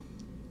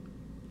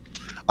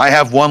I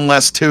have one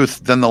less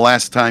tooth than the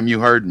last time you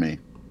heard me.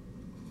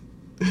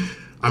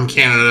 I'm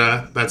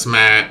Canada. That's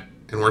Matt,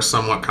 and we're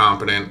somewhat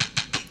competent.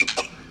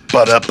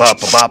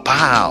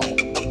 Ba-da-ba-ba-ba-pow.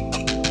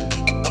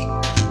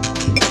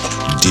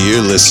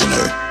 Dear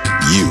listener,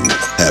 you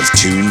have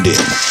tuned in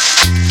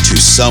to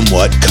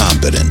Somewhat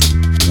Competent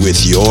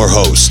with your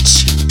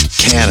hosts,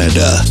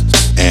 Canada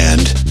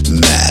and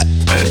Matt.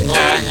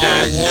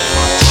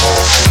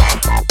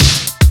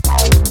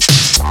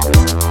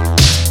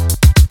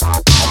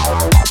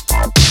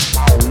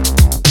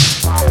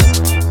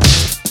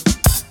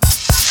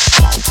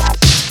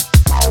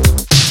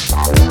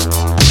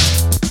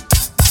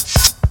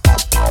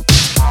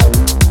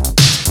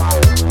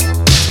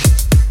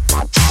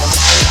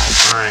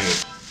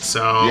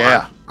 So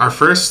yeah. Our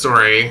first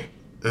story,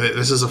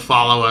 this is a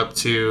follow-up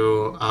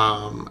to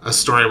a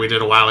story we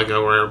did a while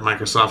ago where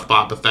Microsoft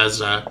bought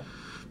Bethesda.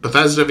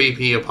 Bethesda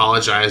VP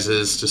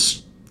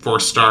apologizes for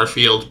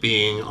Starfield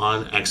being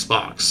on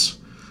Xbox,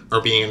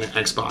 or being an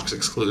Xbox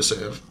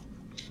exclusive.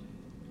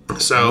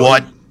 So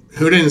what?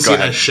 Who didn't see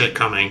that shit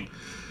coming?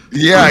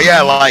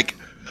 Yeah, like,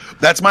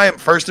 that's my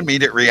first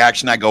immediate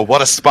reaction. I go,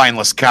 what a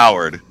spineless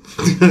coward.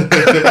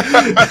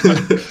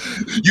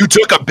 You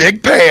took a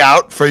big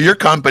payout for your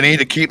company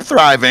to keep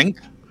thriving,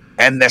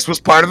 and this was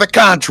part of the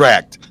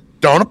contract.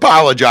 Don't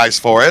apologize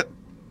for it.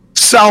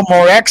 Sell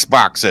more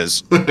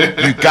Xboxes,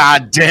 you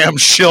goddamn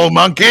shill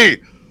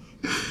monkey.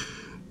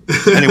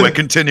 Anyway,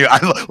 continue.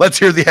 Let's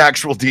hear the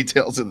actual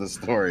details of the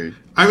story.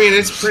 I mean,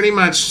 it's pretty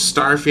much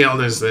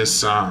Starfield is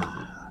this. It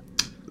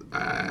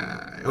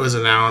was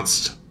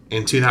announced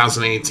in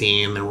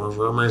 2018. There were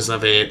rumors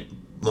of it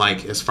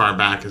like as far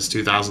back as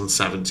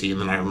 2017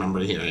 that I remember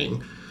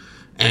hearing.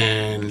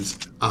 And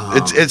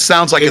it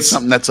sounds like it's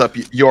something that's up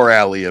your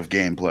alley of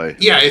gameplay.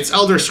 Yeah, it's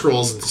Elder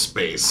Scrolls into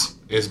space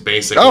is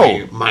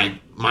basically my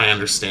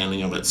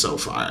understanding of it so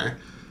far.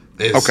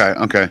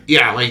 Okay.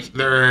 Yeah, like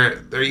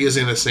they're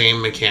using the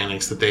same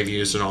mechanics that they've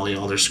used in all the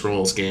Elder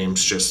Scrolls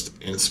games,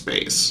 just in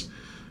space.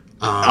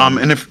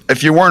 And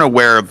if you weren't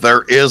aware,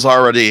 there is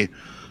already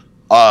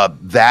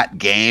that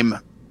game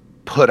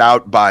put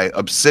out by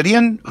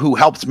Obsidian, who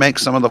helped make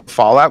some of the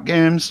Fallout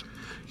games.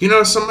 You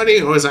know,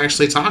 somebody was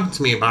actually talking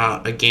to me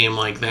about a game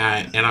like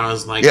that, and I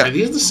was like, Are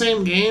these the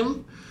same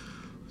game?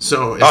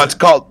 So it's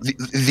called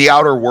the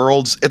Outer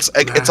Worlds. It's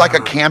like a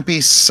campy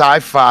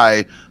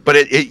sci-fi, but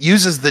it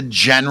uses the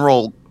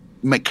general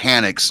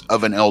mechanics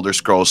of an Elder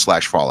Scrolls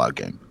 / Fallout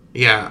game.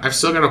 Yeah, I've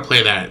still got to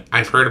play that.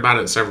 I've heard about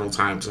it several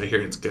times. I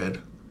hear it's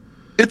good.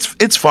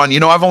 It's fun. You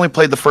know, I've only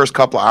played the first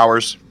couple of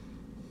hours,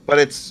 but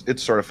it's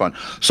sort of fun.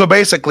 So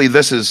basically,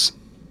 this is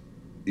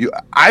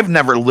I've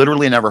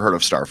literally never heard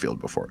of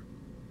Starfield before.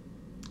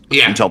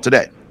 Yeah. Until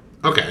today.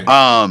 Okay.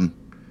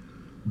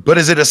 But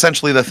is it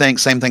essentially the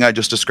same thing I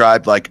just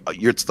described? Like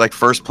it's like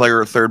first player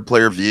or third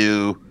player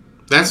view.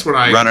 That's what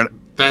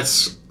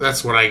That's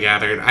what I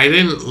gathered. I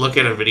didn't look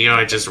at a video.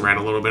 I just read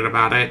a little bit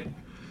about it.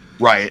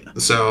 Right.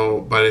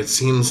 So, but it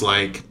seems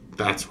like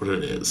that's what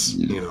it is,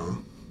 you know.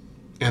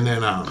 And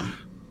then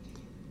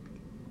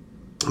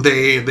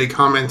they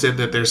commented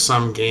that there's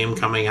some game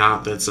coming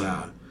out that's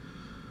a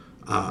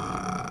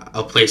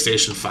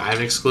PlayStation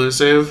 5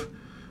 exclusive.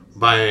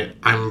 But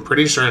I'm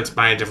pretty sure it's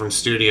by a different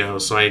studio,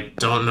 so I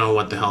don't know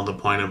what the hell the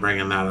point of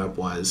bringing that up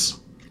was.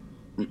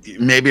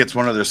 Maybe it's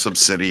one of their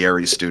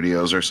subsidiary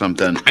studios or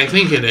something. I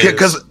think it is.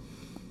 Because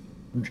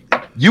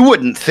you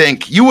wouldn't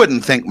think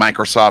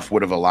Microsoft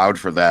would have allowed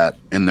for that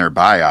in their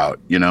buyout,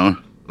 you know?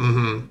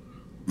 Mm-hmm.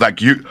 Like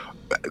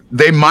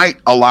they might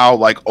allow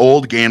like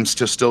old games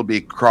to still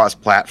be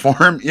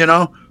cross-platform, you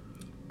know?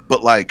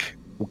 But like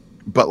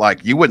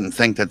you wouldn't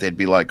think that they'd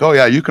be like, oh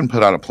yeah, you can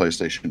put out a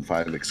PlayStation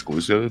 5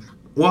 exclusive.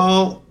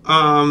 Well,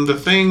 the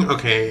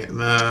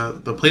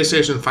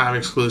PlayStation 5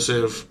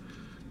 exclusive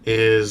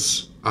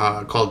is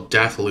called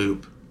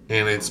Deathloop,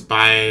 and it's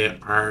by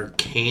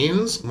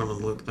Arcanes. I'm going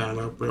to look that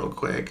up real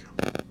quick.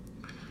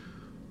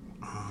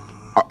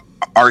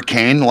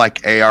 Arcane,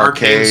 like ARK?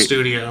 Arcane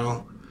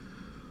Studio.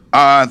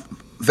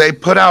 They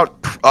put out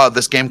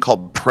this game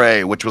called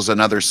Prey, which was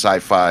another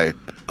sci-fi game.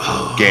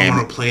 I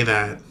want to play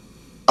that.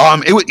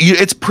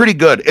 It's pretty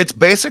good. It's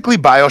basically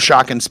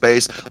BioShock in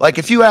space. Like,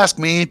 if you ask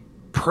me,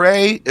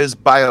 Prey is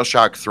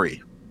BioShock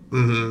 3.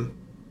 Mm-hmm.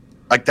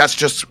 Like, that's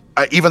just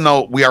even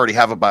though we already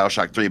have a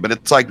BioShock 3, but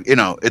it's like, you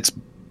know, it's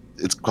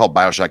called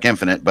BioShock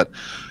Infinite, but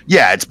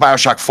yeah, it's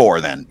BioShock 4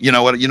 then. You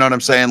know what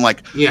I'm saying?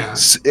 Like, yeah,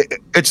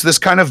 it's this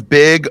kind of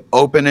big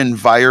open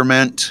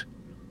environment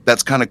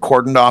that's kind of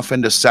cordoned off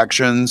into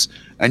sections,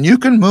 and you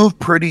can move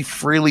pretty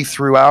freely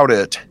throughout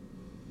it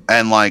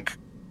and like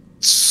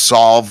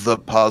solve the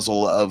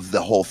puzzle of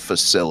the whole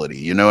facility.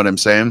 You know what I'm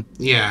saying?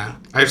 Yeah,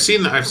 I've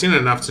seen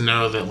enough to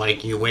know that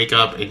like you wake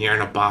up and you're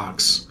in a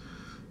box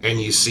and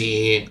you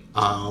see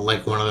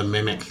like one of the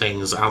mimic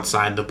things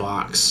outside the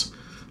box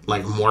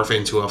like morph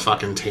into a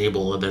fucking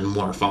table and then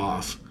morph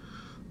off.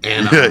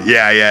 And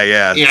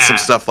yeah, some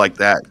stuff like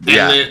that. And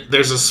yeah,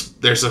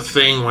 there's a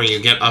thing where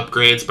you get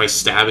upgrades by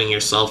stabbing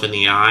yourself in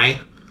the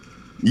eye.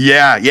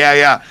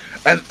 Yeah.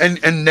 And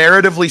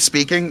narratively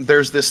speaking,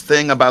 there's this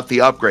thing about the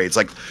upgrades.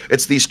 Like,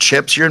 it's these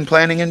chips you're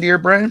implanting into your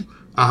brain.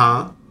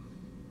 Uh-huh.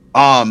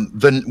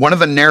 One of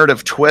the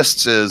narrative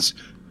twists is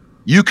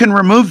you can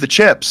remove the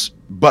chips,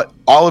 but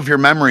all of your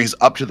memories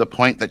up to the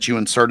point that you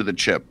inserted the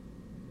chip.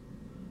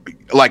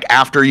 Like,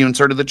 after you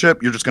inserted the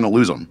chip, you're just going to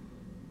lose them.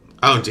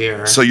 Oh,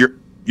 dear. So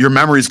your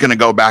memory's going to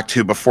go back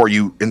to before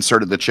you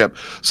inserted the chip.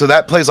 So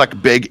that plays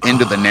like big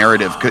into the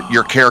narrative.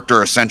 Your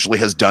character essentially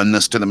has done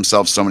this to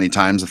themselves so many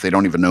times that they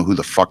don't even know who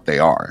the fuck they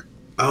are.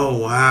 Oh,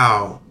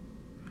 wow.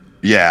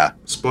 Yeah.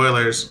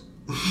 Spoilers.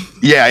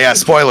 Yeah,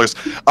 spoilers.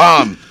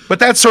 But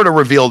that's sort of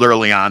revealed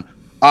early on.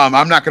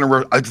 I'm not going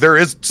to... there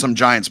is some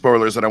giant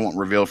spoilers that I won't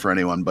reveal for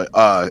anyone, but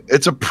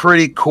it's a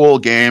pretty cool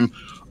game.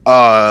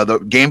 The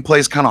gameplay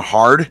is kind of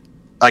hard.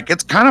 Like,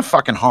 it's kind of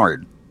fucking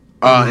hard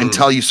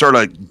until you sort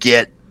of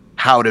get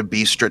how to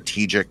be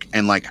strategic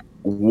and like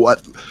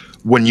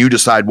when you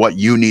decide what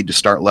you need to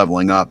start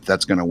leveling up,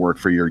 that's going to work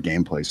for your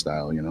gameplay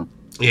style, you know?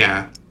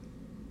 Yeah.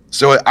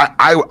 So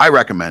I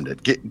recommend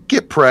it.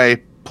 Get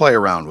Prey, play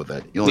around with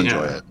it. You'll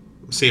enjoy it.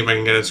 See if I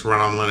can get it to run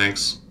on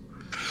Linux.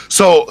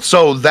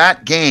 So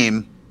that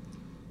game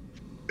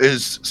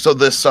is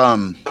this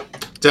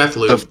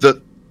Deathloop.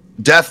 The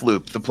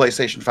Deathloop, the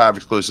PlayStation 5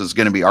 exclusive, is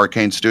going to be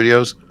Arcane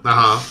Studios.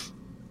 Uh-huh.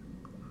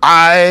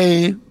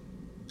 I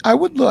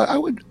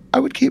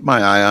would keep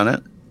my eye on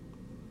it.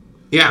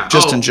 Yeah.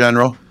 Just in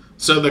general.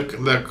 So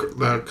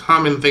the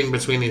common thing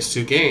between these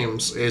two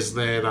games is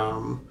that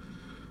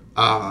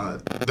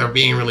they're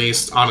being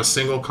released on a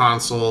single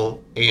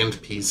console and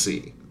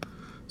PC.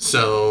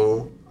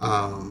 So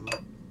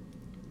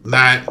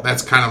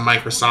that's kind of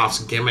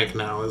Microsoft's gimmick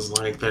now, is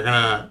like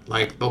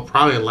they'll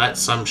probably let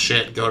some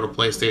shit go to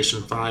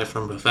PlayStation 5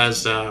 from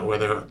Bethesda or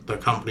the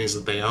companies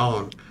that they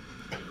own.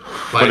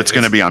 But it's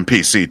going to be on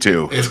PC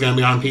too. It's going to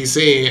be on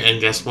PC,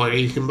 and guess what?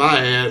 You can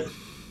buy it.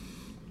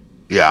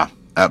 Yeah,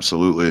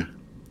 absolutely.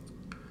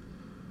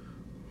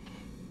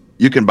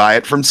 You can buy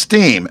it from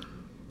Steam.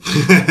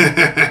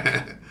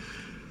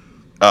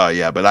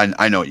 Yeah, but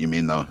I know what you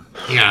mean, though.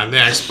 Yeah, the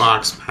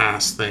Xbox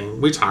Pass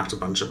thing. We talked a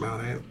bunch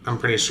about it. I'm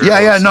pretty sure.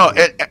 Yeah, no.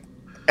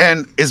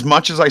 And as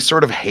much as I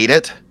sort of hate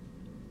it,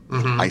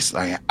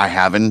 I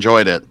have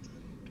enjoyed it.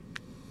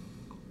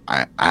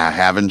 I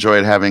have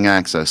enjoyed having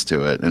access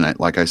to it. And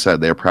like I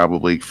said, they're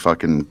probably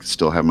fucking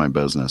still have my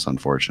business,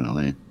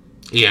 unfortunately.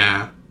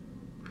 Yeah.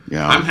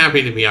 Yeah. I'm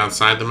happy to be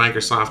outside the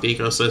Microsoft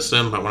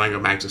ecosystem, but when I go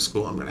back to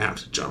school, I'm going to have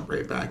to jump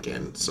right back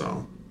in.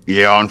 So.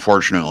 Yeah,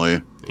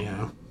 unfortunately.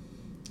 Yeah.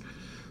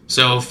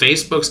 So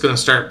Facebook's going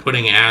to start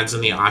putting ads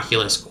in the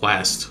Oculus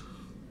Quest.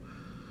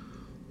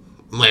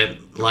 Like,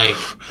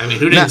 I mean,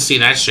 who didn't see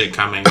that shit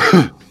coming?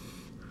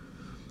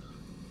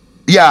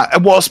 Yeah,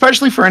 well,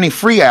 especially for any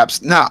free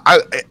apps. Now,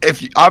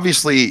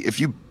 if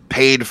you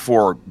paid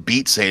for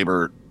Beat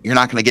Saber, you're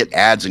not going to get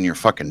ads in your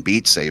fucking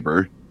Beat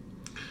Saber.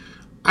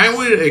 I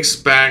would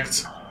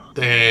expect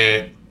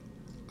that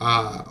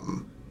that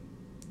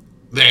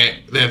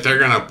they're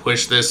going to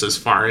push this as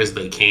far as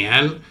they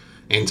can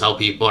until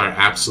people are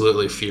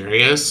absolutely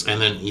furious,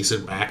 and then ease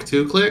it back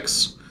 2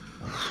 clicks.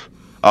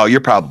 Oh, you're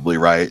probably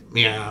right.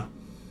 Yeah.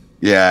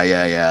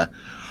 Yeah.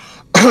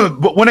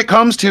 But when it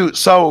comes to...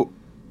 So,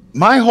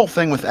 my whole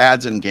thing with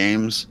ads in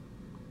games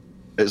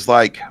is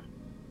like...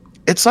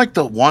 It's like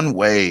the one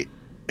way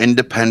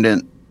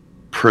independent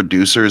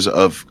producers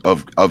of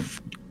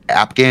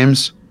app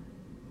games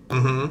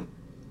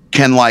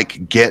can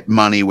like get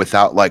money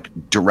without like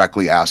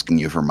directly asking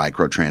you for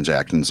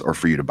microtransactions or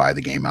for you to buy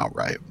the game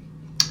outright.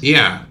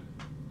 Yeah.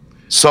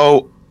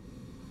 So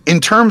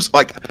in terms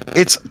like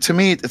to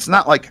me it's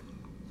not like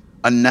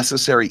a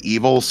necessary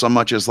evil so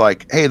much as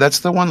like, hey, that's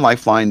the one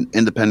lifeline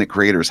independent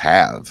creators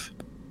have.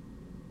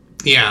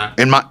 Yeah.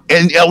 And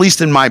at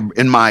least in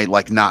my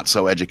like not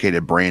so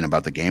educated brain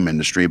about the game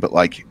industry, but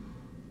like,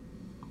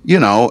 you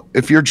know,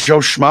 if you're Joe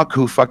Schmuck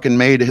who fucking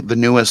made the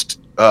newest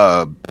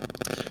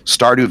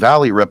Stardew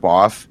Valley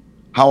ripoff,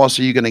 how else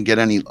are you going to get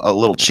a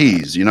little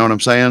cheese? You know what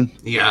I'm saying?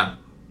 Yeah.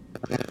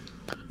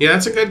 Yeah,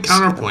 that's a good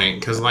counterpoint,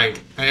 because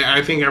like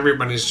I think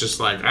everybody's just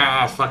like,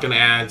 fucking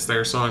ads,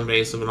 they're so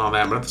invasive and all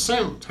that, but at the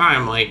same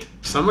time, like,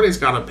 somebody's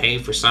got to pay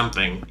for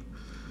something.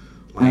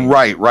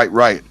 Like,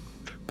 right.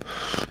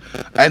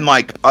 And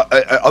like,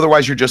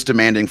 otherwise you're just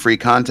demanding free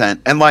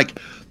content. And like,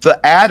 the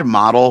ad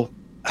model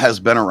has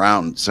been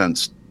around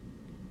since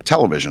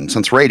television,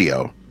 since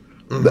radio.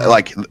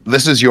 Like,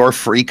 this is your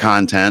free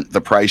content.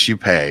 The price you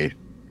pay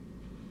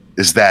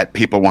is that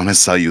people want to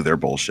sell you their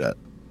bullshit.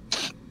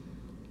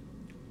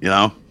 You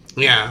know?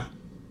 Yeah.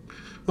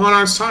 Well, and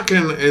I was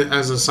talking,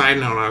 as a side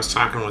note, I was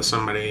talking with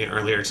somebody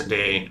earlier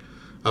today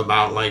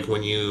about like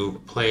when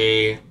you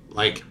play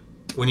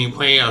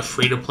a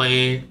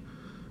free-to-play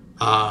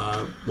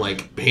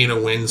like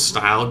pay-to-win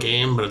style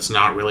game, but it's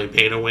not really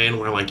pay-to-win,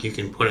 where like you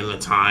can put in the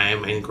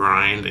time and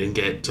grind and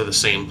get to the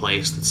same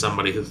place that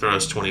somebody who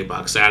throws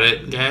 $20 at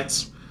it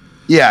gets.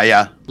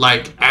 Yeah.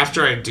 Like,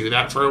 after I do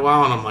that for a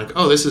while and I'm like,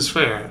 oh, this is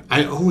fair,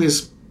 I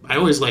always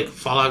like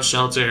Fallout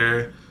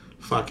Shelter,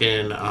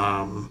 fucking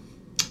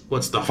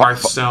what's the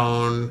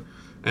Hearthstone,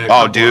 and a Oh,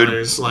 couple dude.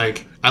 others.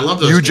 Like, I love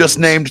those You games. just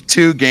named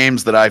 2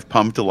 games that I've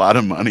pumped a lot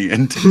of money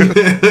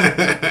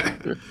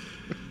into.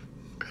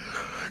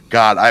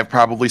 God, I've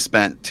probably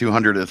spent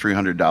 $200 to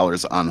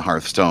 $300 on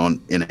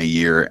Hearthstone in a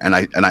year, and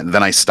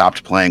then I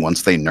stopped playing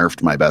once they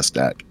nerfed my best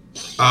deck.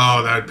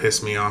 Oh, that would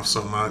piss me off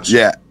so much.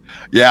 Yeah,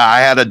 I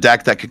had a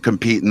deck that could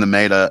compete in the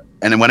meta,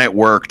 and when it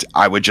worked,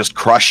 I would just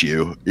crush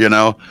you, you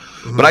know.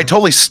 Mm-hmm. But I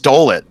totally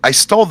stole it. I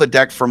stole the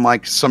deck from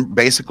like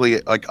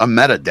basically like a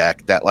meta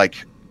deck that like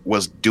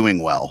was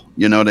doing well.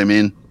 You know what I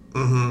mean?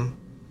 Mm-hmm.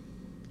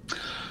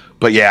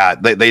 But yeah,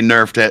 they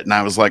nerfed it, and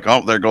I was like,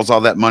 oh, there goes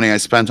all that money I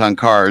spent on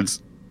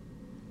cards.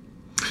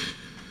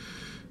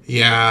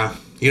 Yeah.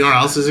 You know what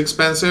else is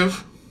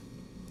expensive?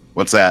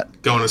 What's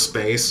that? Going to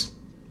space.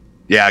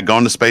 Yeah,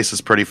 going to space is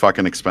pretty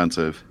fucking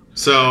expensive.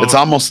 So It's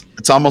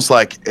almost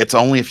like it's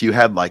only if you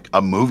had like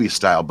a movie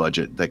style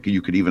budget that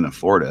you could even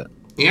afford it.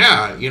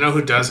 yeah, you know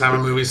who does have a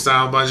movie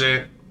style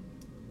budget?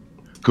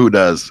 Who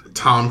does?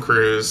 Tom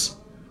Cruise.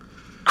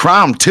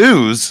 Crown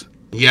 2s?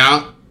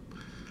 Yeah.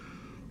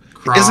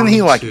 Isn't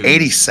he like 2.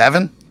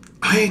 87?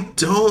 I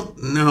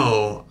don't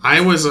know.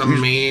 I was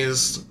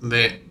amazed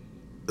that.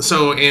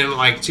 So in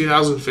like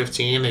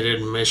 2015, they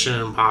did Mission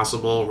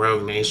Impossible: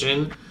 Rogue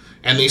Nation,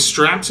 and they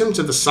strapped him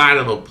to the side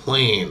of a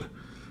plane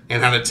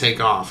and had to take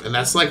off. And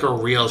that's like a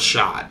real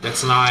shot.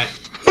 That's not.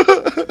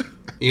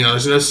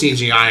 There's no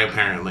CGI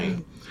apparently.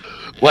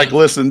 Like,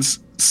 listen,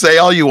 say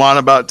all you want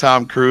about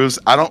Tom Cruise.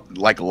 I don't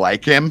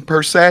like him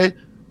per se,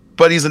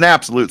 but he's an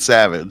absolute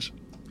savage.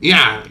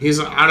 Yeah, he's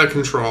out of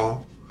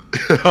control.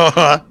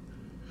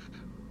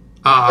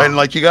 And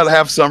like, you got to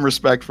have some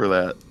respect for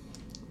that.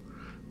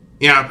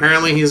 Yeah,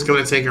 apparently he's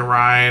going to take a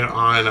ride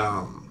on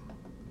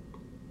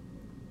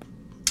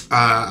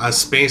a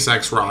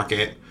SpaceX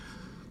rocket.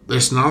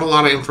 There's not a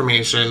lot of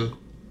information.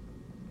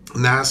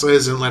 NASA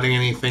isn't letting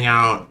anything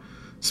out.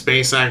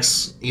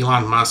 SpaceX,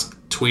 Elon Musk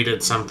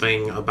tweeted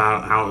something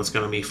about how it's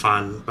going to be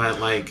fun, but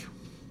like,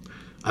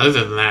 other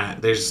than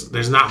that,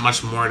 there's not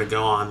much more to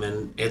go on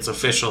than it's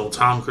official.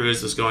 Tom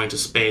Cruise is going to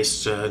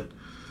space to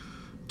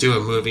do a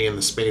movie in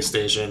the space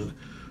station.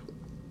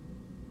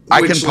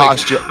 I can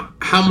pause you.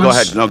 How much? Go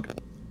ahead. No,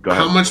 go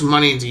ahead. How much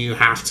money do you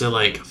have to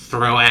like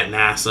throw at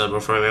NASA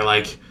before they're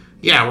like,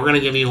 yeah, we're gonna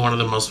give you one of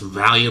the most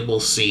valuable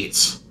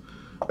seats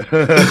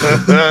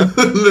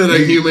that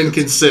a human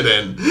can sit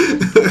in?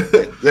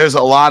 There's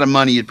a lot of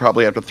money you'd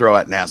probably have to throw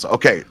at NASA.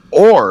 Okay,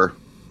 or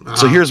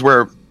so here's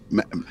where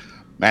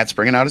Matt's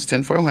bringing out his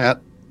tinfoil hat.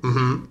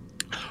 Mm-hmm.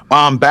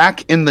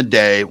 Back in the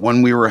day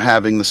when we were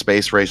having the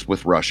space race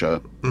with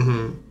Russia,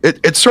 Mm-hmm.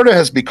 it sort of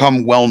has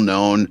become well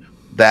known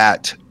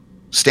that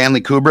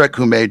Stanley Kubrick,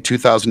 who made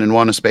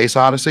 2001: A Space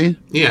Odyssey,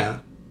 Yeah.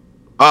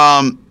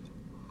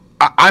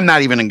 I'm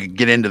not even going to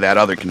get into that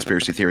other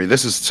conspiracy theory.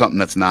 This is something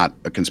that's not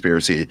a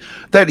conspiracy.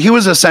 That he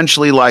was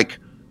essentially like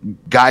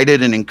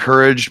guided and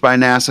encouraged by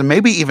NASA,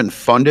 maybe even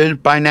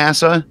funded by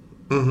NASA,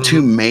 Mm-hmm.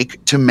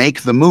 to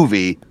make the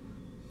movie,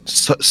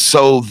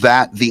 so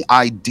that the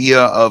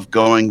idea of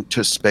going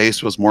to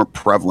space was more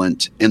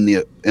prevalent in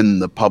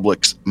the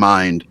public's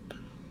mind,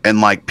 and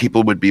like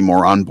people would be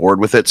more on board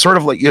with it. Sort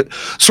of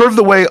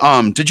the way.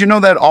 Did you know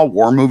that all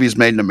war movies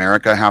made in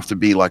America have to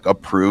be like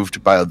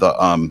approved by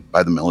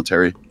the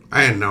military?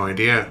 I had no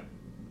idea.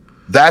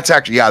 That's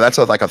actually, that's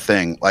like a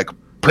thing. Like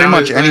pretty Now,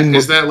 much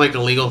is that like a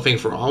legal thing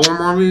for all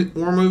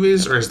war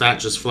movies, or is that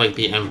just for like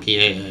the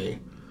MPAA?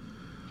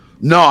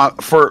 No,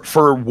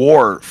 for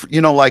war,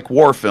 like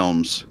war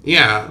films.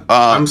 Yeah,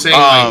 I'm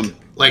saying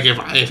like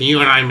if you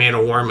and I made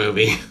a war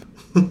movie,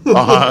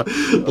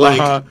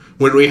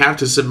 would we have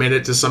to submit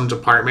it to some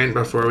department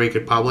before we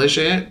could publish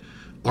it,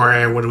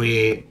 or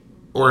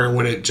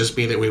would it just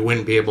be that we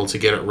wouldn't be able to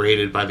get it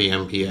rated by the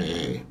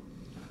MPAA?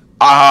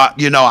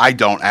 I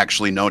don't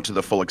actually know to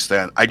the full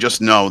extent. I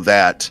just know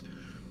that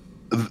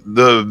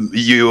the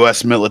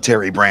U.S.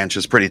 military branch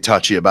is pretty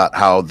touchy about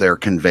how they're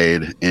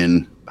conveyed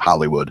in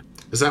Hollywood.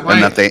 Is that why?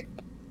 And that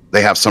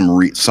they have some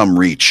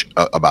reach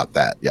about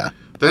that. Yeah.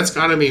 That's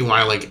got to be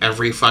why like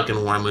every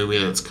fucking war movie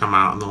that's come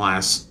out in the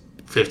last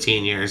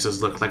 15 years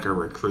has looked like a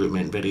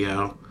recruitment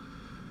video.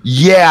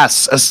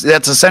 Yes,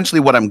 that's essentially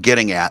what I'm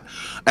getting at.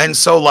 And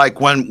so like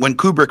when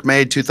Kubrick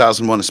made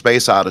 2001: A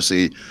Space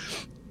Odyssey,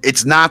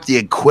 it's not the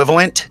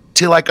equivalent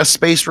to like a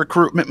space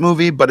recruitment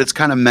movie, but it's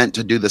kind of meant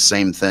to do the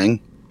same thing.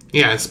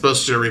 Yeah, it's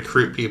supposed to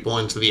recruit people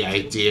into the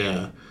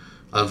idea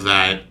of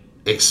that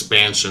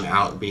expansion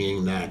out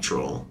being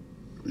natural.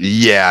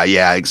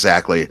 Yeah,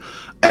 exactly.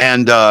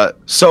 And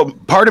so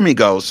part of me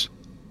goes,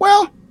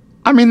 well,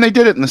 I mean, they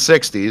did it in the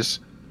 60s.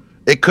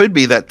 It could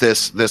be that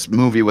this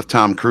movie with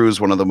Tom Cruise,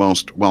 one of the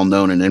most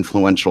well-known and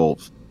influential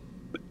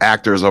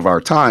actors of our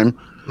time,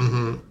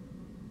 Mm-hmm.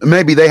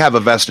 maybe they have a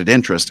vested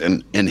interest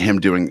in him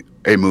doing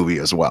a movie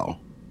as well.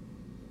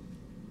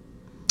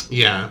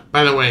 Yeah.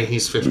 By the way,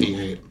 he's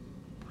 58.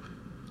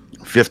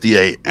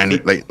 58, and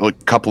a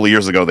couple of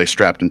years ago they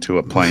strapped him to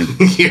a plane.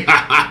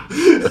 Yeah.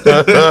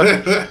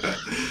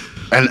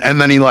 and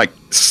then he like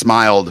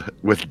smiled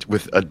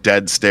with a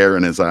dead stare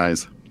in his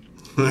eyes.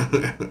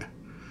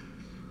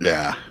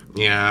 Yeah.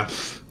 Yeah.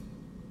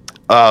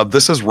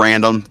 This is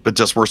random, but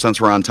just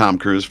since we're on Tom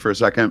Cruise for a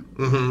second.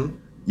 Mm-hmm.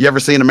 You ever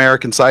seen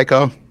American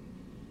Psycho?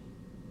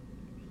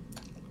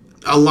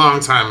 A long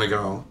time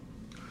ago.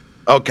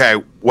 Okay,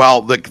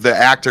 well, the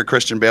actor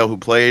Christian Bale who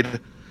played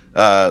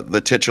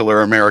the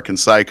titular American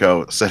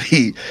Psycho said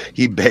he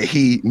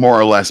more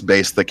or less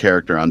based the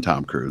character on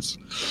Tom Cruise.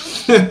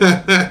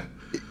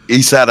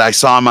 He said, I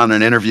saw him on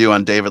an interview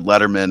on David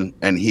Letterman,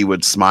 and he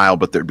would smile,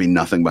 but there'd be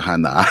nothing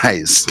behind the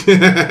eyes.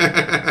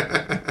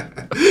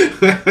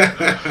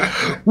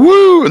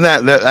 Woo! And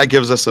that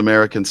gives us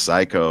American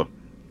Psycho.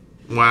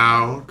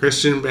 Wow.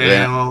 Christian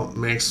Bale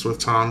mixed with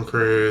Tom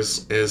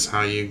Cruise is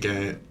how you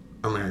get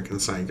American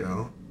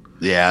Psycho.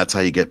 Yeah, that's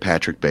how you get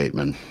Patrick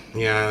Bateman.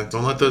 Yeah,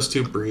 don't let those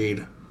two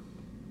breed.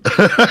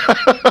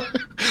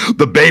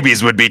 The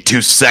babies would be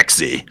too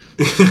sexy.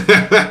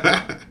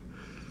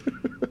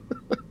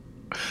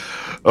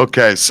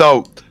 Okay,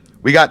 so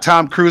we got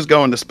Tom Cruise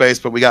going to space,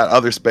 but we got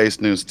other space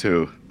news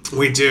too.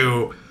 We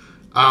do.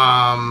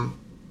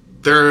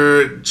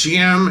 Their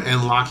GM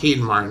and Lockheed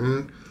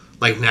Martin,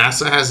 like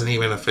NASA hasn't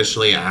even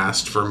officially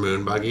asked for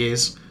moon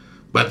buggies,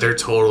 but they're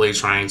totally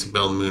trying to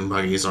build moon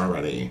buggies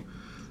already.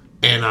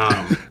 And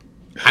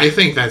I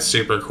think that's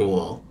super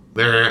cool.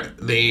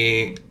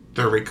 The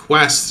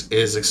request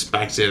is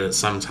expected at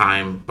some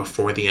time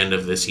before the end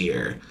of this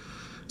year.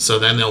 So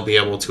then they'll be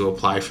able to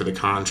apply for the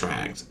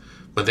contract.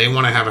 But they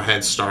want to have a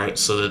head start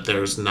so that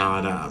there's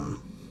not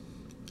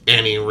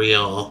any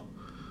real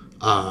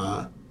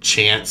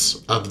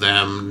chance of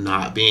them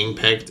not being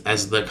picked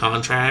as the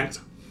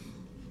contract.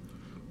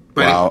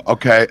 But wow,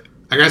 okay.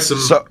 I got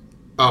some...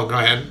 oh, go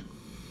ahead.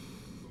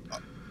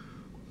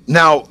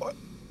 Now,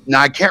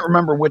 I can't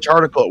remember which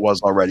article it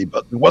was already,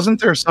 but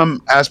wasn't there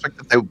some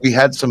aspect that we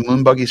had some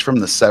moon buggies from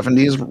the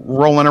 70s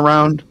rolling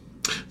around?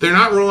 They're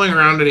not rolling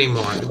around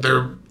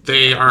anymore.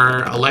 They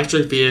are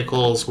electric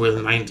vehicles with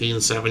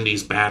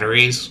 1970s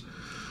batteries.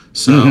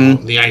 So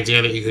the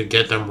idea that you could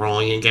get them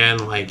rolling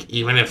again, like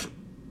even if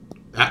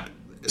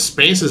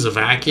space is a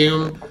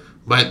vacuum,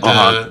 but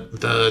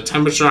the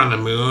temperature on the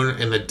moon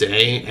in the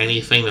day,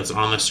 anything that's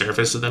on the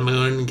surface of the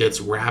moon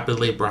gets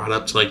rapidly brought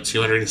up to like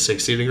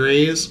 260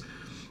 degrees.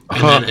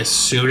 And then as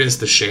soon as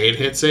the shade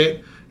hits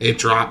it, it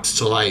drops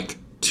to like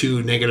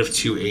negative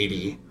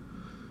 280.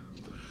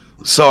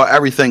 So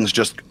everything's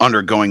just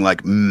undergoing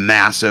like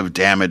massive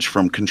damage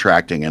from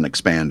contracting and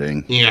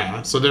expanding.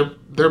 Yeah, so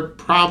they're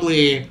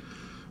probably,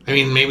 I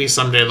mean, maybe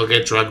someday they'll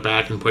get drugged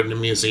back and put in a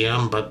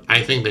museum, but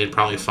I think they'd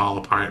probably fall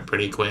apart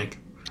pretty quick.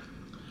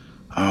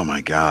 Oh my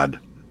God.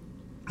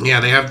 Yeah,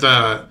 they have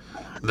the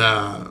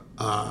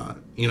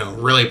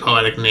really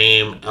poetic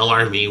name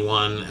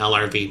LRV-1,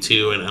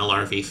 LRV-2, and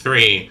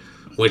LRV-3,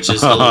 which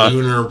is the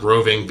Lunar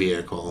Roving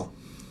Vehicle.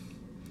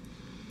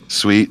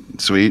 Sweet.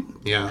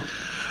 Yeah.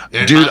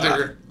 And dude,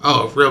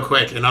 real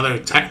quick, another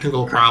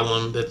technical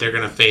problem that they're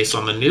going to face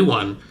on the new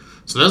one.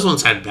 So those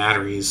ones had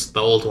batteries. The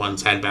old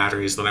ones had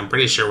batteries that I'm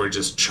pretty sure were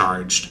just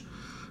charged.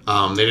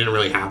 They didn't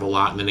really have a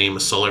lot in the name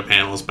of solar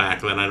panels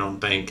back then, I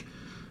don't think.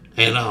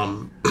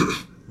 And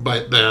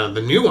but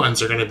the new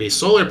ones are going to be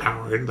solar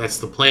powered. That's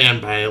the plan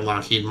by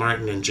Lockheed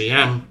Martin and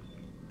GM.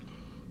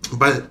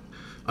 But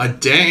a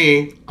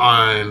day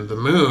on the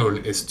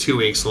moon is 2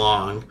 weeks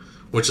long,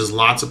 which is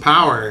lots of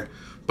power.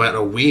 But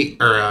a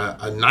week or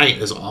a night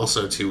is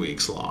also 2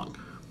 weeks long.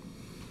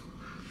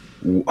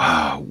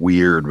 Wow,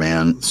 weird,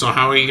 man. So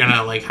how are you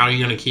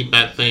gonna keep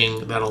that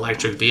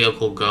electric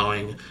vehicle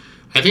going?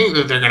 I think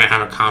that they're gonna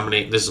have a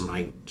combination. This is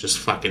my just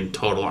fucking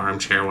total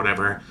armchair,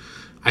 whatever.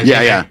 I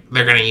think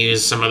they're gonna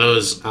use some of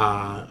those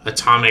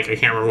atomic. I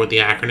can't remember what the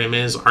acronym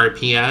is.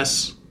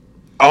 RPS.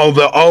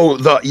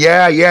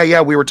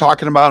 Yeah. We were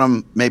talking about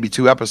them maybe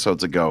 2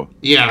 episodes ago.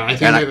 Yeah, I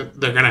think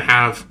they're gonna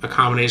have a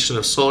combination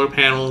of solar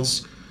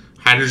panels,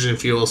 hydrogen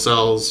fuel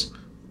cells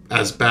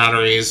as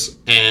batteries,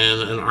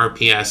 and an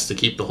RPS to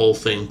keep the whole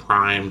thing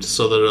primed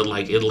so that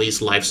at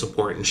least life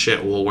support and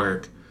shit will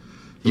work.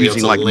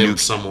 Using like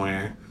live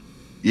somewhere.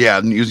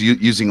 Yeah,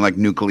 using like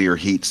nuclear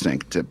heat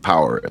sink to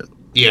power it.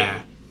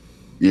 Yeah.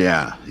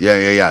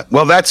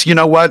 Well, that's, you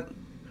know what?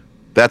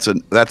 That's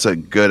a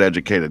good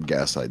educated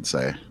guess, I'd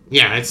say.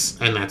 Yeah,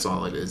 that's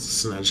all it is.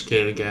 It's an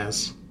educated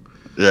guess.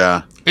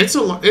 Yeah. It's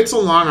a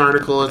long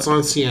article. It's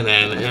on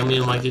CNN. I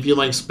mean, like, if you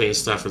like space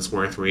stuff, it's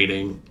worth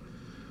reading.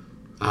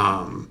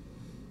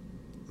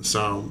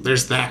 So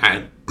there's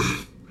that.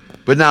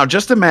 But now,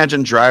 just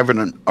imagine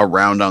driving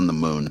around on the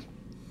moon.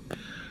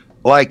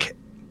 Like,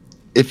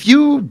 if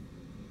you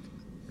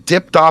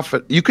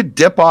you could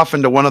dip off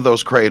into one of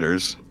those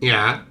craters.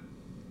 Yeah.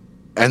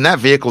 And that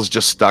vehicle's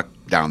just stuck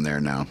down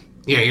there now.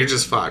 Yeah, you're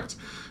just fucked.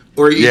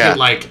 Or you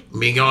could,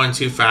 be going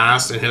too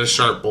fast and hit a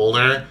sharp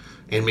boulder,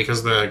 and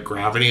because the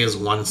gravity is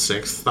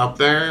 1/6 up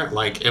there,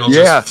 it'll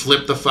just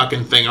flip the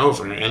fucking thing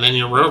over, and then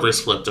your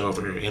rover's flipped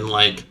over,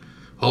 and,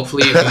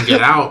 hopefully you can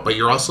get out, but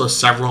you're also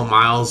several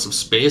miles of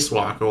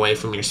spacewalk away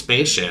from your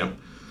spaceship.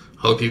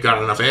 Hope you've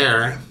got enough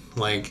air.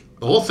 The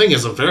whole thing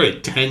is a very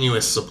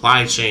tenuous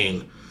supply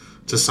chain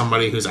to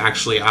somebody who's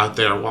actually out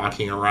there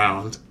walking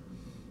around.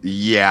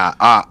 Yeah,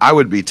 I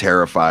would be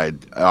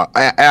terrified.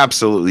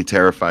 Absolutely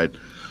terrified.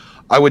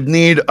 I would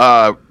need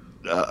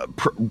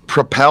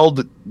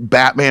propelled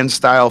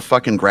Batman-style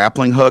fucking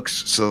grappling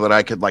hooks so that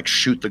I could like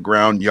shoot the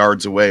ground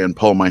yards away and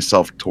pull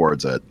myself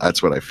towards it.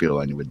 That's what I feel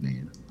I would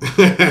need.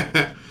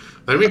 That'd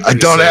be pretty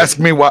Don't sick. ask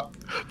me what.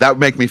 That would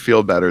make me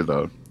feel better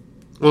though.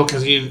 Well,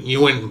 because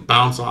you wouldn't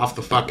bounce off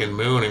the fucking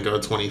moon and go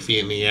 20 feet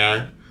in the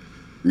air.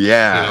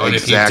 Yeah, And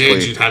exactly. if you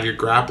did, you'd have your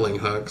grappling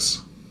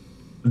hooks.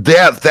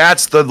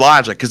 That's the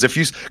logic.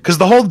 Because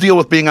the whole deal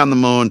with being on the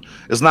moon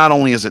is not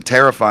only is it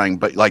terrifying,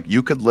 but like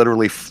you could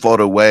literally float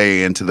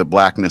away into the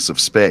blackness of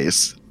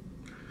space.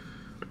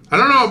 I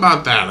don't know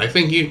about that. I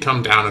think you'd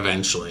come down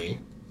eventually.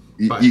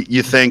 But-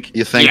 You think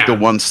Yeah. the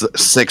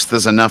 1/6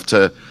 is enough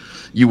to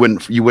you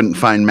wouldn't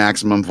find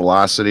maximum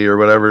velocity or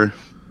whatever?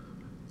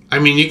 I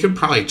mean, you could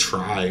probably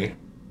try.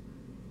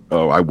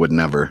 Oh, I would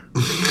never.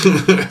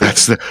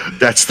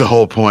 That's the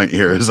whole point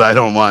here. Is I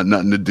don't want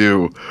nothing to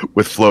do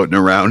with floating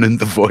around in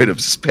the void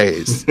of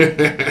space.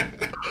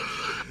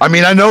 I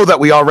mean, I know that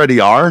we already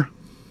are,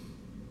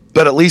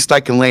 but at least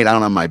I can lay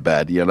down on my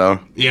bed. You know.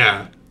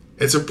 Yeah.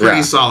 It's a pretty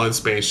Yeah. solid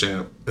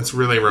spaceship. It's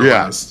really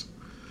robust.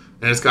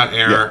 And it's got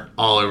air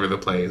all over the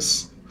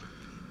place.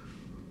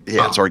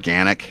 Yeah, it's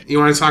organic. You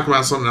want to talk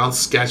about something else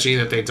sketchy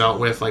that they dealt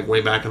with like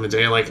way back in the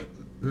day? Like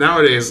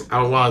nowadays,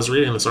 while I was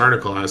reading this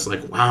article, I was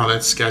like, wow,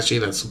 that's sketchy.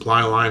 That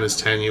supply line is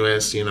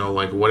tenuous. You know,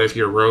 like what if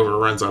your rover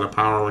runs out of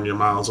power when you're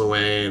miles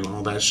away and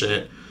all that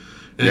shit?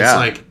 And it's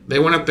like they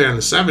went up there in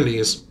the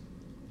 70s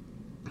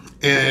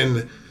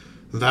and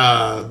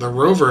the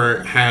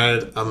rover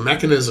had a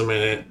mechanism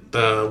in it,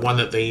 the one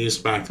that they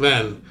used back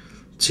then,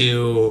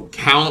 to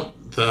count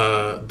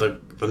the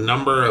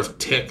number of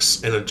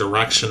ticks in a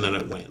direction that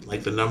it went,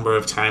 like the number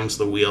of times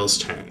the wheels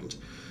turned.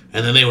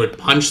 And then they would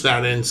punch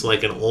that into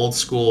like an old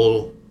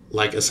school,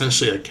 like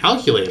essentially a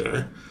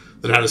calculator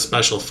that had a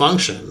special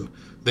function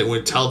that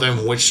would tell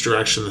them which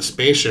direction the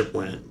spaceship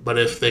went. But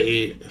if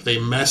they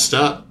messed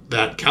up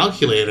that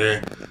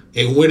calculator,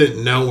 it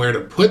wouldn't know where to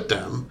put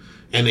them,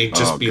 and they'd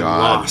just be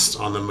lost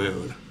on the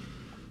moon.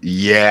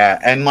 Yeah,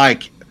 and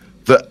like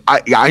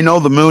I know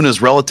the moon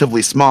is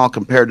relatively small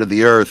compared to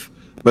the Earth,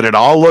 but it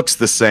all looks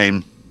the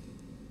same.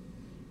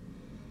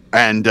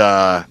 And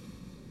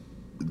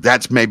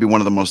that's maybe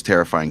one of the most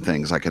terrifying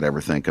things I could ever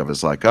think of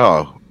is like,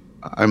 oh,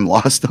 I'm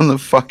lost on the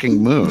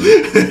fucking moon.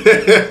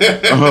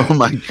 Oh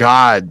my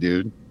God,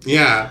 dude.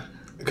 Yeah,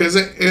 because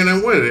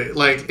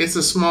it's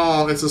a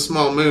small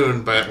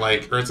moon, but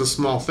like, or it's a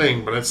small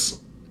thing, but it's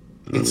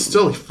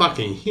still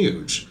fucking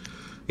huge.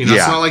 You know,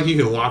 it's not like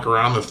you can walk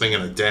around the thing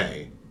in a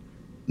day.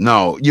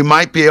 No, you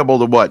might be able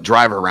to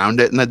drive around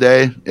it in a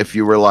day if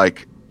you were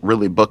like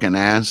really booking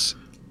ass.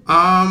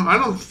 I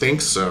don't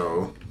think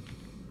so.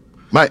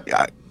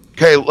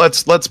 Okay,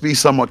 let's be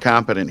somewhat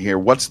competent here.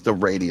 What's the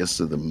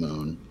radius of the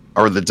moon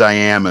or the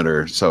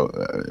diameter? So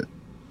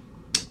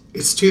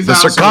it's the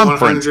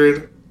circumference.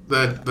 2,100.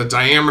 The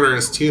diameter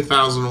is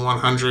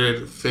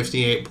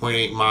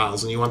 2,158.8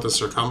 miles, and you want the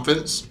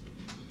circumference?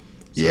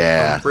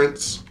 Yeah.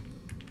 Circumference.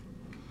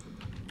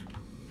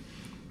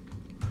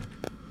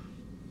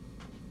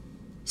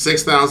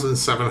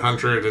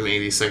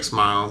 6,786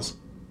 miles.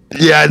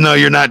 Yeah, no,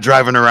 you're not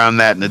driving around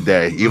that in a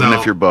day, even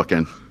if you're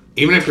booking.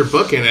 Even if you're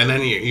booking, and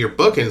then you're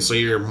booking, so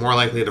you're more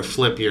likely to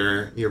flip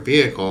your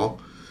vehicle,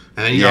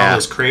 and then you got all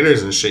those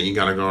craters and shit you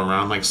got to go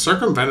around. Like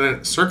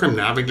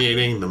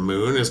circumnavigating the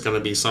moon is going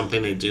to be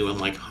something they do in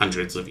like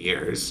hundreds of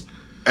years.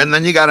 And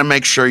then you got to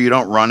make sure you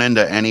don't run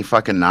into any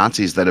fucking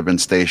Nazis that have been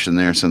stationed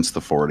there since the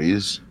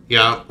 40s.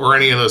 Yeah, or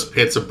any of those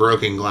pits of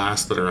broken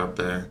glass that are up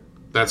there.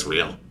 That's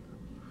real.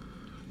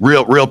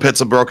 Real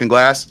pits of broken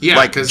glass?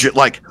 Yeah,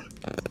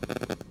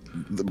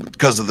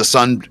 because of the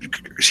sun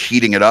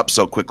heating it up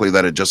so quickly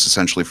that it just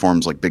essentially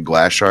forms like big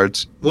glass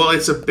shards? Well,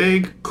 it's a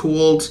big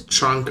cooled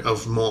chunk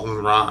of molten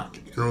rock.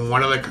 And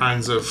one of the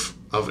kinds of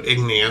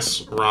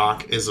igneous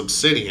rock is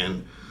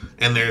obsidian.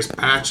 And there's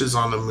patches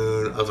on the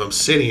moon of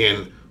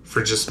obsidian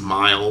for just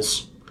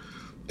miles.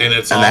 And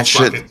it's all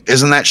shit,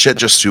 isn't that shit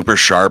just super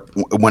sharp?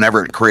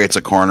 Whenever it creates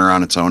a corner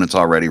on its own, it's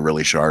already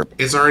really sharp.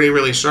 It's already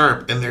really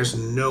sharp, and there's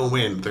no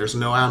wind. There's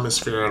no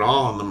atmosphere at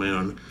all on the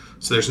moon.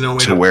 So there's no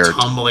way to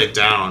tumble it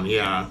down.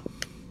 Yeah.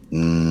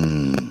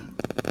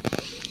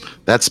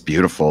 That's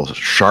beautiful.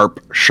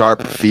 Sharp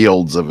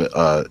fields of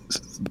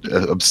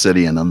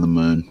obsidian on the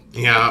moon.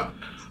 Yeah.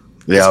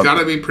 It's got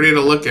to be pretty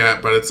to look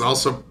at, but it's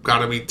also got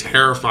to be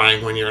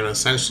terrifying when you're in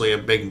essentially a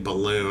big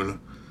balloon.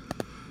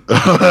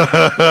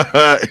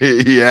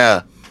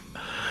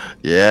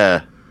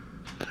 Yeah.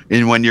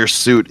 And when your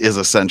suit is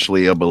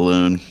essentially a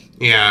balloon.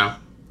 Yeah.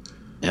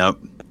 Yep.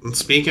 And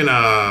speaking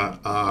of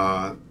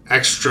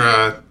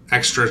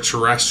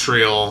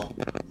extraterrestrial,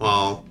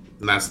 well,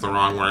 that's the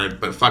wrong word,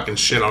 but fucking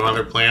shit on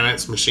other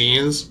planets,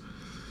 machines.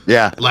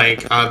 Yeah.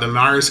 Like the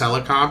Mars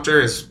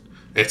helicopter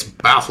it's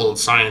baffled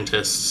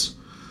scientists.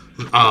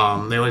 They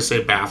always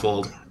say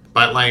baffled,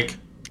 but like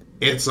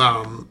it's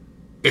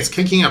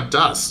kicking up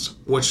dust,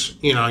 which,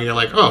 you know, you're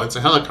like, oh, it's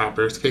a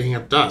helicopter, it's kicking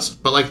up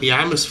dust. But like the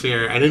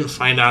atmosphere, I didn't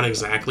find out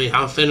exactly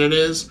how thin it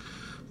is,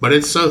 but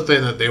it's so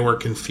thin that they were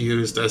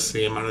confused as to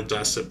the amount of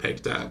dust it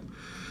picked up.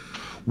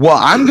 Well,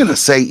 I'm going to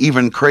say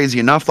even crazy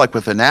enough, like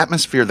with an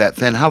atmosphere that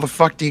thin, how the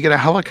fuck do you get a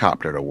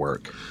helicopter to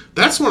work?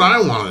 That's what I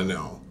want to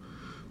know.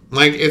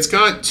 Like, it's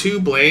got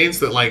two blades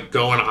that, like,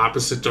 go in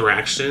opposite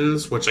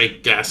directions, which I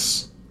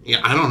guess,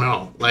 yeah, I don't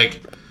know. Like,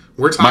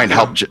 we're talking...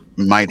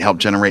 Might help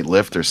generate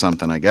lift or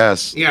something, I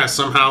guess. Yeah,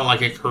 somehow,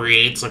 like, it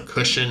creates a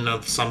cushion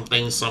of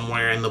something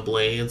somewhere in the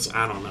blades.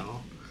 I don't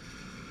know.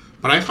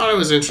 But I thought it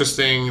was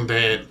interesting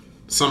that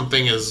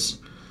something as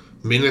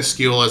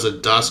minuscule as a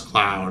dust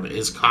cloud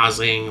is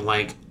causing,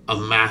 like, a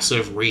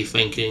massive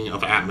rethinking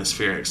of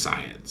atmospheric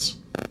science.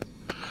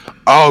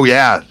 Oh,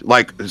 yeah.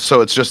 Like,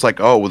 so it's just like,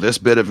 oh, well, this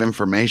bit of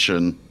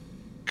information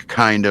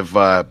kind of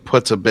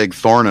puts a big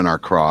thorn in our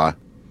craw.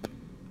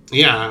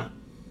 Yeah.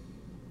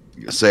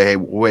 Say, hey,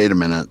 wait a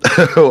minute.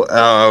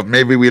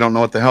 Maybe we don't know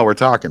what the hell we're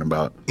talking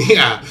about.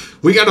 Yeah.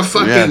 We got a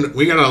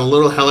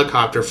little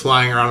helicopter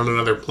flying around on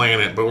another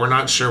planet, but we're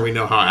not sure we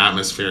know how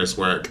atmospheres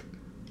work.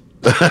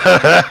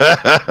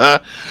 I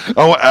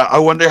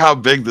wonder how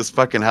big this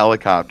fucking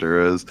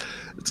helicopter is.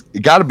 It's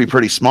got to be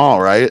pretty small,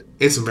 right?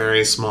 It's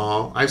very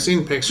small. I've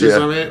seen pictures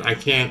of it. I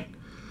can't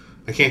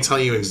tell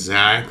you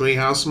exactly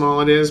how small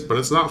it is, but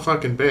it's not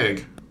fucking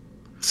big.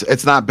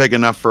 It's not big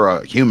enough for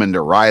a human to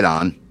ride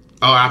on.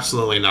 Oh,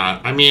 absolutely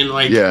not. I mean,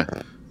 like,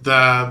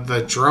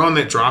 the drone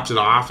that dropped it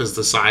off is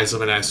the size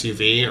of an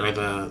SUV, or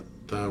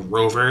the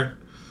rover,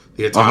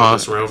 the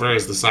autonomous rover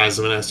is the size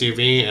of an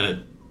SUV, and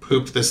it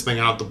pooped this thing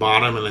out the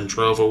bottom and then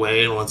drove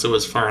away. And once it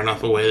was far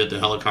enough away that the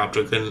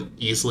helicopter couldn't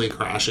easily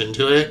crash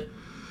into it,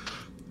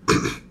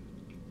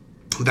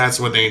 that's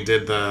when they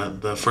did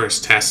the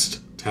first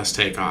test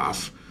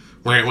takeoff,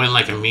 where it went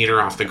like a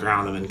meter off the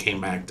ground and then came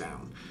back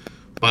down.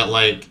 But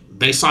like,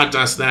 they saw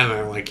dust then and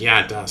they're like,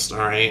 yeah, dust, all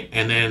right.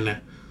 And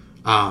then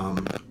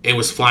it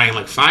was flying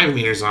like 5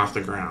 meters off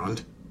the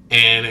ground,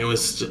 and it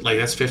was like,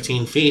 that's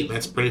 15 feet.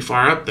 That's pretty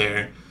far up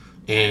there,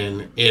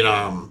 and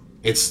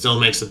it still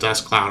makes a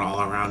dust cloud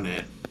all around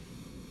it.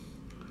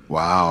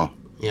 Wow.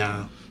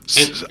 Yeah.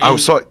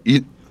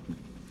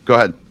 Go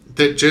ahead.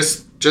 That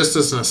just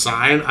as an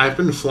aside, I've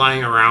been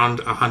flying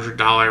around a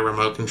 $100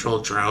 remote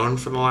controlled drone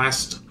for the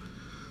last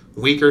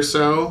week or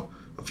so.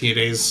 A few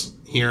days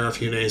here, a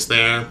few days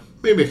there,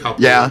 maybe a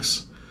couple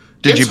weeks.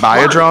 Did you buy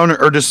a drone,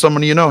 or does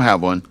someone you know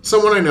have one?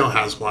 Someone I know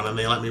has one, and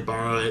they let me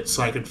borrow it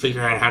so I could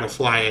figure out how to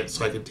fly it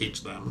so I could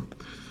teach them.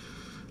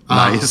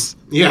 Nice.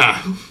 Yeah.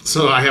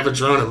 So I have a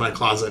drone in my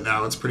closet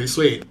now. It's pretty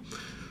sweet.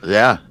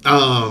 Yeah.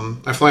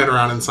 I fly it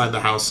around inside the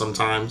house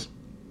sometimes.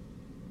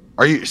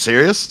 Are you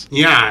serious?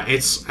 Yeah,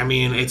 it's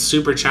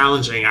super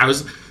challenging.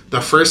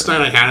 The first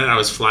night I had it, I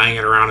was flying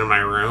it around in my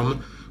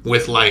room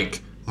with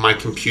like my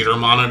computer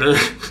monitor.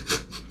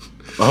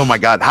 Oh my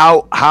God.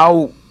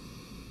 How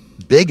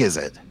big is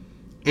it?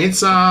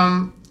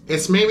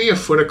 It's maybe a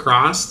foot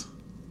across.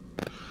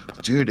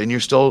 Dude, and you're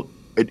still,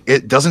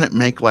 it doesn't it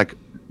make like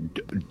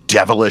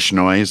devilish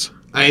noise?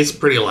 It's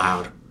pretty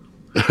loud.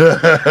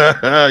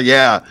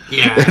 Yeah.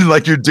 And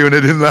like you're doing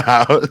it in the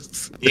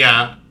house.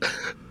 Yeah.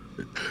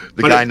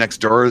 The guy next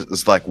door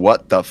is like,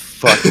 what the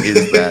fuck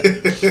is that?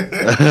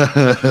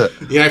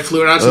 Yeah, I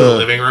flew it out to the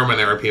living room and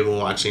there were people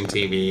watching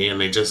TV,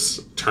 and they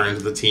just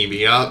turned the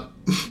TV up.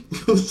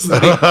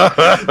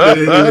 They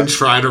didn't even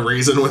try to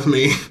reason with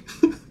me.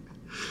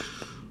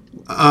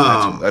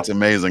 That's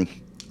amazing.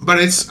 But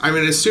it's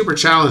super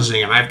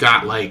challenging, and I've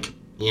got like,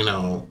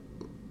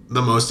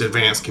 the most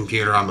advanced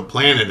computer on the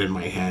planet in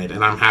my head,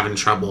 and I'm having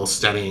trouble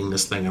studying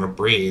this thing in a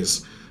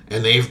breeze.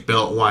 And they've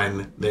built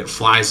one that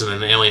flies in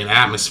an alien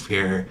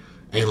atmosphere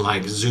and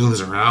like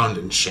zooms around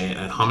and shit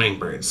at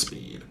hummingbird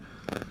speed.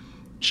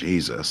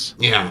 Jesus.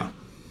 Yeah.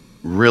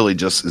 Really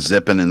just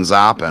zipping and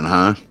zopping,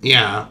 huh?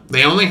 Yeah.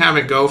 They only have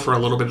it go for a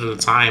little bit at a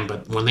time,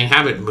 but when they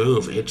have it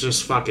move, it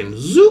just fucking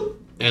zoop,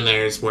 and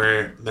it's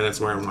where it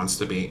wants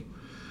to be.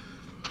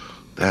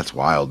 That's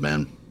wild,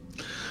 man.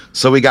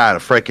 So we got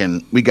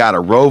a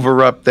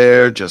rover up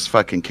there just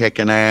fucking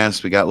kicking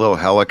ass. We got little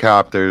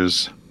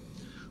helicopters.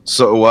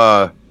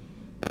 So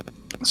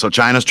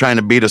China's trying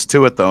to beat us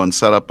to it, though, and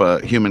set up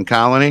a human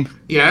colony?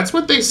 Yeah, that's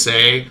what they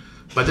say.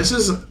 But this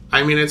is,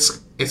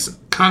 it's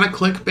kind of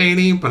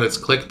clickbaity, but it's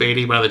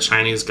clickbaity by the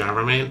Chinese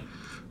government,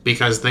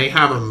 because they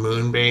have a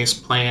moon base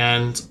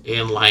planned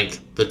in, like,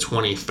 the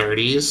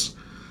 2030s.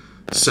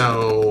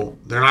 So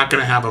they're not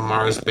going to have a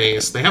Mars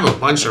base. They have a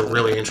bunch of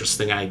really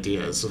interesting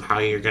ideas of how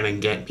you're going to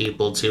get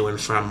people to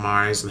and from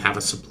Mars and have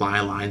a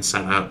supply line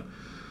set up.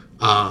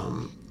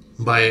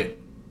 But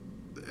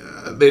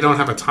they don't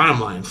have a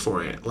timeline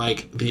for it.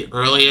 Like, the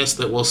earliest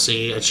that we'll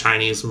see a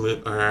Chinese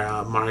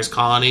Mars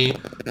colony,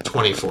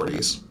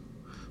 2040s.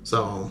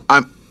 So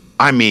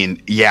I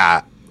mean,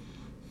 yeah.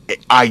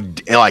 I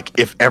like,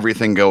 if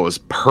everything goes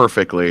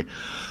perfectly,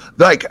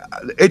 like,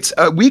 it's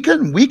we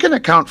can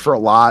account for a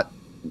lot.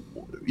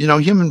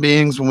 Human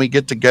beings, when we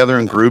get together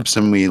in groups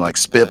and we like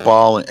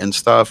spitball and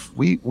stuff,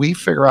 we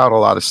figure out a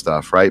lot of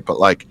stuff, right? But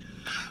like,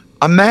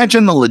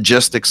 imagine the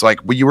logistics, like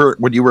what you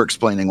were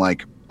explaining,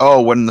 like,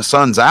 oh, when the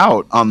sun's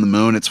out on the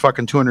moon, it's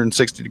fucking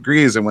 260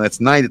 degrees, and when it's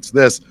night, it's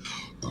this.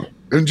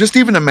 And just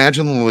even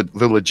imagine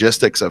the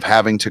logistics of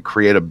having to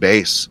create a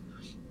base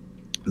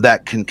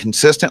that can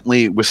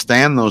consistently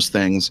withstand those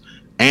things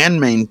and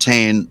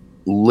maintain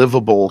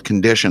livable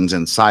conditions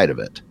inside of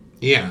it.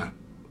 Yeah.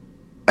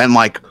 And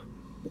like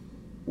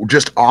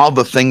just all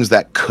the things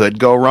that could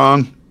go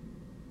wrong.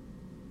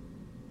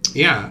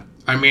 Yeah.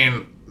 I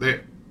mean,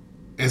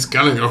 it's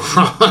gonna go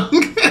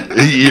wrong.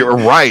 You're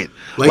right.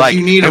 Like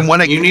you need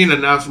you need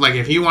enough. Like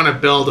if you want to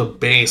build a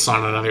base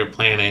on another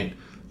planet,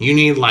 you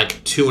need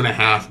like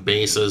 2.5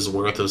 bases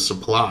worth of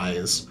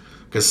supplies,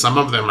 because some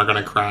of them are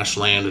gonna crash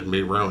land and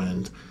be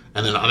ruined,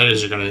 and then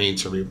others you're gonna need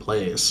to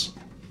replace.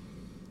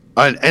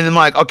 And then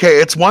like,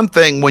 okay, it's one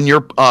thing when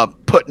you're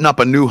putting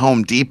up a new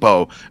Home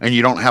Depot and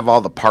you don't have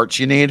all the parts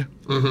you need.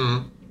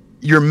 Mm-hmm.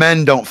 Your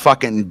men don't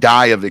fucking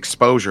die of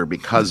exposure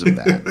because of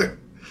that.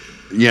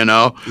 You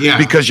know? Yeah.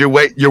 Because you're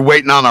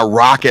waiting on a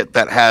rocket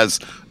that has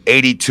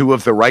 82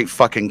 of the right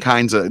fucking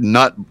kinds of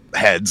nut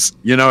heads.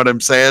 You know what I'm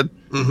saying?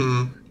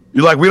 Mm-hmm.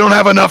 You're like, we don't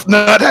have enough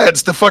nut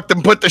heads to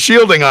fucking put the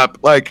shielding up.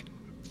 Like,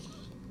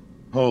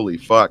 holy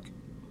fuck.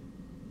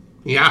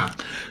 Yeah.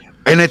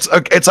 And it's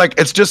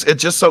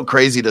just so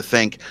crazy to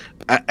think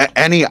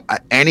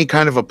any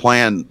kind of a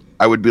plan.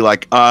 I would be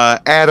like,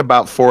 add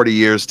about 40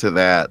 years to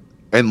that,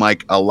 and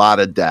like a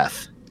lot of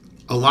death.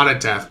 A lot of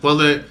death.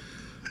 Well,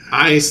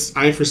 I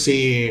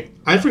foresee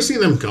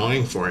them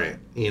going for it.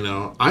 You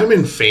know, I'm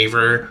in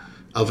favor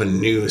of a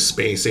new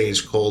space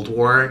age Cold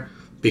War,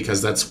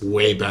 because that's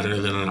way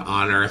better than an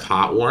on-Earth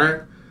hot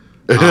war.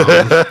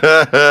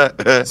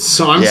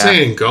 So I'm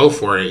saying go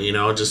for it. You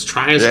know, just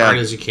try as hard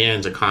as you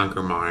can to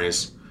conquer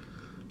Mars.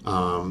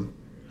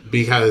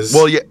 Because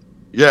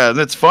and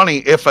it's funny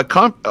if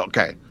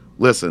okay,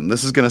 listen,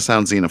 this is gonna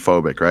sound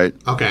xenophobic, right?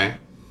 Okay,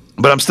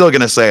 but I'm still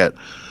gonna say it.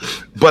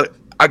 But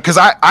because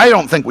I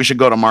don't think we should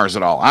go to Mars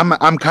at all.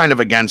 I'm kind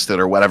of against it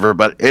or whatever,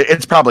 but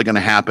it's probably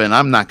gonna happen.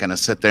 I'm not gonna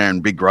sit there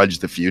and begrudge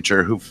the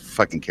future. Who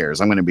fucking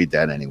cares? I'm gonna be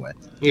dead anyway.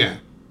 Yeah.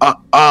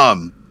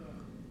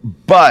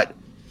 But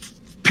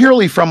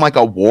purely from like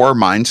a war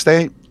mind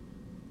state,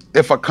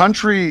 if a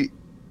country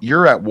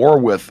you're at war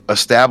with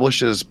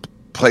establishes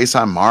place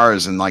on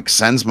Mars and like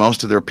sends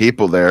most of their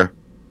people there,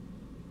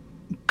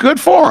 good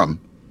for them.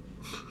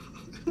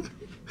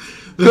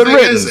 The thing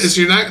is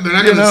they're not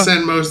going to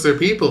send most of their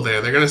people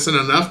there. They're going to send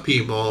enough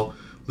people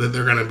that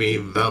they're going to be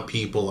the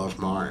people of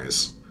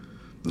Mars.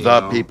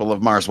 People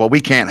of Mars. Well,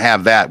 we can't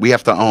have that. We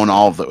have to own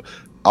all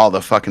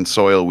the fucking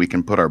soil we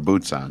can put our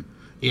boots on.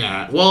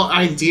 Yeah. Well,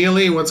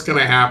 ideally, what's going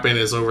to happen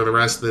is over the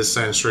rest of this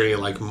century,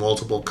 like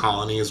multiple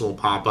colonies will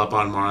pop up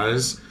on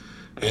Mars.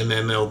 And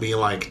then there'll be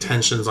like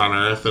tensions on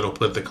Earth that'll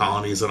put the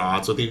colonies at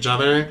odds with each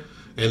other.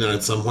 And then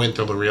at some point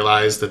they'll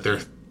realize that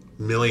they're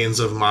millions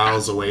of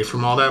miles away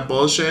from all that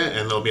bullshit.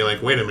 And they'll be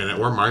like, wait a minute,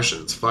 we're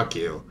Martians. Fuck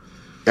you.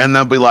 And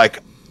they'll be like,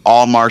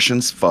 all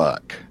Martians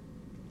fuck.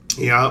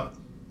 Yep.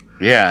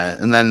 Yeah.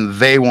 And then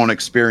they won't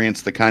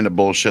experience the kind of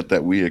bullshit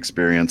that we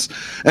experience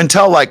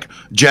until like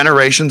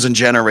generations and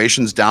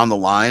generations down the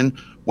line,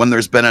 when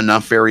there's been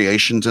enough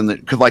variations in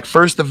because like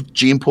first the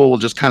gene pool will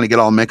just kind of get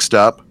all mixed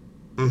up.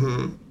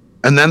 Mm-hmm.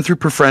 And then through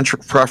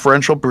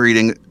preferential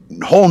breeding,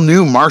 whole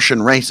new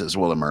Martian races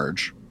will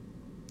emerge.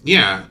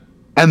 Yeah.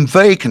 And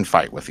they can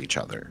fight with each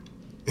other.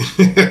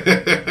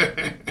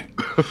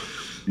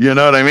 You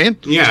know what I mean?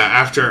 Yeah,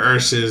 after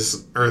Earth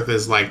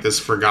is like this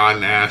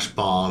forgotten ash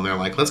ball, and they're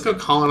like, let's go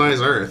colonize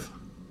Earth.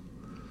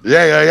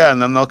 Yeah.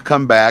 And then they'll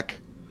come back.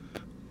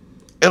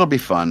 It'll be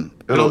fun.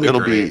 It'll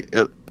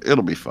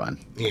be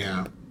fun.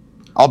 Yeah.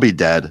 I'll be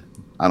dead.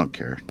 I don't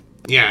care.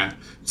 Yeah.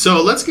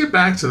 So let's get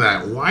back to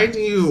that. Why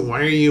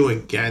are you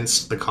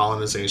against the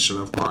colonization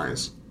of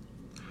Mars?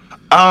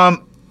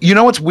 You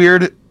know what's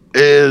weird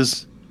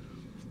is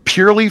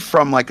purely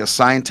from like a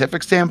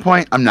scientific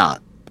standpoint, I'm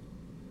not.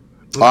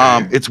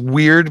 Okay. It's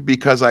weird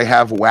because I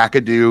have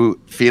wackadoo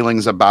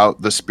feelings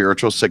about the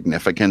spiritual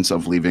significance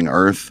of leaving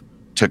Earth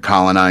to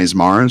colonize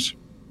Mars.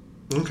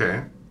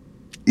 Okay.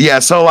 Yeah,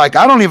 so like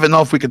I don't even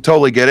know if we could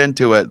totally get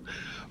into it,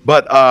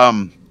 but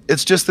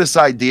it's just this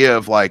idea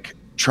of like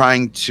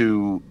trying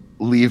to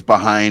leave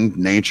behind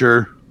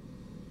nature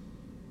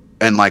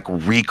and like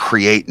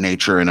recreate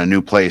nature in a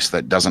new place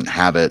that doesn't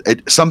have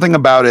it. Something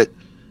about it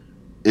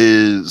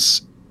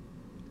is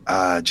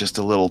just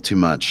a little too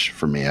much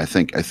for me. I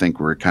think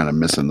we're kind of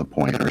missing the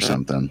point or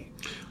something.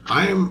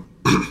 I'm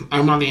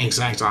on the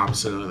exact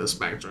opposite of the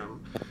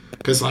spectrum,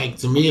 because like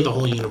to me the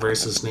whole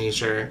universe is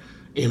nature,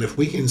 and if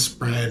we can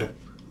spread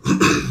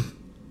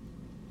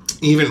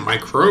even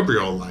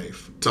microbial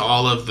life to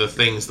all of the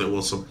things that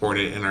will support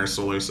it in our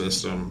solar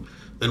system,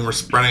 then we're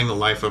spreading the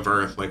life of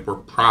Earth, like we're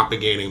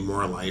propagating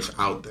more life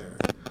out there.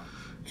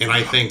 And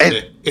I think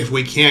that if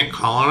we can't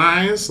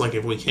colonize, like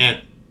if we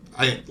can't,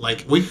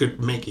 we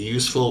could make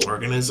useful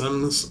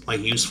organisms, like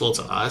useful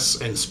to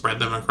us, and spread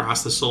them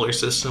across the solar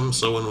system,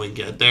 so when we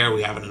get there,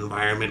 we have an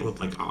environment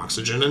with like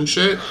oxygen and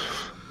shit.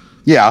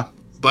 Yeah.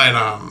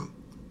 But,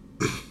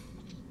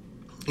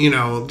 you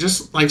know,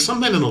 just like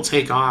something that'll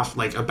take off,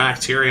 like a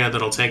bacteria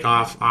that'll take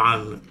off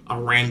on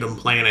a random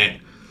planet,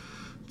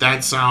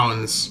 that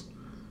sounds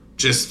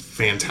just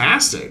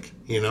fantastic.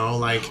 You know,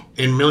 like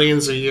in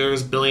millions of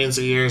years, billions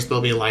of years,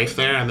 there'll be life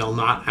there, and they'll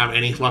not have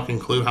any fucking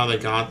clue how they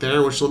got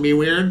there, which will be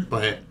weird.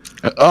 But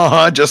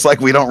just like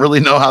we don't really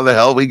know how the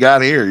hell we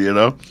got here, you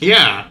know?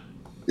 Yeah.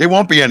 It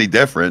won't be any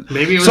different.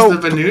 Maybe it was the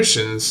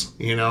Venusians,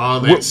 you know,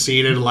 that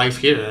seeded life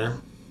here.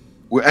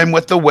 And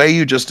with the way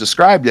you just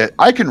described it,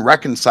 I can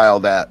reconcile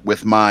that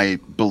with my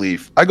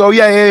belief. I go,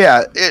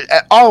 yeah.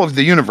 All of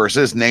the universe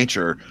is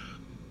nature,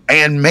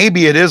 and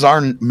maybe it is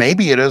our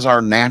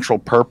natural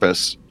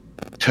purpose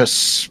to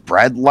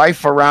spread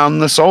life around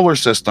the solar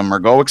system or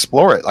go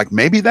explore it. Like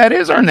maybe that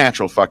is our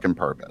natural fucking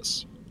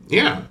purpose.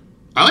 Yeah,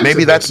 I like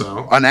maybe to that's think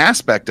so. An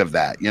aspect of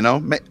that. You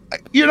know,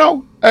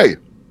 hey.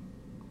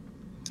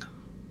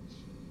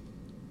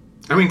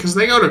 I mean, because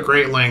they go to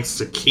great lengths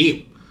to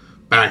keep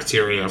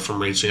bacteria from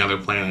reaching other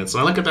planets.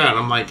 And I look at that and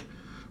I'm like,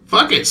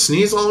 fuck it,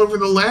 sneeze all over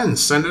the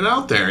lens, send it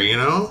out there, you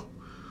know?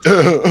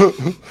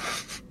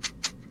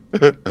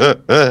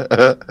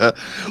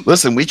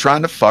 Listen, we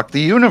trying to fuck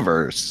the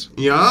universe.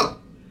 Yup.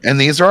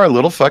 And these are our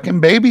little fucking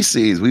baby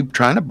seeds. We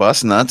trying to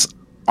bust nuts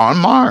on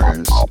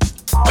Mars.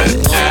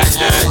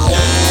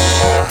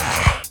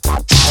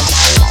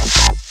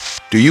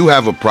 Do you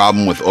have a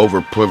problem with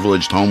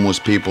overprivileged homeless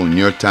people in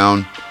your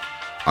town?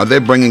 Are they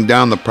bringing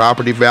down the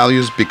property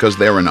values because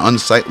they're an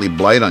unsightly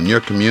blight on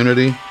your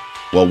community?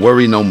 Well,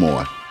 worry no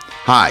more.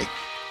 Hi,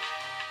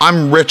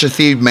 I'm Richard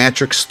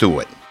Matrix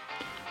Stewart.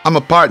 I'm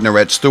a partner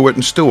at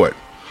Stewart & Stewart.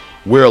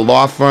 We're a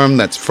law firm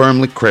that's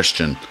firmly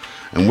Christian,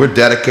 and we're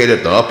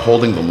dedicated to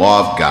upholding the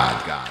law of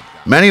God.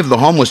 Many of the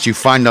homeless you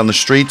find on the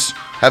streets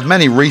have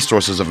many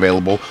resources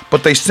available,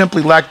 but they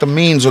simply lack the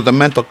means or the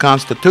mental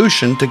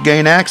constitution to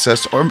gain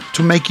access or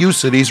to make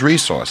use of these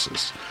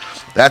resources.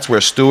 That's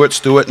where Stewart &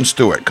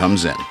 Stewart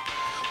comes in.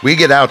 We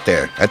get out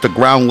there at the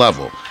ground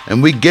level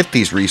and we get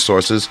these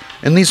resources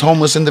in these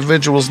homeless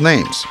individuals'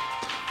 names.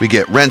 We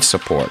get rent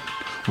support.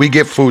 We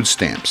get food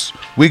stamps.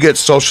 We get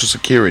Social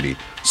Security.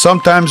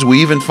 Sometimes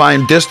we even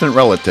find distant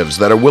relatives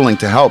that are willing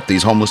to help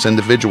these homeless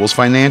individuals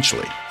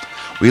financially.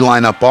 We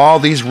line up all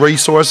these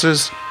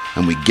resources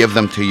and we give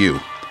them to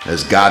you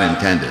as God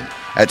intended.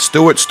 At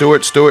Stewart &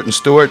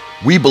 Stewart,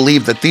 we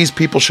believe that these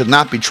people should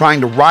not be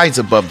trying to rise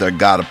above their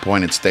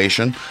God-appointed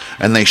station,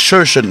 and they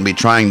sure shouldn't be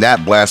trying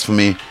that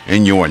blasphemy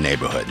in your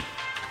neighborhood.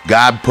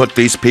 God put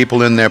these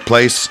people in their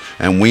place,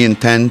 and we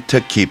intend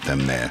to keep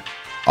them there.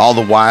 All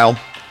the while,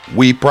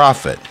 we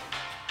profit.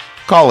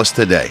 Call us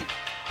today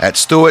at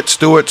Stewart.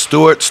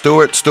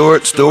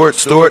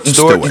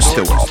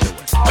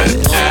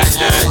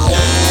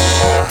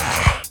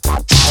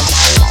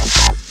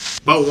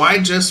 But why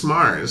just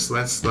Mars?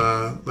 That's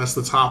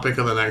the topic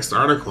of the next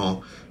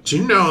article. Do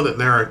you know that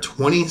there are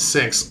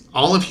 26,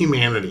 all of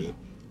humanity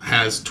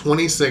has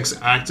 26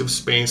 active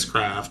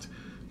spacecraft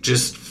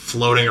just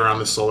floating around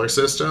the solar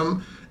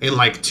system, and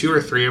like 2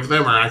 or 3 of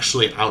them are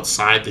actually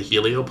outside the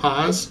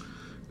heliopause,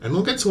 and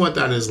we'll get to what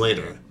that is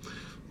later.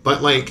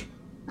 But like,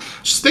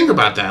 just think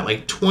about that,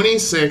 like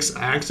 26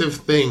 active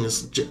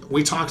things.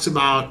 We talked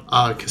about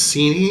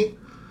Cassini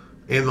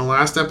in the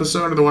last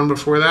episode, or the one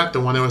before that, the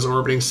one that was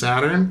orbiting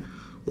Saturn.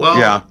 Well,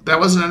 yeah. That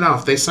wasn't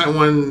enough. They sent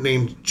one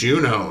named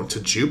Juno to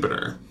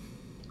Jupiter.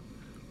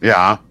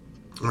 Yeah.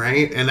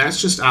 Right? And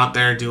that's just out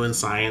there doing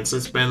science.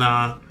 It's been,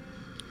 I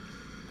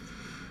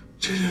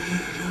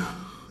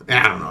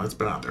don't know. It's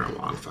been out there a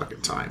long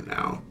fucking time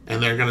now.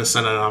 And they're going to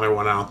send another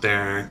one out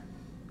there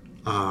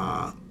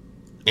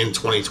in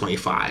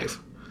 2025.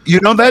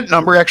 You know, that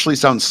number actually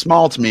sounds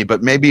small to me,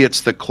 but maybe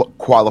it's the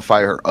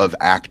qualifier of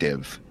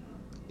active.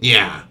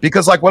 Yeah.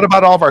 Because, like, what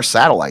about all of our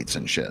satellites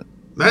and shit?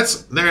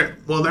 They're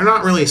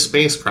not really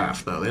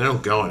spacecraft, though. They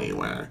don't go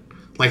anywhere.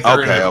 Like,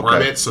 they're in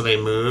orbit, so they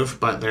move,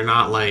 but they're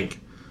not, like,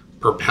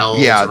 propelled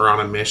or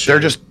on a mission.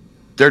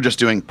 They're just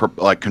doing,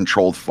 like,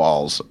 controlled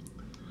falls.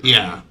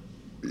 Yeah.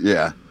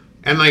 Yeah.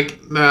 And,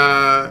 like,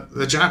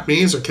 the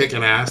Japanese are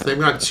kicking ass. They've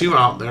got 2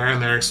 out there, and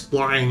they're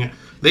exploring.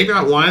 They've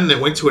got one that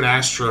went to an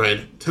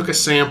asteroid, took a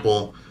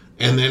sample,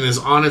 and then is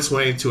on its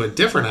way to a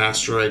different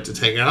asteroid to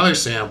take another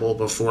sample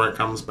before it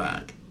comes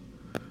back.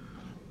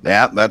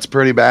 Yeah, that's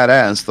pretty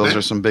badass. Those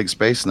are some big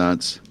space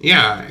nuts.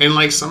 Yeah, and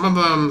like some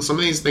of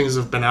these things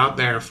have been out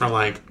there for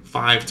like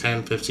 5,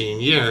 10, 15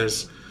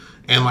 years.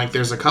 And like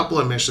there's a couple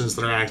of missions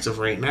that are active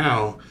right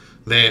now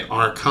that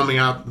are coming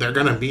up. They're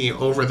going to be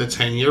over the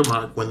 10-year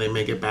mark when they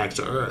make it back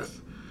to Earth.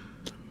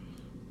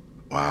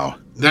 Wow.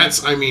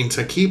 That's, I mean,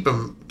 to keep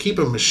a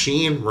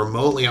machine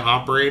remotely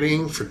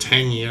operating for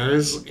 10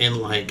 years in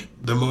like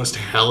the most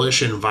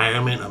hellish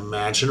environment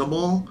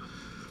imaginable.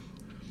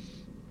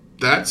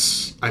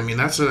 That's an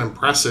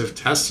impressive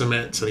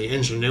testament to the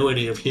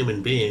ingenuity of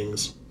human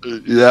beings.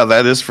 Yeah,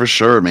 that is for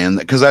sure, man.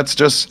 Because that's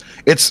just,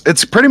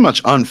 it's pretty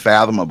much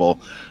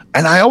unfathomable.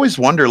 And I always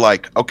wonder,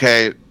 like,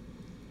 okay,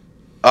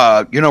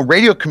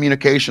 radio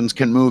communications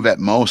can move at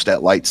most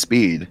at light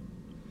speed.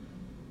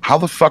 How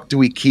the fuck do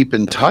we keep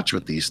in touch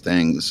with these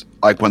things?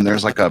 Like when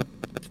there's like a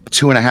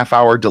 2.5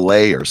 hour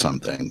delay or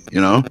something,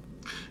 you know?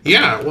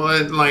 Yeah,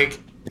 well, like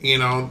you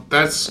know,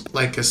 that's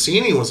like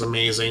Cassini was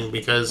amazing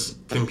because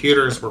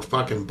computers were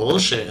fucking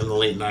bullshit in the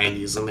late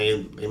 90s, and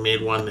they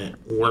made one that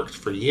worked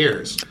for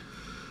years.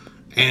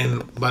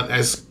 But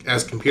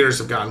as computers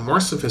have gotten more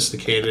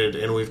sophisticated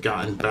and we've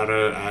gotten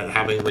better at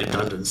having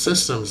redundant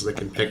systems that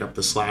can pick up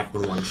the slack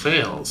when one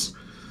fails,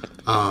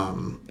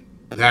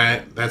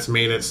 that's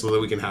made it so that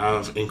we can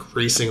have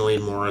increasingly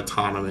more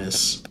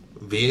autonomous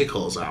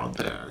vehicles out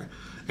there.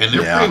 And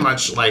they're pretty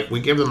much like, we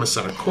give them a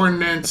set of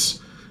coordinates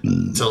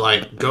to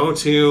like go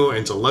to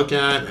and to look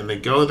at, and they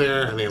go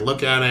there and they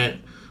look at it,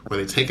 or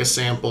they take a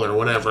sample or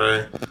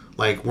whatever.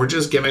 Like, we're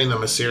just giving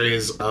them a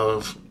series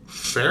of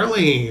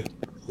fairly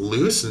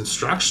loose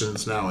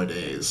instructions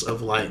nowadays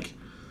of like,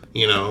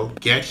 you know,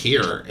 get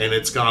here, and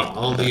it's got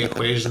all the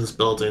equations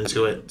built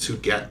into it to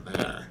get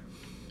there.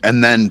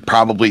 And then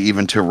probably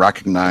even to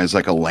recognize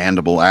like a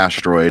landable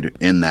asteroid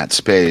in that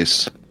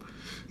space.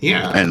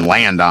 Yeah. And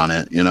land on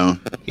it, you know?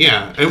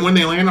 Yeah. And when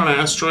they land on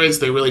asteroids,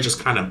 they really just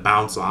kind of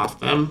bounce off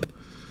them.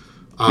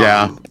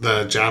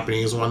 The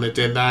Japanese one that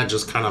did that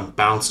just kind of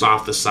bounced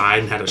off the side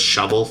and had a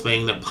shovel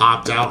thing that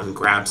popped out and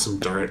grabbed some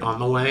dirt on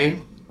the way.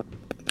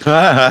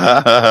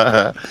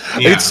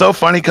 It's so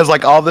funny because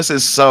like all this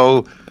is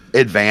so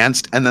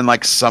advanced, and then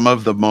like some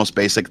of the most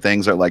basic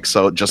things are like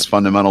so just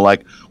fundamental,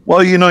 like,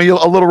 well, you know,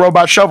 a little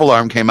robot shovel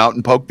arm came out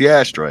and poked the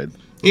asteroid.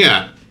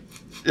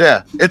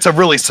 Yeah, it's a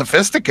really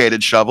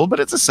sophisticated shovel, but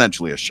it's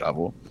essentially a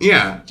shovel.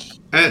 At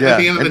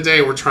the end of the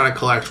day, we're trying to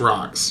collect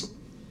rocks,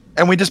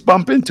 and we just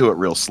bump into it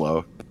real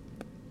slow.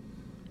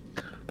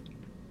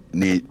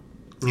 Neat.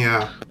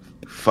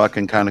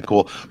 Fucking kind of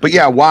cool. But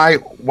yeah,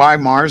 why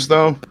Mars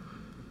though?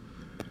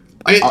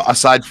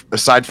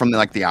 Aside from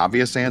like the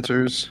obvious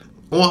answers.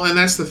 Well, and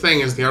that's the thing,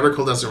 is the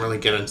article doesn't really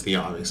get into the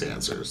obvious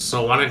answers.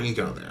 So why don't you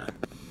go there?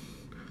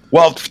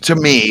 Well, to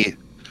me,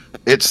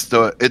 it's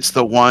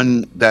the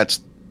one that's,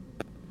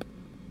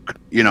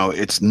 you know,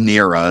 it's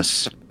near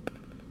us.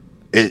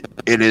 It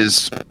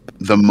is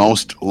the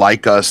most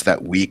like us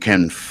that we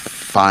can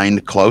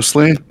find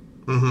closely.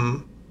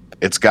 Mm-hmm.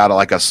 It's got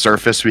like a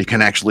surface we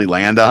can actually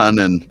land on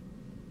and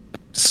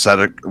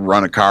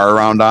run a car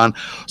around on.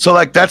 So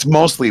like that's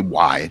mostly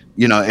why,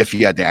 you know, if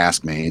you had to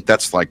ask me,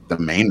 that's like the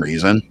main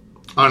reason.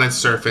 On its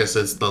surface,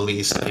 it's the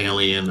least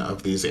alien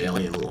of these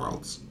alien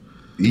worlds.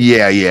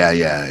 Yeah.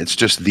 It's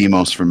just the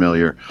most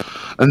familiar.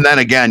 And then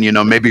again, you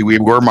know, maybe we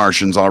were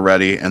Martians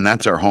already, and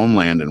that's our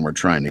homeland, and we're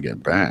trying to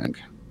get back.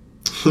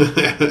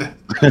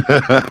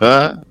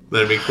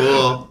 That'd be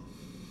cool.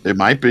 It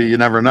might be. You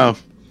never know.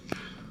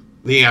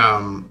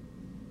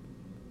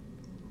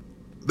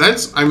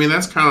 That's kind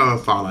of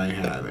the thought I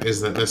had, is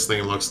that this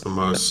thing looks the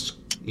most,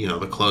 you know,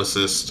 the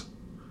closest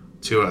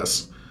to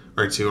us,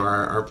 or to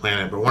our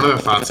planet. But one of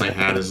the thoughts I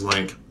had is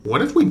like,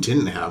 what if we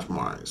didn't have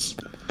Mars?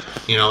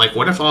 You know, like,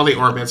 what if all the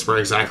orbits were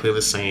exactly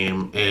the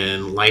same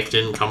and life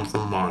didn't come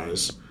from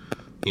Mars?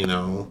 You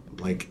know,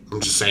 like,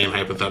 I'm just saying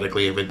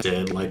hypothetically, if it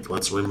did, like,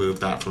 let's remove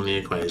that from the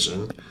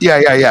equation.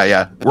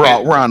 Yeah.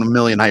 We're on a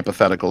million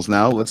hypotheticals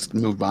now. Let's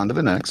move on to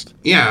the next.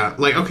 Yeah,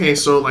 like, okay,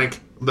 so like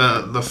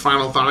the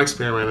final thought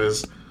experiment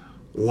is,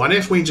 what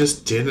if we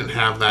just didn't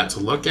have that to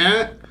look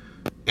at?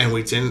 And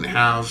we didn't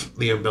have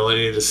the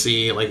ability to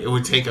see, like, it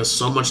would take us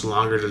so much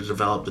longer to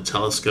develop the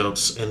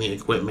telescopes and the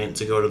equipment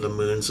to go to the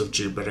moons of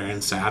Jupiter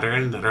and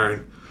Saturn that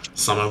are,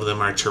 some of them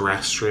are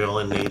terrestrial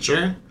in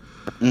nature.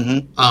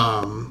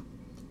 Mm-hmm.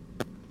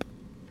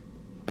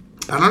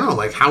 I don't know,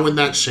 like, how would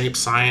that shape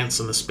science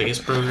and the space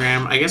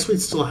program? I guess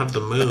we'd still have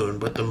the moon,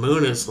 but the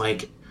moon is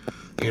like,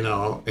 you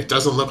know, it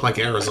doesn't look like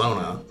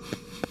Arizona.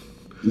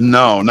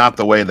 No, not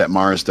the way that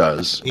Mars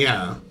does.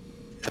 Yeah.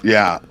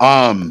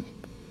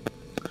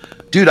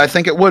 Dude, I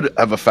think it would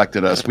have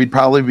affected us. We'd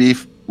probably be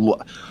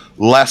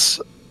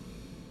less,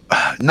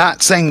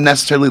 not saying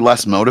necessarily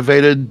less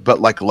motivated, but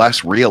like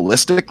less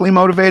realistically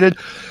motivated.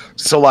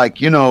 So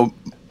like, you know,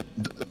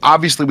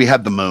 obviously we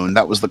had the moon.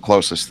 That was the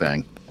closest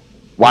thing.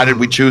 Why did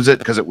we choose it?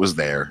 Because it was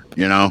there,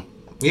 you know?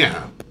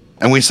 Yeah.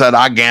 And we said,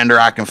 I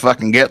can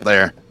fucking get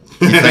there.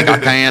 You think I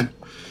can?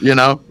 You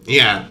know?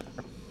 Yeah.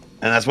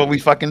 And that's what we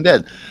fucking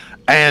did.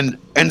 And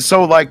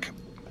so like,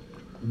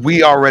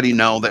 we already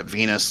know that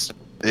Venus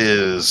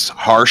is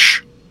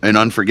harsh and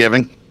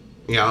unforgiving.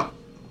 Yeah.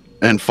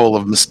 And full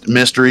of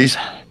mysteries.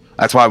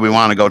 That's why we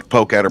want to go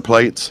poke at her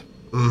plates.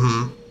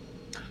 Mm-hmm.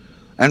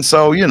 And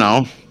so, you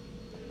know,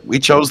 we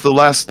chose the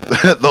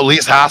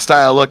least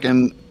hostile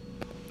looking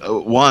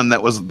one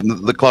that was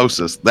the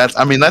closest.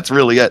 That's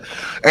really it.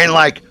 And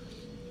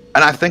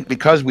I think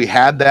because we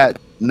had that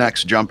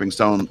next jumping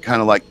stone,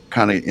 kind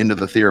of into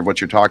the theory of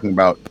what you're talking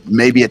about,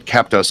 maybe it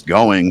kept us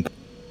going,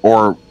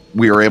 or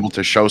we were able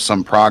to show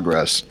some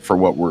progress for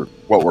what we're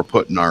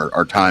putting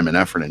our time and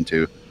effort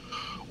into.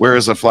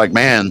 Whereas if like,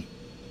 man,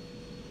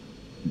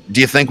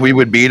 do you think we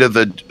would be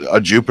to a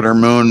Jupiter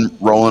moon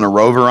rolling a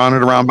rover on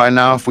it around by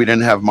now if we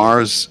didn't have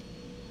Mars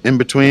in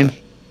between?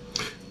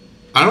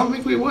 I don't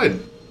think we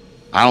would.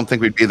 I don't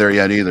think we'd be there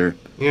yet either.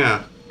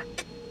 Yeah.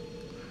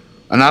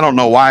 And I don't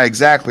know why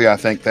exactly I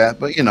think that,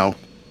 but you know,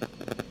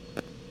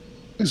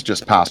 it's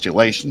just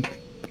postulation.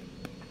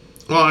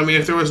 Well, I mean,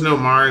 if there was no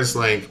Mars,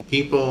 like,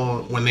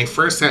 people, when they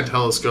first had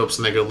telescopes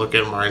and they could look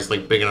at Mars,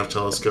 like, big enough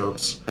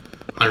telescopes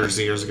hundreds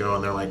of years ago,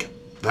 and they're like,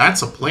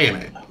 that's a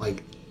planet.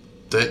 Like,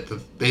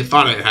 they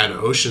thought it had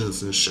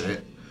oceans and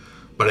shit,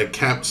 but it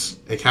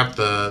kept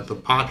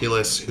the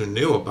populace who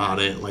knew about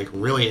it, like,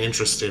 really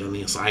interested in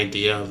this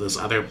idea of this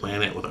other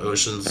planet with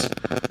oceans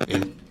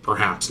and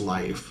perhaps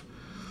life.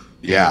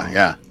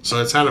 Yeah.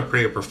 So it's had a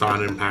pretty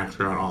profound impact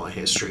throughout all of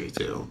history,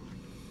 too.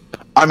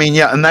 I mean,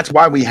 yeah, and that's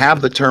why we have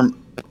the term.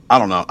 I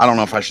don't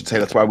know if I should say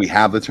that's why we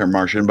have the term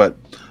Martian, but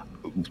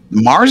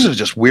Mars is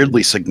just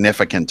weirdly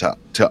significant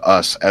to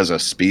us as a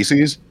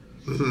species.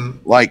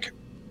 Mm-hmm. Like,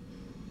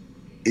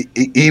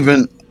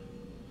 even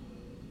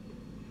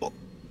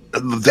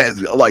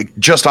that, like,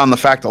 just on the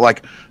fact that,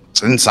 like,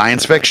 in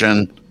science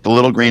fiction, the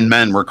little green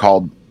men were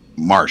called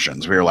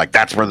Martians. We were like,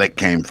 that's where they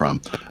came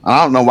from.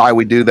 I don't know why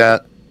we do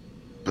that,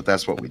 but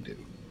that's what we do.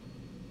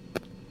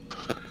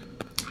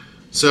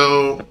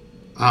 So,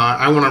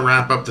 I want to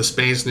wrap up the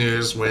space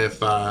news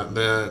with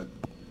the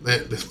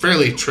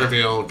fairly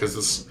trivial, because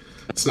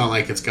it's not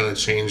like it's going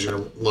to change your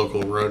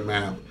local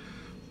roadmap,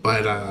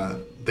 but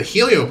the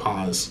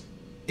heliopause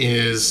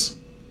is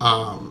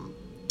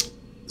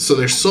so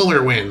there's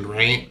solar wind,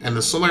 right? And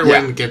the solar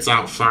wind gets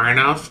out far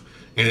enough,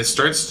 and it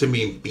starts to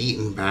be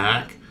beaten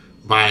back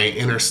by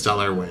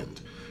interstellar wind.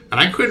 And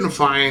I couldn't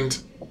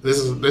find this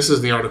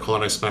is the article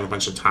that I spent a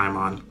bunch of time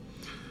on.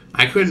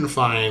 I couldn't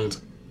find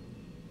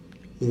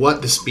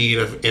what the speed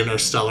of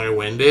interstellar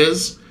wind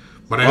is,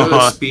 but I know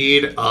the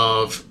speed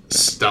of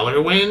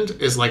stellar wind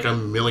is like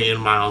 1,000,000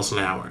 miles an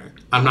hour.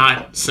 I'm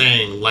not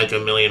saying like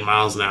 1,000,000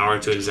 miles an hour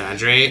to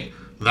exaggerate.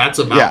 That's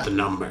about the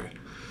number.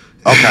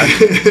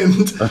 Okay.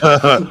 And,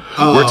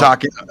 we're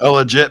talking a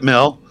legit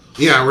mill.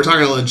 Yeah, we're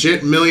talking a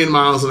legit 1,000,000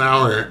 miles an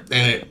hour,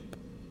 and it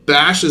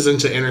bashes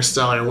into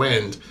interstellar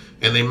wind,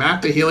 and they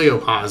map the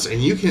heliopause,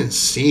 and you can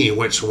see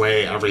which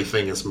way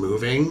everything is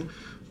moving,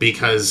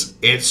 because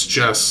it's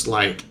just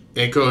like,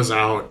 it goes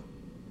out,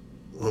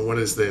 well, what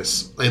is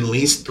this? At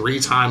least 3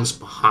 times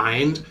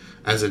behind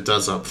as it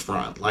does up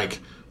front. Like,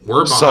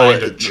 we're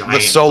behind a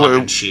giant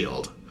fucking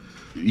shield.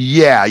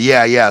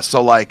 Yeah.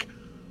 So, like,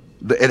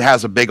 it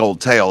has a big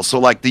old tail. So,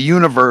 like, the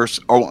universe,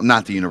 or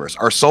not the universe,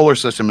 our solar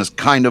system is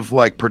kind of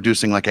like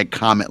producing like a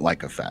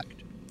comet-like effect.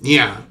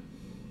 Yeah.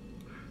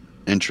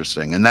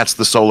 Interesting. And that's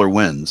the solar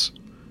winds.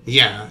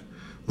 Yeah.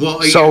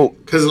 Well, so,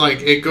 because,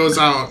 like, it goes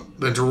out,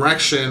 the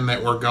direction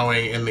that we're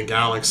going in the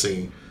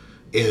galaxy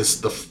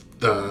is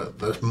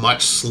the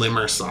much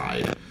slimmer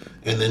side,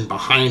 and then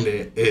behind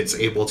it, it's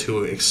able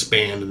to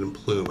expand and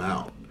plume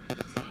out.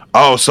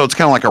 Oh, so it's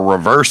kind of like a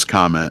reverse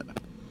comet.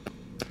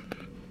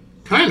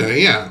 Kind of,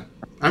 yeah.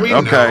 I mean,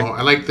 okay. No,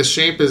 I like the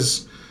shape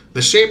is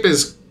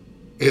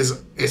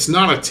it's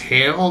not a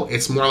tail,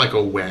 it's more like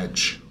a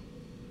wedge.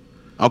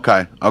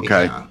 Okay.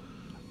 Yeah.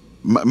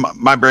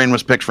 My brain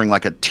was picturing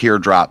like a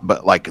teardrop,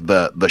 but like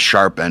the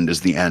sharp end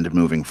is the end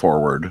moving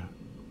forward.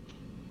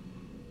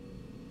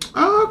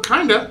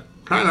 Kind of.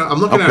 I'm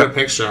looking at a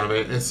picture of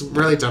it. It's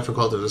really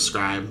difficult to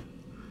describe.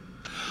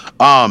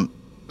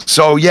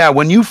 So yeah,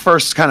 when you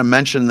first kind of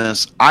mentioned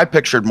this, I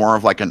pictured more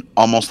of like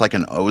almost like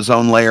an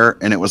ozone layer,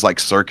 and it was like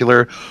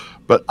circular,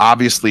 but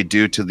obviously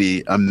due to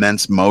the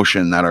immense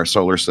motion that our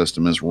solar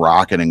system is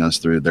rocketing us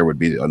through, there would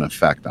be an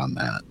effect on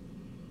that.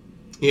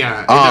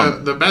 Yeah.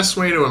 The best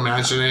way to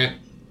imagine it,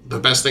 the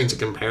best thing to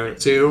compare it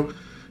to,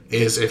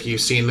 is if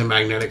you've seen the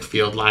magnetic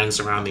field lines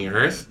around the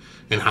Earth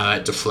and how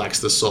that deflects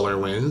the solar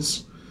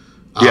winds.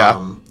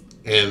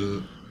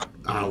 And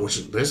I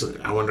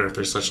wonder if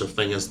there's such a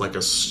thing as like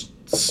a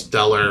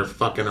stellar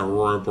fucking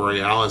aurora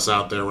borealis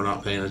out there we're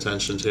not paying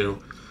attention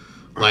to.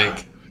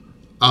 Like,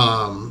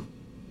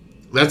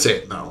 that's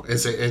it though.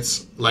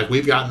 It's like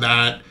we've got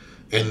that,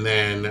 and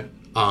then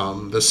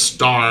the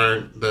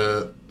star,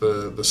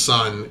 the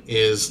sun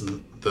is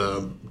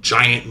the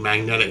giant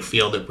magnetic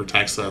field that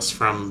protects us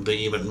from the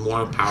even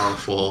more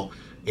powerful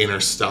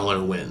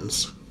interstellar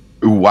winds.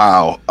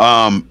 Wow.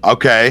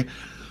 Okay.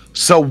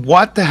 So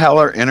what the hell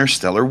are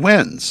interstellar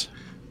winds?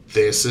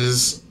 This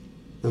is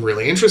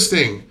really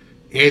interesting.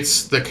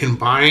 It's the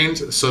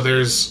combined, so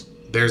there's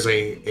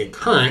a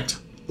current,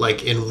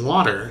 like in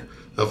water,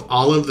 of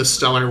all of the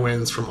stellar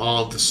winds from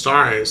all of the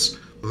stars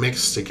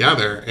mixed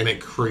together, and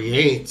it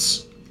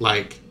creates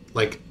like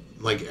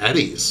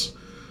eddies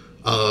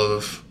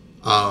of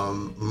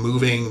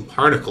moving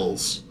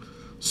particles.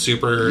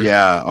 Super.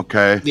 Yeah.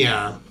 Okay.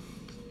 Yeah.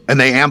 And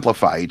they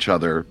amplify each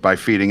other by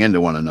feeding into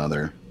one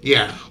another.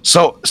 Yeah.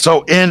 So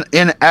in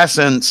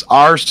essence,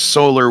 our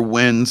solar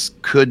winds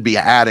could be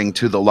adding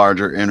to the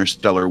larger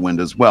interstellar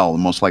wind as well,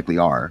 and most likely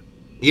are.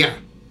 Yeah.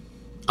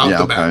 Out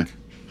the back.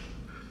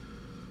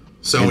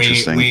 So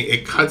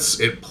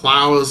it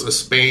plows a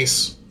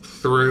space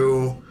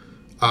through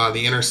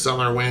the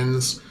interstellar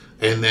winds,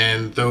 and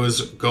then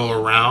those go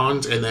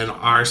around, and then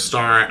our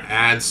star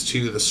adds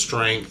to the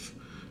strength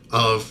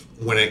of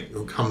when it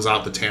comes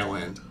out the tail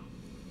end.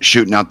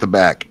 Shooting out the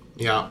back.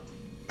 Yeah.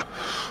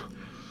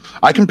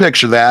 I can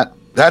picture that.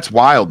 That's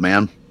wild,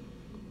 man.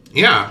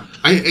 Yeah.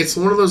 It's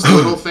one of those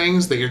little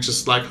things that you're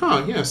just like,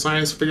 oh yeah,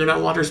 science figured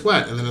out water's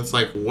wet, and then it's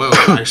like, whoa,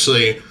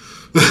 actually,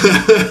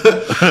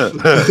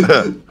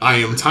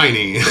 I am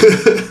tiny.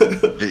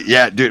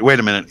 Yeah, dude. Wait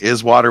a minute.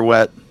 Is water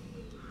wet?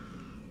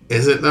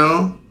 Is it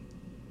though?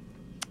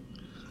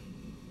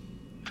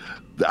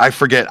 I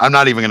forget. I'm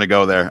not even gonna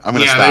go there. I'm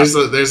gonna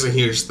stop. There's a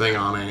huge thing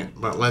on it,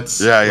 but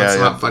let's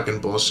not fucking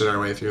bullshit our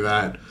way through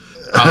that.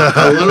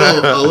 A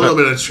little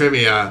bit of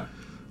trivia.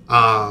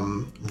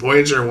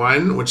 Voyager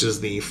 1, which is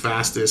the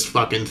fastest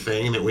fucking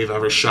thing that we've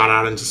ever shot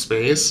out into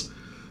space,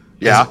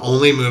 is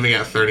only moving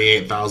at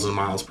 38,000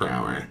 miles per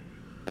hour.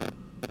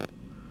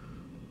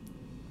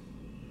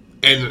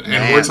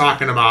 And we're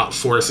talking about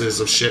forces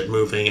of shit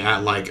moving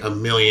at like a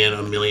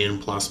million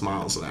plus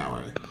miles an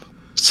hour.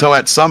 So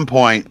at some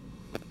point,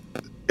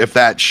 if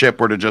that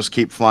ship were to just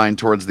keep flying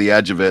towards the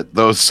edge of it,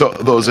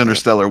 those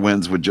interstellar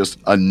winds would just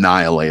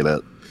annihilate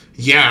it.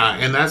 Yeah,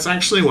 and that's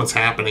actually what's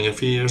happening. A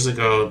few years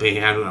ago, they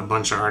had a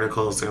bunch of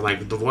articles. They're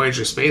like, the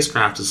Voyager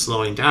spacecraft is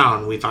slowing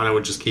down. We thought it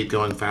would just keep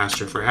going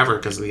faster forever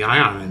because of the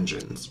ion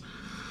engines.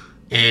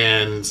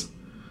 And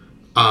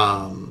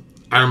I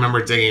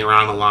remember digging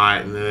around a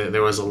lot, and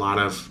there was a lot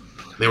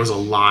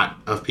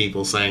of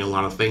people saying a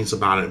lot of things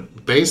about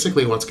it.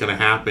 Basically, what's going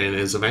to happen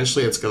is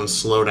eventually it's going to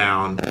slow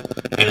down,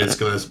 and it's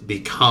going to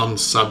become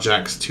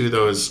subject to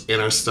those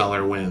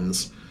interstellar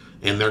winds,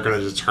 and they're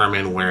going to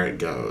determine where it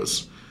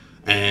goes.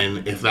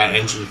 And if that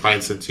engine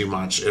fights it too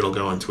much, it'll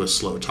go into a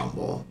slow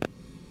tumble.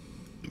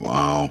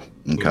 Wow.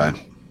 Okay.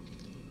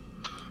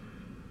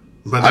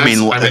 But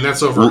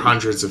that's over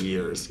hundreds of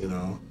years, you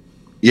know.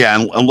 Yeah,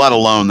 and let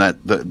alone that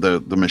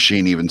the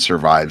machine even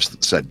survives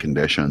said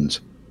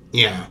conditions.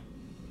 Yeah.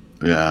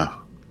 Yeah.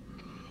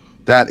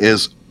 That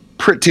is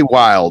pretty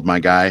wild, my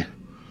guy.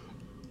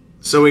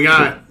 So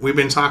we've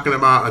been talking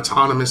about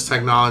autonomous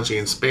technology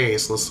in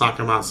space. Let's talk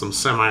about some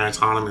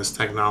semi-autonomous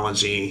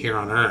technology here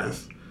on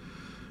Earth.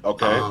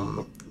 Okay.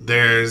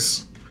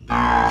 There's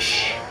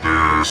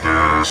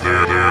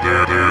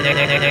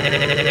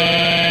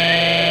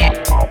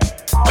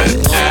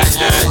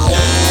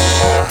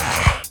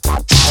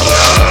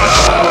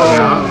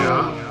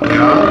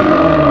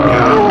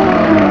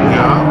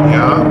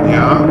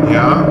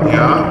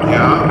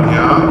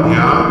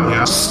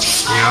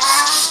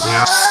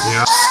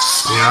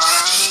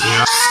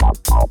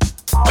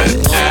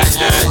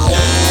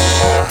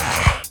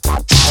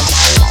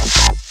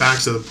back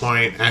to the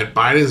point, at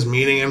Biden's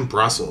meeting in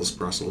Brussels.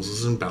 Brussels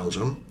is in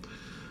Belgium.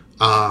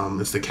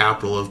 It's the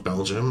capital of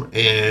Belgium,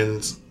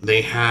 and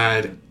they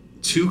had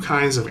two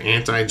kinds of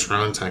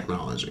anti-drone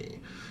technology.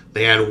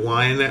 They had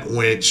one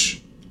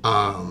which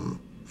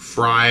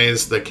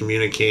fries the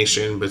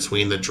communication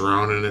between the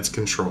drone and its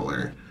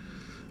controller,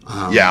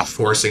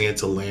 forcing it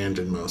to land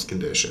in most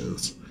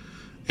conditions.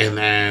 And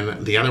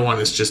then the other one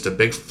is just a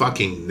big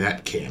fucking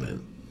net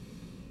cannon.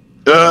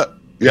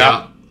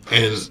 Yeah.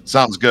 And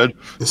sounds good.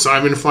 So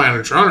I've been flying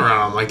a drone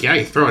around. I'm like, yeah,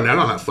 you throw a net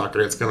on that fucker,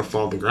 it's gonna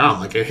fall to the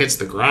ground. Like, it hits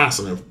the grass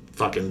and it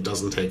fucking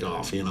doesn't take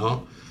off, you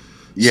know?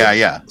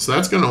 Yeah. So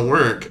that's gonna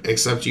work,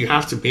 except you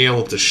have to be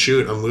able to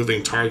shoot a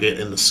moving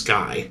target in the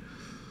sky.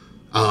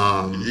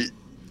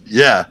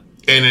 Yeah.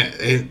 And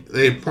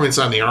it points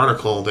out in the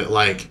article that,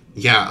 like,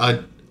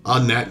 yeah,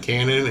 a net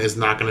cannon is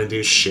not gonna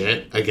do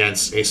shit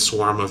against a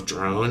swarm of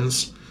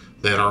drones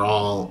that are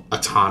all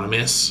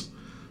autonomous,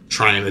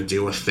 trying to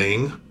do a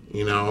thing.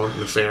 You know,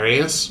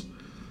 nefarious.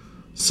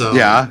 So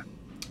yeah.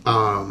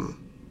 I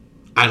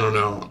don't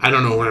know. I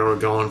don't know where we're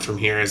going from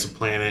here as a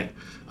planet.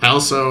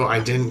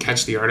 I didn't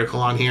catch the article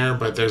on here,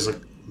 but there's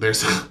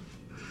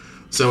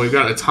so we've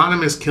got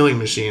autonomous killing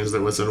machines that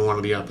was in one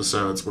of the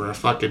episodes where a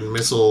fucking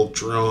missile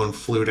drone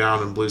flew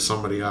down and blew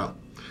somebody up.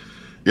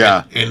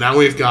 Yeah. And now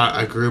we've got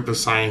a group of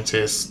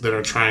scientists that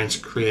are trying to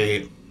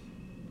create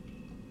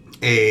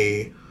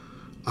a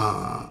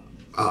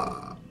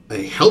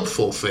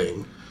helpful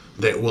thing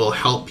that will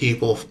help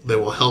people, that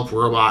will help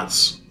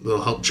robots, that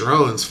will help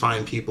drones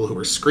find people who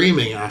are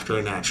screaming after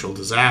a natural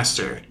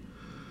disaster.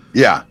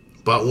 Yeah.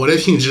 But what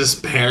if you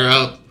just pair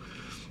up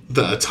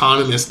the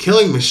autonomous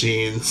killing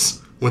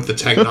machines with the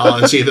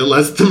technology that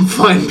lets them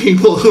find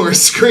people who are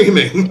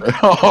screaming?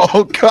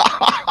 Oh, God.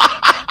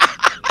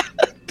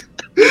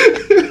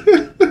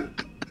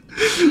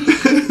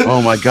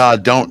 Oh my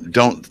God!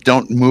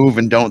 Don't move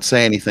and don't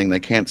say anything. They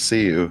can't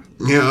see you.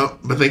 Yeah,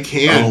 but they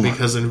can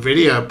because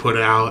NVIDIA put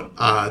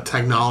out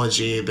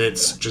technology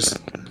that's just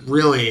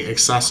really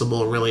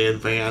accessible, really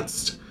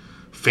advanced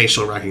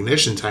facial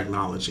recognition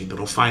technology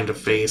that'll find a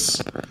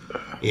face,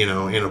 you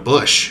know, in a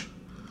bush.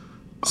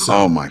 So,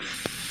 oh my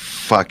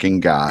fucking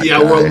God! Yeah,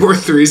 World War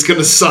III is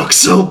gonna suck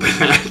so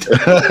bad.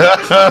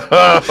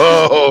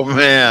 Oh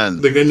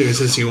man! The good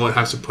news is you won't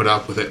have to put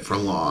up with it for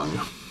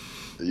long.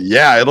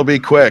 Yeah, it'll be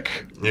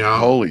quick. Yeah.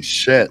 Holy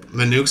shit.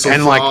 The nukes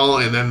will fall,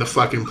 and then the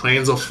fucking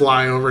planes will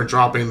fly over,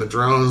 dropping the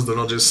drones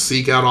that'll just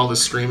seek out all the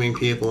screaming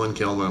people and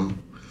kill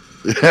them.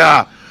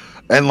 Yeah.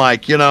 And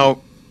like, you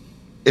know,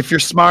 if you're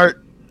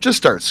smart, just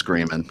start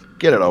screaming.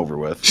 Get it over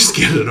with. Just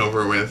get it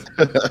over with.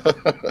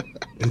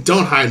 And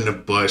don't hide in a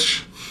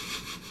bush.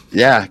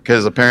 Yeah,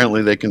 because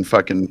apparently they can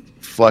fucking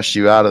flush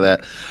you out of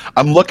that.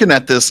 I'm looking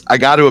at this. I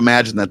got to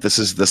imagine that this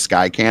is the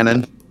Sky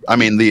Cannon. I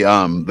mean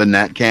the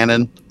net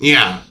cannon.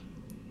 Yeah.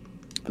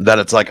 That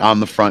it's like on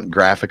the front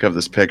graphic of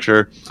this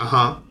picture.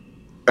 Uh-huh.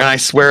 And I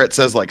swear it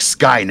says like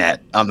Skynet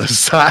on the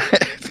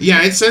side.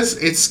 Yeah, it says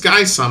it's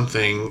Sky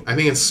something. I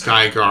think it's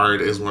Sky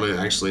Guard is what it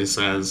actually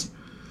says.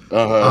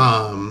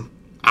 Uh-huh.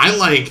 I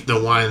like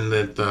the one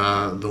that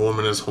the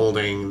woman is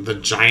holding, the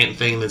giant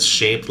thing that's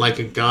shaped like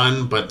a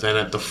gun, but then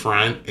at the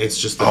front it's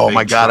just a big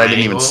my god, triangle. I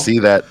didn't even see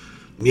that.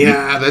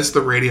 Yeah, that's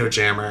the radio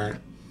jammer.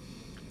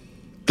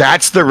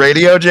 That's the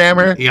radio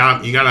jammer? Yeah,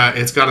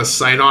 it's got a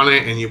sight on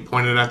it and you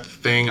point it at the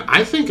thing.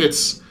 I think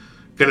it's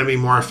gonna be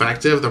more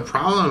effective. The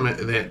problem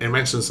that it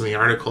mentions in the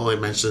article, it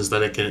mentions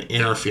that it can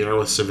interfere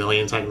with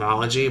civilian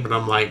technology, but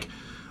I'm like,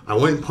 I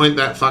wouldn't point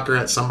that fucker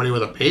at somebody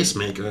with a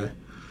pacemaker.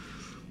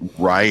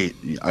 Right.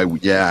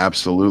 Yeah,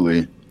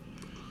 absolutely.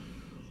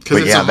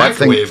 Because it's a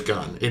microwave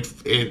gun. It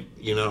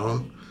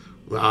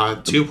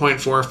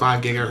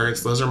 2.45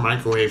 gigahertz. Those are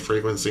microwave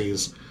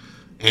frequencies,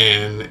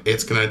 and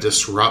it's gonna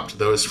disrupt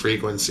those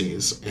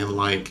frequencies, and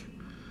like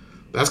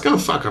that's gonna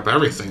fuck up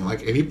everything.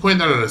 Like if you point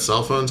that at a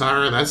cell phone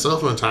tower, that cell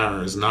phone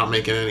tower is not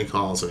making any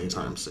calls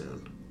anytime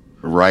soon.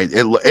 Right.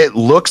 It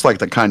looks like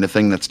the kind of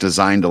thing that's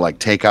designed to like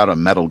take out a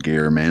Metal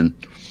Gear, man.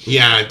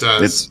 Yeah, it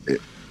does.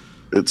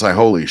 It's like,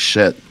 holy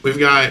shit. We've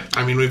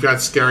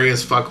got scary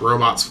as fuck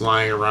robots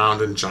flying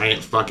around and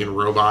giant fucking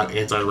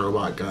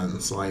anti-robot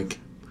guns. Like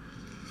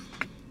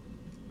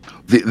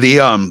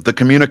the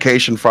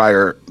communication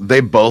fire,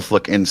 they both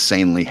look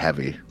insanely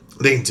heavy.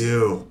 They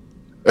do.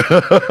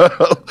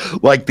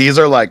 Like these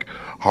are like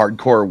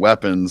hardcore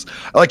weapons.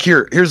 Like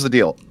here's the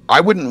deal.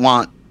 I wouldn't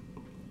want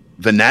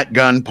the net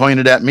gun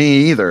pointed at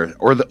me either,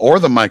 or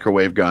the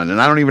microwave gun, and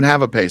I don't even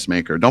have a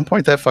pacemaker. Don't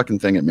point that fucking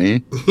thing at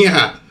me.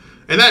 Yeah.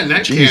 And that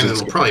net cannon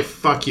will probably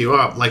fuck you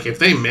up. Like, if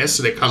they miss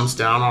and it comes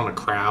down on a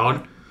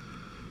crowd,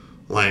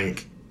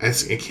 like,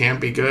 it can't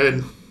be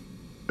good.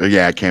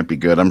 Yeah, it can't be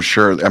good. I'm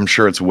sure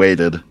it's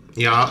weighted.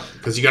 Yeah,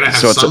 because you got to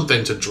have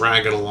something to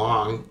drag it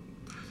along.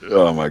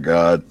 Oh, my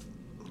God.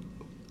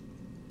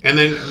 And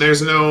then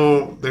there's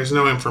no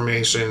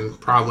information,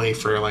 probably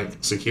for,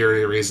 like,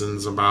 security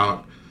reasons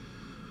about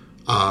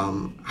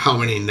how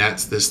many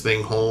nets this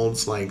thing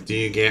holds. Like, do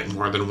you get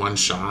more than one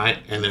shot?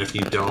 And then if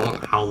you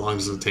don't, how long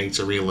does it take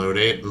to reload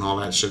it? And all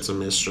that shit's a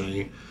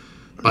mystery.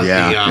 But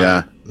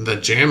the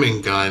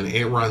jamming gun,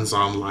 it runs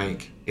on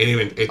like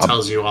it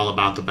tells you all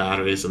about the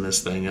batteries in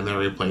this thing, and they're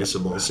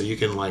replaceable. So you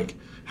can like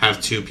have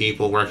two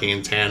people working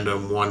in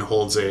tandem. One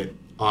holds it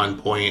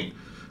on point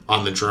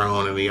on the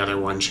drone, and the other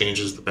one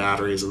changes the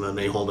batteries, and then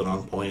they hold it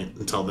on point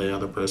until the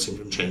other person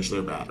can change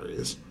their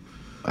batteries.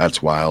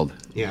 That's wild.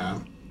 Yeah.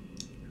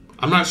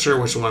 I'm not sure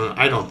which one.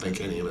 I don't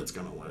think any of it's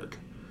going to work.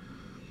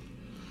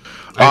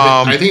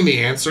 I think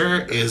the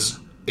answer is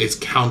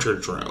counter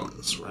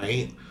drones,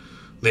 right?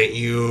 That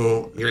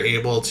you're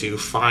able to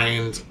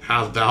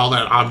have all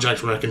that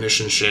object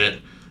recognition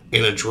shit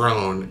in a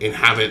drone and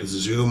have it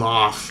zoom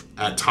off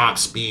at top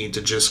speed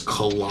to just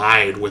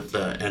collide with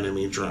the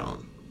enemy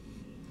drone.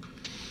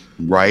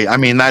 Right. I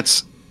mean,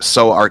 that's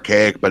so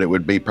archaic, but it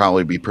would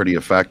probably be pretty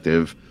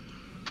effective.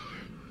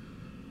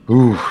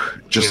 Ooh,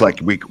 just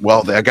like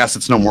I guess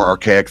it's no more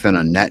archaic than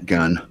a net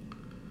gun.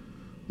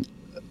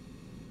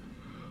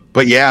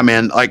 But yeah,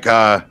 man, like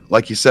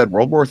you said,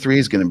 World War III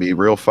is going to be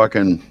real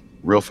fucking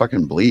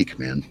bleak,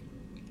 man.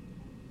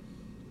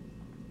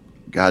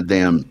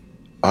 Goddamn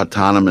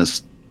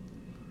autonomous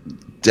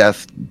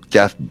death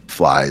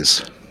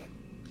flies.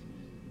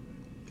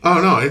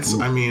 Oh no, it's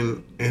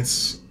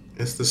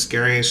the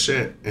scariest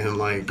shit, and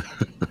like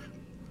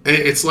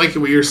it's like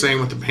what you're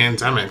saying with the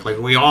pandemic. Like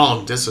we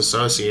all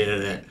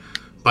disassociated it.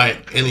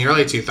 But in the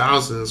early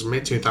 2000s,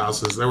 mid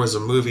 2000s, there was a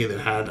movie that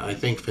had, I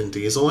think, Vin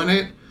Diesel in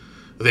it.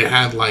 They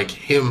had like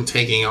him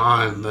taking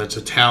on the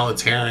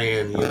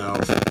totalitarian,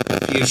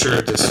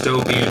 future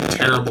dystopian,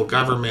 terrible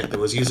government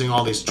that was using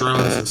all these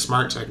drones and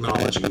smart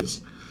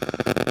technologies.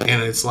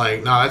 And it's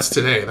like, no, that's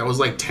today. That was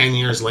like 10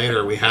 years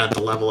later. We had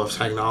the level of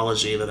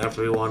technology that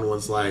everyone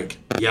was like,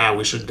 yeah,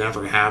 we should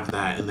never have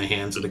that in the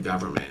hands of the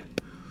government.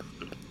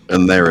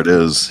 And there it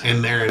is.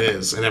 And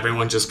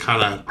everyone just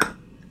kind of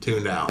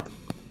tuned out.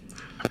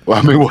 Well,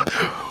 I mean,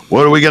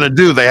 what are we gonna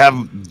do? They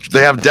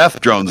have death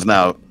drones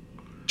now.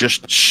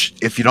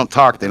 Just if you don't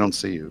talk, they don't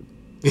see you.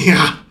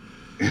 Yeah.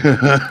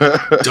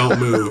 Don't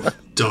move.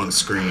 Don't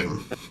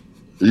scream.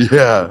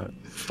 Yeah.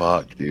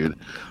 Fuck, dude.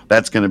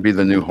 That's gonna be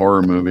the new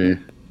horror movie.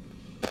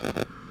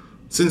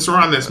 Since we're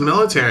on this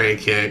military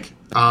kick,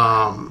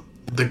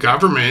 the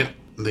government,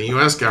 the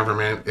U.S.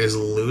 government, is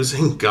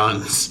losing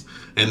guns,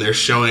 and they're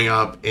showing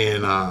up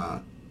in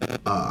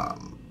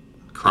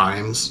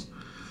crimes.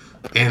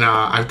 And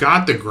I've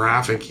got the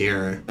graphic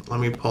here. Let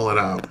me pull it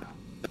up.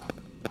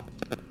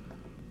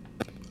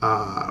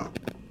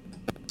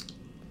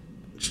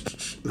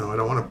 No, I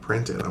don't want to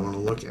print it. I want to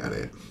look at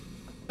it.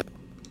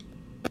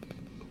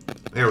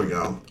 There we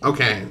go.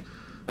 Okay.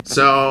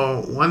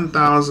 So,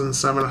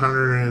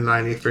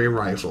 1,793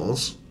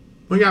 rifles.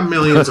 We got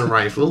millions of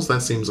rifles.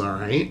 That seems all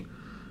right.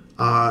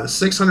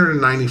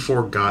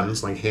 694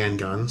 guns, like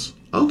handguns.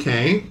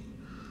 Okay.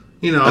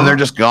 You know. And they're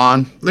just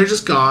gone? They're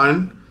just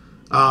gone.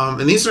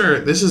 And this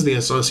is the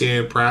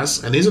Associated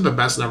Press, and these are the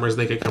best numbers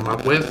they could come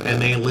up with,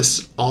 and they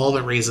list all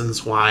the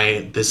reasons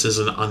why this is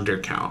an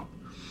undercount.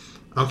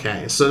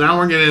 Okay, so now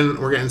we're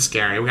getting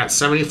scary. We got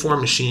 74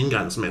 machine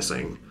guns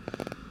missing.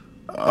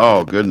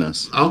 Oh,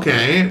 goodness.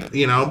 Okay,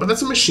 you know, but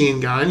that's a machine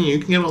gun. You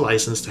can get a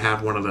license to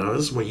have one of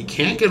those. What you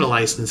can't get a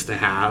license to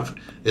have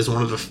is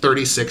one of the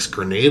 36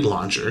 grenade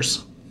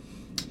launchers.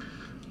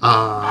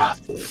 Or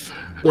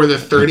the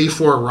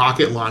 34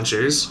 rocket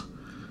launchers.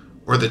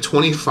 Or the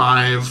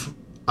 25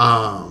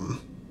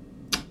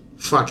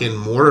 fucking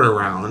mortar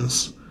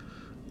rounds.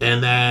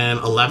 And then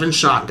 11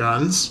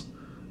 shotguns.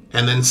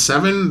 And then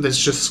 7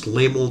 that's just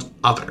labeled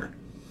other.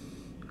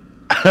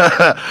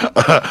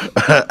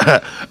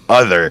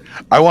 Other.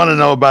 I want to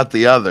know about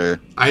the other.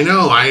 I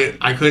know.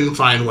 I couldn't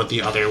find what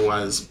the other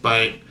was,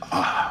 but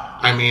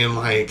I mean,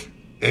 like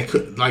it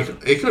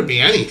could be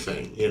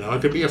anything. You know,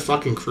 it could be a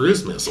fucking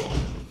cruise missile.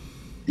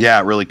 Yeah,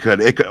 it really could.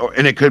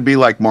 It could be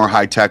like more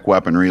high tech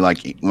weaponry,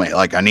 like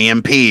an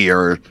EMP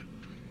or.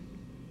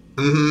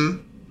 Mm-hmm.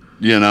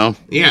 You know.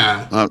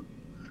 Yeah.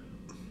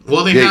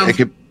 Well, they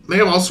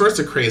have all sorts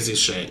of crazy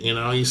shit. You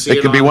know, you see.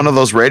 It could be one of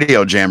those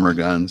radio jammer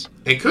guns.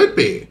 It could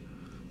be.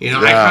 You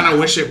know, yeah. I kind of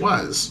wish it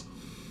was.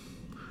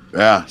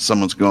 Yeah,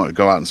 someone's going to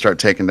go out and start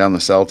taking down the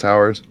cell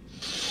towers.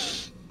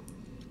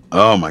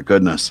 Oh my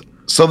goodness!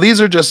 So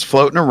these are just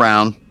floating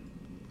around.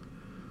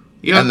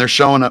 Yeah, and they're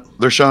showing up.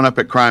 They're showing up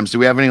at crimes. Do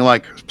we have any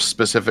like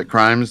specific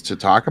crimes to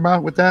talk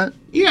about with that?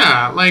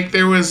 Yeah, like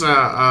there was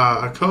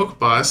a coke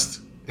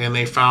bust, and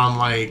they found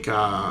like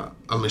a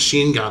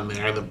machine gun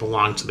there that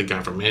belonged to the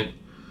government.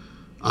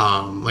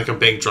 Like a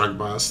big drug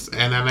bust,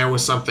 and then there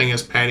was something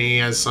as petty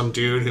as some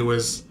dude who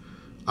was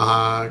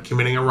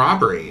committing a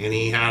robbery, and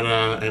he had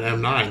an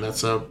M9.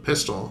 That's a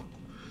pistol.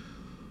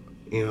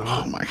 You know.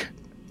 Oh my.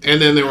 And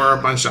then there were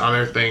a bunch of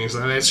other things,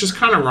 and it's just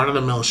kind of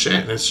run-of-the-mill shit.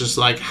 And it's just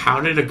like, how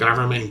did a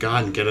government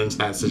gun get into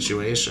that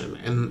situation?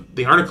 And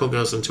the article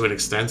goes into it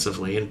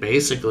extensively, and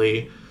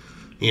basically,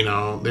 you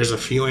know, there's a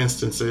few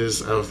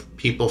instances of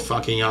people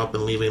fucking up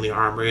and leaving the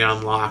armory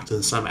unlocked,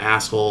 and some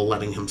asshole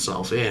letting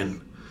himself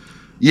in.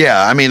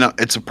 Yeah, I mean,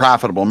 it's a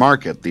profitable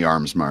market, the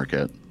arms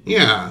market.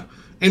 Yeah.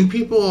 And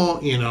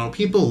people, you know,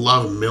 people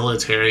love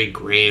military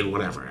grade,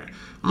 whatever.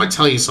 I'm going to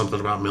tell you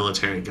something about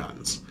military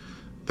guns.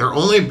 They're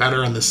only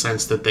better in the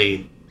sense that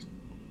they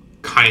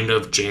kind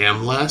of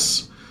jam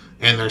less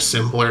and they're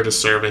simpler to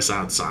service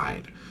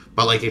outside.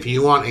 But, like, if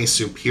you want a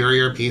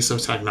superior piece of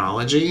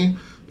technology,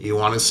 you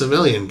want a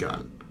civilian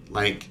gun.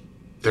 Like,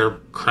 they're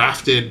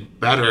crafted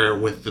better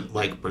with,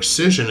 like,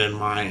 precision in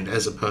mind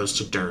as opposed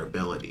to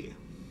durability.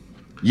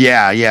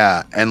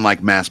 Yeah. And,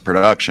 like, mass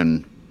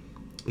production.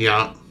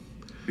 Yeah.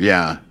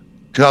 Yeah.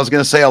 Because I was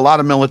going to say a lot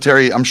of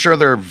military, I'm sure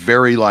they're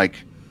very, like,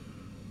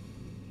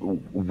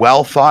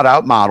 well thought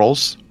out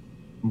models,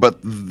 but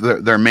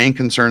their main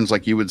concerns,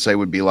 like you would say,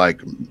 would be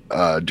like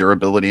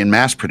durability and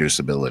mass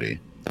producibility.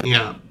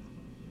 Yeah.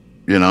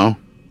 You know?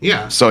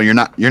 Yeah. So you're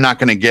not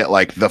going to get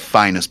like the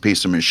finest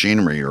piece of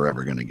machinery you're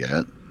ever going to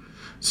get.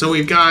 So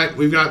we've got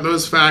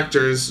those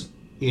factors,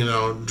 you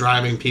know,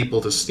 driving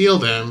people to steal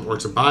them or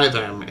to buy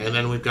them, and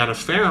then we've got a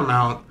fair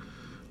amount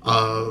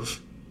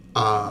of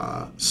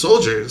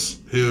soldiers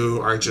who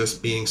are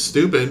just being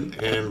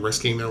stupid and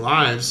risking their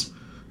lives,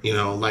 you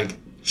know, like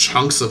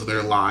chunks of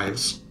their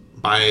lives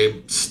by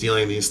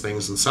stealing these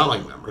things and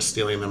selling them, or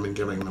stealing them and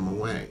giving them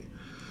away.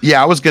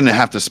 Yeah, I was going to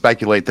have to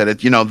speculate that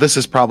this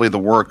is probably the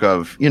work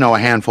of, you know, a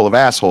handful of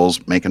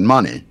assholes making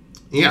money.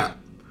 Yeah.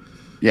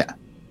 Yeah.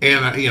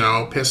 And, you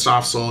know, pissed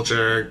off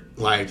soldier,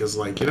 like, is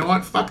like, you know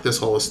what? Fuck this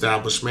whole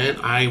establishment.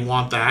 I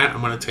want that.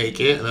 I'm going to take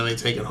it. And then they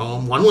take it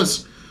home. One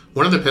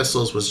of the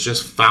pistols was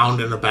just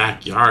found in a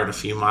backyard a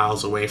few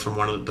miles away from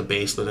one of the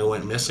base that it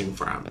went missing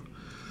from.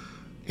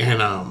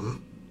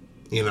 And,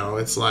 you know,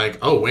 it's like,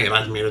 oh, wait,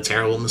 I've made a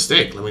terrible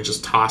mistake. Let me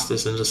just toss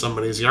this into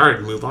somebody's yard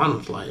and move on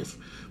with life.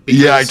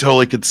 Because, yeah, I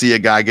totally could see a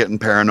guy getting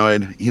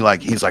paranoid.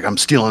 He's like, I'm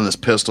stealing this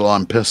pistol.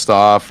 I'm pissed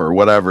off or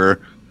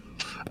whatever.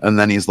 And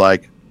then he's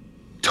like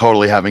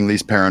totally having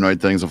these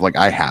paranoid things of like,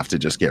 I have to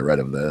just get rid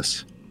of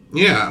this.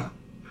 Yeah.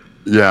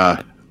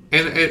 Yeah.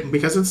 And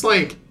because it's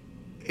like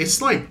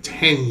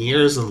 10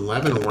 years in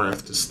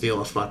Leavenworth to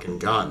steal a fucking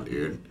gun,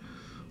 dude.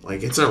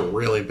 Like, it's a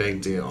really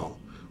big deal.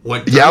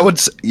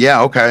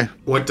 Okay.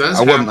 What does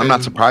happen, I'm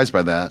not surprised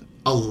by that.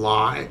 A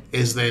lot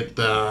is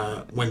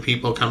that when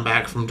people come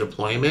back from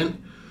deployment,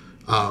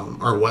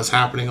 or was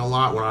happening a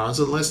lot when I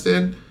was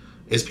enlisted,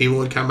 is people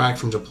would come back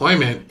from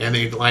deployment and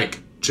they'd like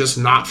just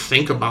not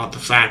think about the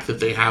fact that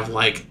they have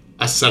like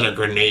a set of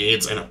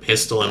grenades and a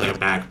pistol in their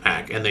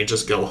backpack, and they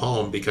just go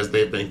home because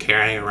they've been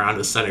carrying around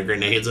a set of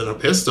grenades and a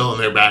pistol in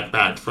their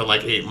backpack for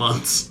like 8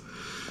 months.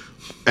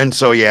 And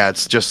so, yeah,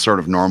 it's just sort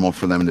of normal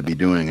for them to be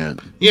doing it.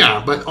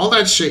 Yeah, but all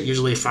that shit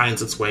usually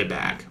finds its way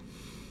back.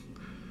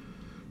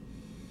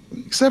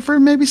 Except for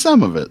maybe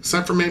some of it.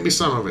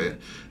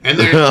 And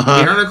then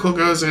the article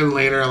goes in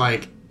later,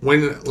 like,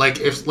 when, like,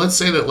 if, let's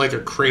say that, like, a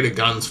crate of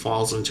guns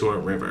falls into a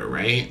river,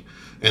 right?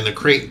 And the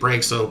crate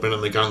breaks open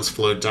and the guns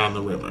float down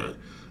the river,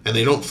 and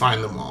they don't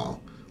find them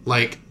all.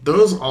 Like,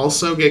 those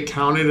also get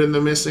counted in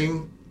the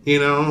missing,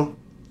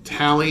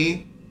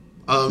 tally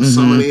of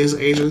some of these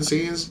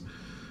agencies.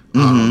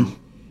 The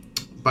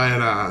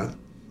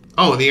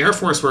Air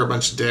Force were a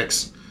bunch of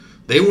dicks.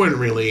 They wouldn't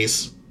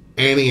release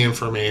any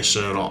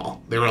information at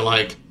all. They were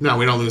like, no,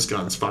 we don't lose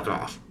guns. Fuck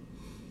off.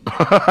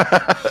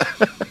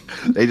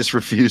 They just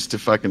refused to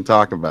fucking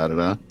talk about it,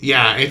 huh?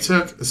 Yeah, it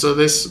took... So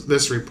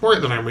this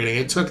report that I'm reading,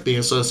 it took the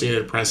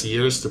Associated Press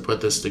years to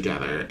put this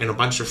together in a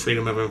bunch of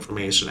Freedom of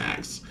Information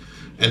Acts.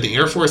 And the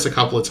Air Force a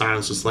couple of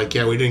times was like,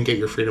 yeah, we didn't get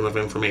your Freedom of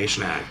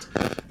Information Act.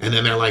 And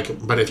then they're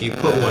like, but if you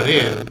put one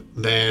in,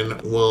 then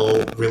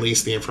we'll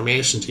release the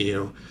information to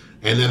you.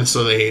 And then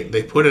so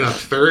they put in a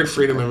third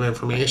Freedom of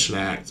Information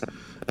Act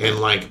and,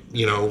 like,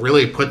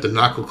 really put the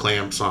knuckle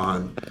clamps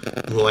on,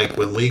 like,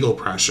 with legal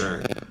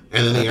pressure.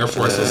 And then the Air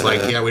Force was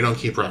like, yeah, we don't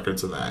keep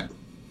records of that.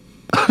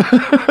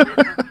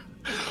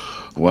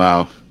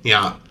 Wow.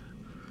 Yeah.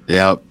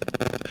 Yep.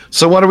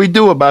 So what do we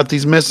do about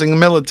these missing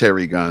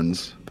military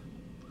guns?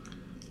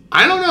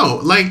 I don't know.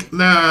 Like,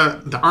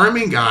 the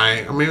Army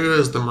guy, or maybe it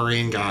was the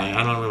Marine guy,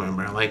 I don't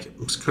remember. Like,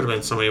 it could have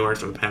been somebody who worked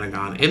for the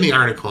Pentagon. In the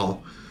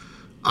article,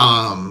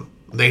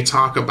 they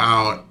talk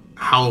about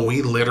how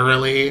we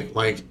literally,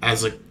 like,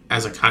 as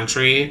a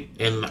country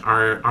in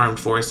our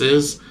armed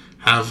forces,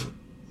 have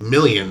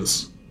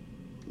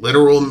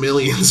literal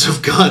millions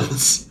of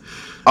guns.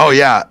 Oh,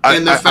 yeah.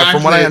 And the fact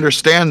from what I that-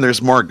 understand,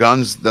 there's more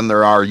guns than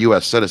there are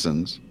U.S.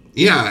 citizens.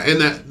 Yeah, and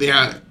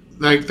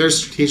like,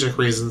 there's strategic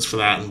reasons for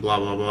that and blah,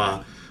 blah,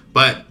 blah.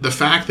 But the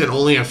fact that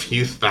only a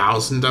few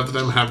thousand of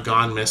them have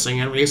gone missing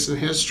in recent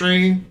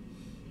history,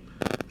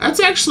 that's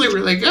actually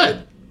really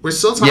good. We're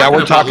still talking Yeah,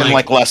 we're about, talking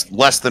like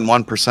less than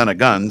 1% of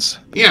guns.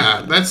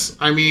 Yeah,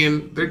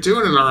 they're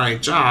doing an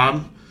alright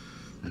job.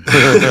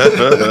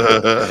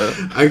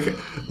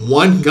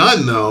 One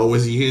gun, though,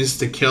 was used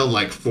to kill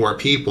like 4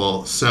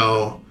 people,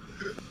 so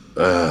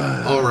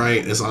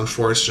alright is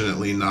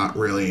unfortunately not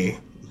really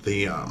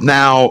the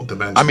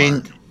benchmark. I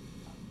mean,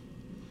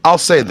 I'll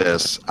say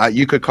this.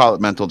 You could call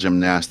it mental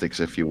gymnastics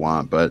if you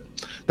want, but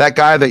that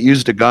guy that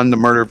used a gun to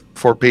murder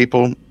 4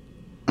 people,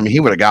 I mean, he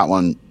would have got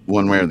one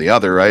way or the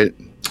other, right?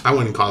 I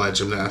wouldn't call that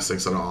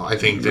gymnastics at all. I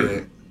think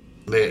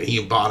that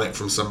he bought it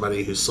from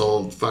somebody who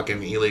sold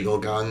fucking illegal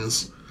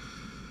guns.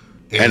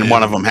 And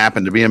one of them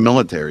happened to be a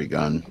military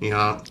gun.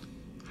 Yeah.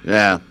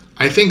 Yeah.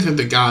 I think that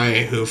the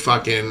guy who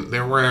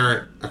there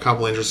were a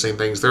couple interesting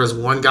things. There was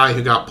one guy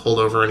who got pulled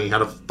over and he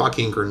had a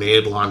fucking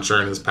grenade launcher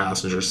in his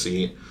passenger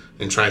seat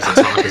and tried to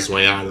talk his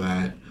way out of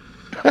that.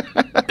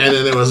 And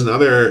then there was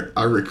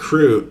a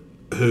recruit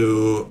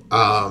who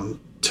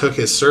took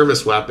his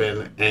service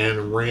weapon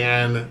and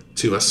ran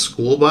to a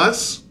school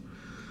bus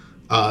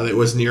that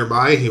was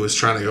nearby. He was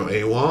trying to go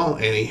AWOL,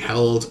 and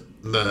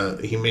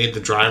he made the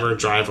driver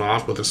drive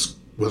off with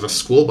a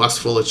school bus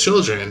full of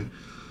children,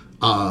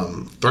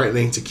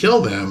 threatening to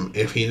kill them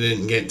if he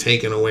didn't get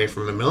taken away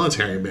from the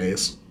military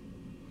base.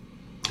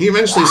 He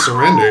eventually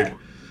surrendered,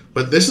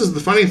 but this is the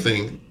funny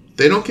thing: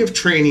 they don't give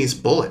trainees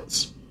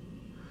bullets.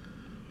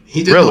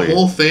 He did the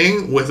whole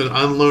thing with an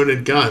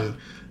unloaded gun.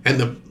 And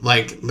the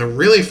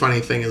really funny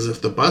thing is,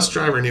 if the bus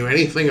driver knew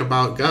anything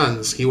about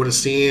guns, he would have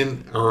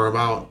seen, or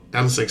about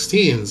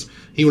M16s,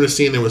 he would have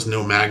seen there was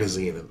no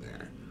magazine in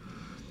there.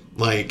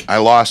 Like, I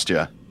lost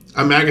you.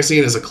 A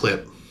magazine is a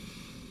clip.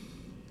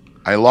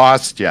 I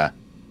lost you.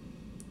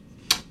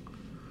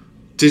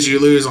 Did you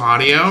lose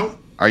audio?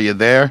 Are you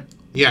there?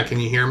 Yeah, can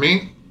you hear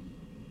me?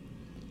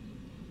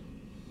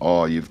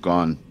 Oh, you've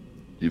gone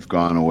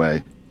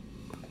away.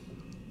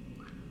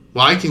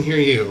 Well, I can hear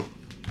you.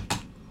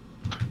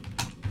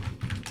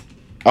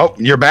 Oh,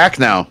 you're back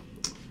now.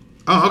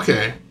 Oh,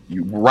 okay.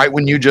 Right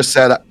when you just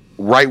said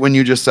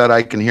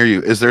I can hear you.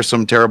 Is there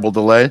some terrible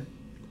delay?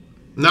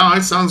 No,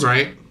 it sounds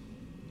right.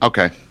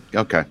 Okay.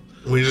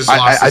 We just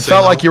lost I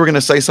felt like you were going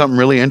to say something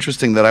really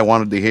interesting that I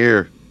wanted to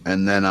hear,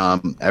 and then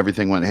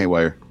everything went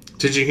haywire.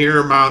 Did you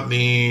hear about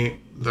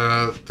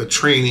the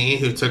trainee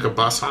who took a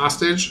bus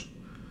hostage?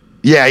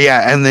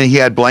 Yeah, and then he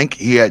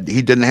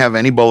didn't have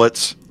any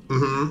bullets.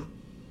 Mm-hmm.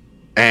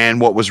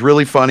 And what was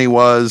really funny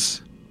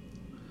was,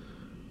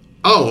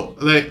 if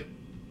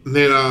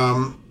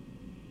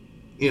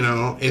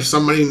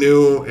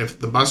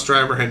the bus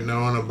driver had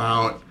known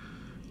about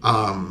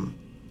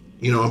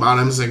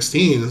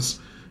M16s,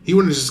 he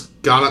would have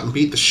just got up and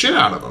beat the shit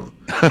out of them.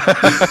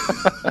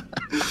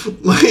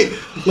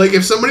 like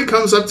if somebody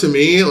comes up to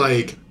me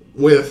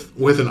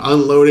with an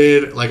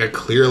unloaded, like a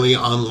clearly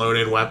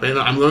unloaded weapon,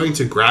 I'm going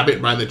to grab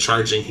it by the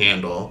charging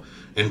handle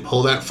and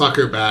pull that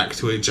fucker back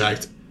to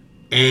eject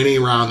any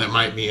round that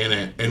might be in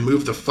it and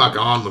move the fuck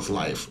on with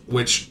life,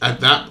 which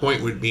at that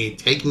point would be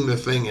taking the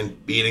thing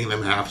and beating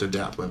them half to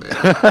death with it.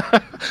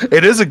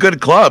 It is a good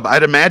club.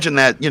 I'd imagine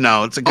that,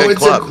 it's a good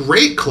club. It's a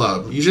great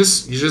club. You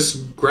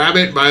just grab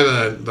it by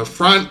the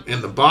front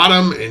and the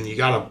bottom, and you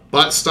got a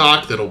butt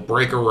stock that'll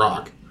break a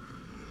rock.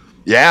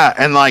 Yeah,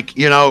 and like,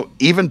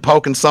 even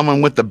poking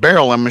someone with the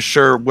barrel, I'm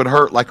sure would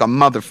hurt like a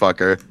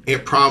motherfucker.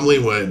 It probably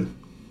would.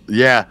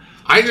 Yeah.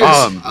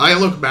 I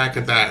look back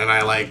at that and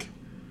I like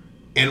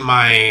in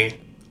my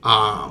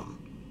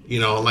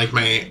like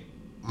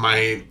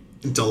my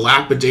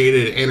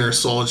dilapidated inner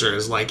soldier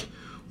is like,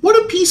 what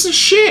a piece of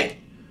shit.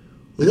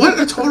 What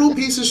a total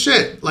piece of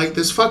shit. Like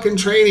this fucking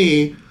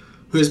trainee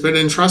who's been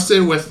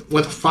entrusted with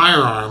a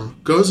firearm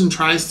goes and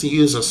tries to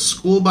use a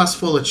school bus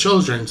full of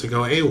children to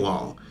go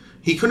AWOL.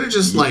 He could have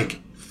just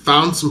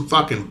found some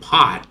fucking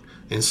pot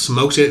and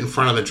smoked it in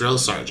front of the drill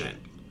sergeant.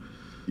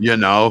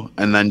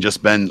 And then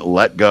just been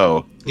let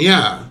go.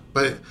 Yeah,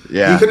 but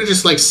he could have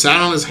just sat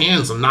on his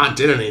hands and not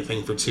did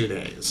anything for 2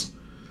 days.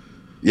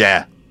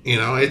 Yeah.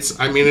 It's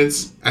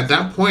at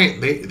that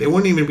point they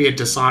wouldn't even be a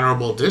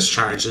dishonorable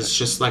discharge. It's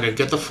just like a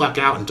get the fuck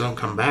out and don't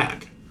come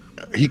back.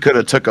 He could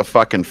have took a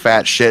fucking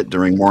fat shit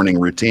during morning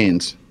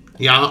routines.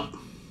 Yeah.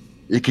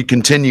 He could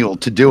continue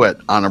to do it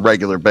on a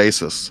regular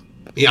basis.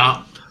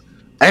 Yeah.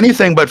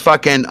 Anything but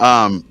fucking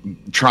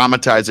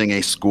traumatizing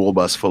a school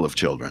bus full of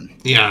children.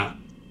 Yeah.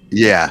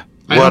 Yeah.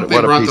 I hope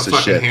they brought the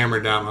fucking hammer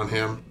down on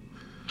him.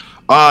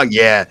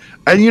 Yeah.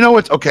 And you know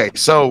what? Okay,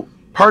 so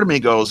part of me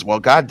goes, well,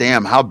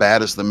 goddamn, how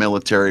bad is the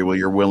military where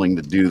you're willing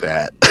to do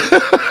that?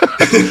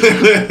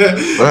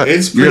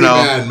 It's pretty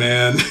bad,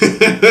 man.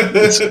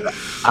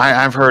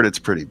 I've heard it's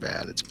pretty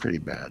bad. It's pretty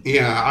bad.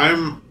 Yeah,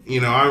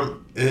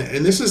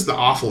 and this is the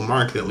awful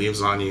mark that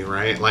leaves on you,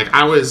 right? Like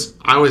I was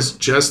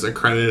just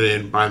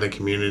accredited by the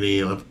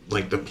community of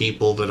the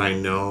people that I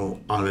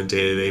know on a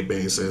day-to-day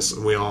basis.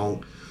 We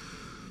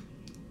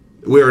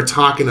were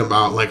talking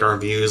about our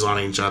views on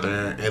each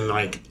other, and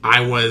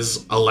I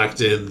was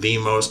elected the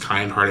most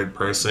kind-hearted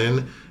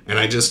person, and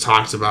I just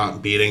talked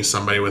about beating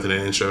somebody with an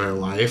inch of their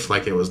life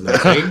like it was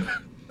nothing.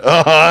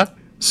 Uh-huh.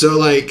 So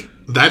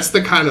that's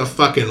the kind of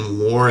fucking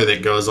war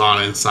that goes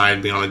on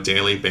inside me on a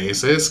daily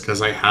basis,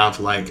 because I have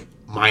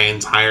my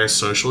entire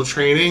social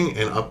training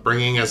and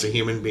upbringing as a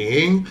human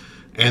being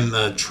and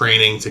the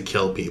training to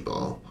kill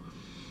people.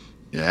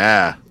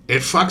 Yeah.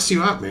 It fucks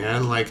you up,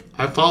 man.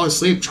 I fall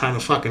asleep trying to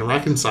fucking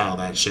reconcile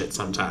that shit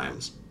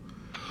sometimes.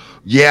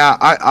 Yeah,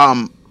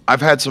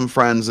 I've had some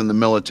friends in the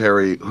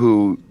military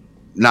who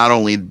not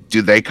only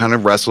do they kind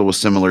of wrestle with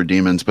similar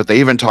demons, but they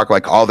even talk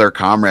all their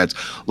comrades.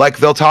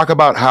 They'll talk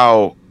about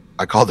how,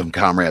 I call them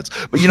comrades,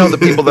 but the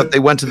people that they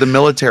went to the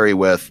military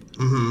with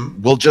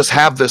will just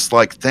have this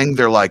thing.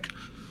 They're like,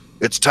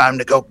 it's time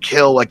to go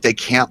kill. They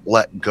can't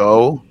let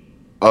go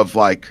of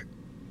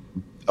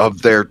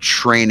of their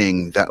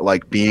training that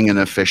being an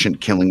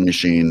efficient killing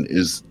machine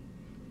is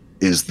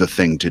the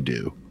thing to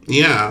do.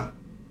 Yeah.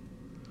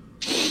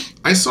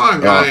 I saw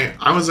a guy,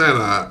 I was at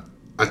a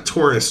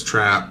tourist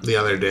trap the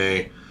other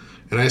day,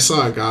 and I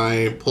saw a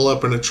guy pull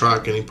up in a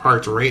truck, and he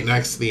parked right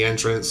next to the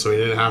entrance so he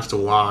didn't have to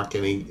walk,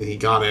 and he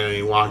got in and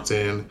he walked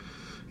in,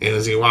 and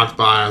as he walked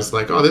by I was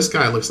like, oh, this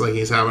guy looks like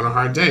he's having a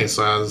hard day.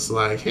 So I was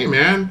like, hey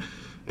man,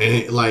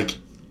 and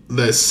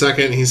the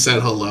second he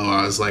said hello,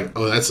 I was like,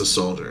 oh, that's a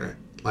soldier.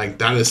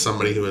 That is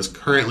somebody who is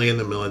currently in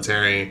the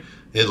military.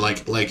 It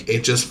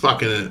it just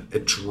fucking,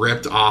 it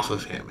dripped off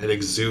of him. It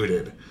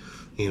exuded,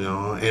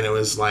 and it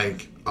was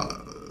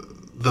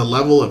the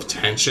level of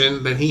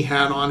tension that he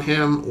had on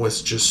him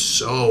was just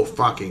so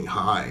fucking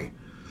high.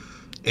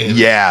 And,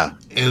 yeah.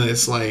 And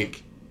it's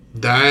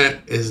that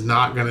is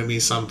not going to be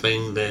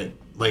something that,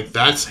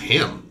 that's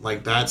him.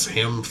 That's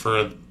him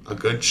for a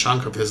good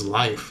chunk of his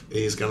life.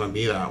 He's going to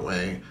be that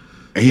way.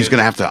 He's going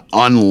to have to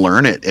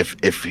unlearn it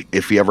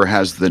if he ever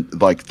has the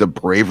the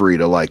bravery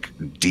to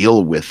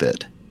deal with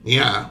it.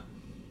 Yeah.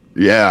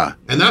 Yeah.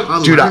 And that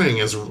unlearning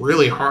is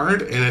really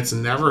hard, and it's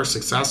never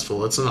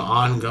successful. It's an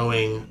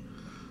ongoing,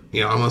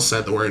 I almost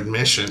said the word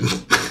mission.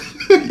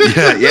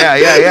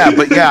 yeah.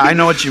 But yeah, I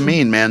know what you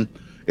mean, man.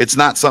 It's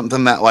not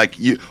something that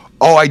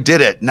I did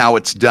it, now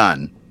it's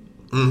done.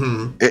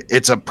 Mm-hmm.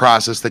 It's a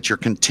process that you're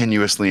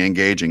continuously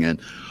engaging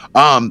in.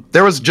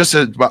 There was just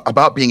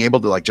about being able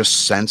to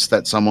just sense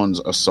that someone's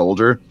a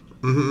soldier.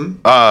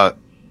 Mm-hmm.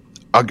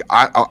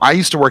 I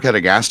used to work at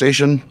a gas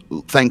station.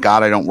 Thank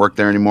God I don't work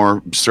there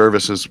anymore.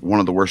 Service is one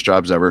of the worst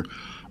jobs ever.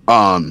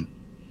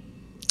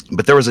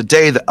 But there was a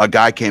day that a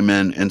guy came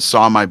in and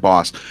saw my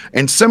boss,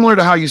 and similar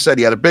to how you said,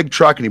 he had a big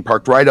truck and he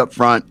parked right up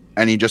front,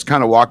 and he just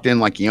kind of walked in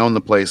like he owned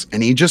the place,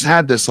 and he just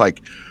had this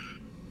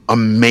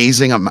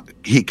amazing.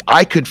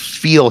 I could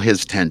feel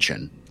his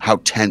tension, how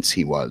tense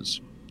he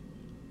was.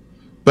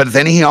 But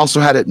then he also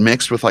had it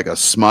mixed with a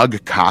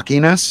smug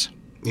cockiness.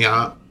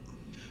 Yeah.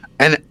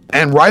 And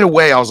right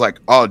away I was like,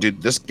 oh,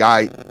 dude, this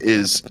guy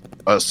is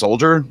a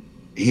soldier.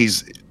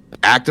 He's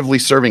actively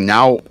serving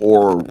now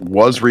or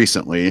was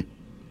recently.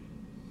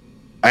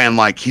 And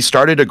he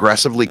started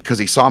aggressively because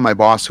he saw my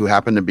boss, who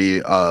happened to be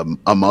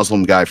a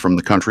Muslim guy from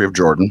the country of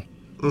Jordan.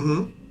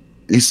 Mm-hmm.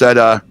 He said,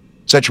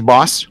 is that your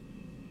boss?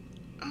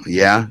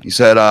 Yeah. He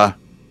said,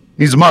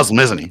 he's a Muslim,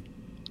 isn't he?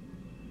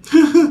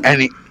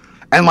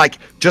 And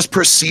just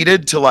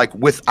proceeded to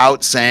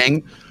without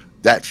saying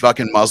that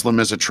fucking Muslim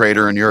is a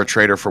traitor and you're a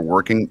traitor for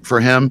working for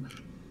him,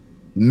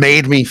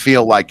 made me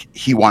feel like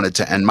he wanted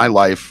to end my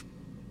life,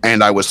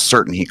 and I was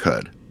certain he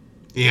could.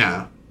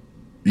 Yeah.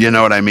 You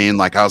know what I mean?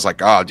 Like, I was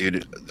like, oh,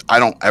 dude, I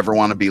don't ever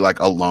want to be like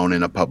alone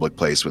in a public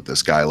place with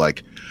this guy.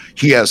 Like,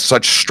 he has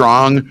such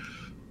strong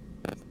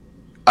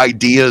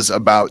ideas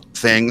about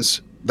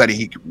things that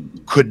he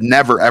could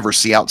never ever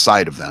see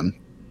outside of them,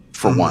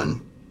 for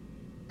one.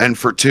 And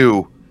for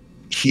two,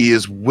 he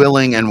is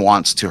willing and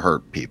wants to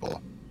hurt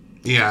people.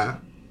 Yeah.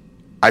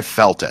 I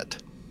felt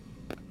it.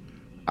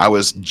 I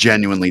was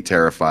genuinely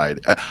terrified.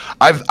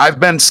 I've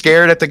been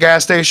scared at the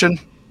gas station.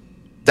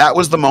 That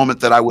was the moment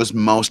that I was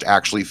most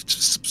actually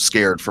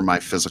scared for my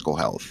physical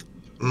health.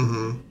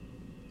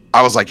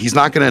 I was like, he's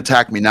not going to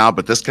attack me now,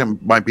 but this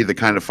might be the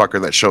kind of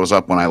fucker that shows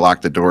up when I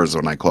lock the doors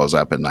when I close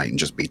up at night and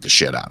just beat the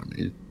shit out of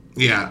me.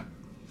 Yeah.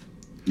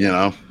 You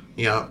know?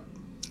 Yeah.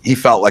 He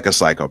felt like a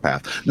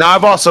psychopath. Now,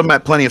 I've also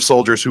met plenty of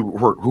soldiers who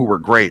were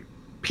great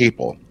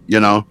people, you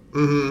know?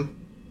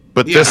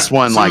 But Yeah, this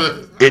one, like,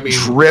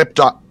 dripped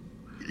off.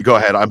 Go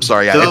ahead. I'm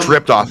sorry. Yeah, it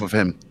dripped off of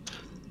him.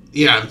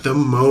 Yeah, the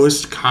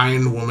most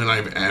kind woman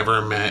I've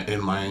ever met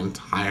in my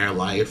entire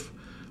life,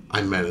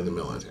 I met in the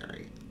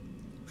military.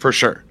 For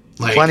sure.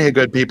 Like, plenty of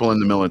good people in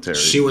the military.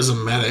 She was a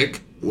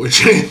medic,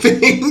 which I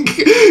think,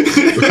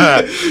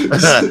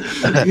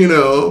 you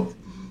know.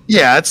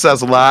 Yeah, it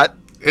says a lot.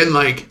 And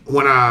like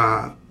when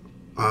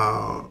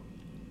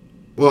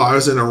well, I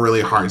was in a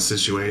really hard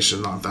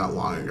situation not that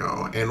long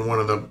ago, and one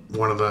of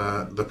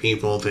the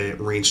people that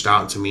reached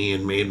out to me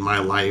and made my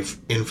life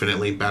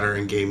infinitely better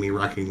and gave me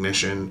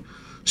recognition,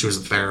 she was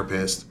a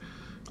therapist,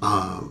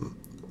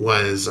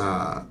 was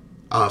a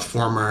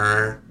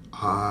former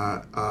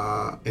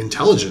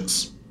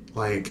intelligence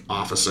like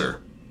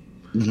officer,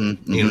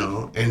 you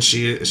know, and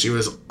she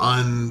was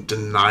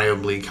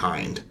undeniably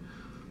kind.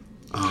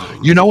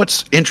 You know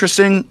what's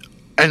interesting,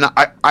 and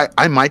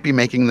I might be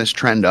making this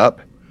trend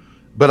up,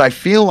 but I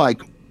feel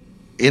like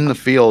in the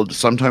field,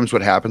 sometimes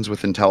what happens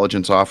with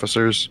intelligence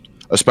officers,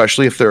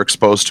 especially if they're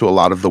exposed to a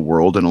lot of the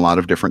world and a lot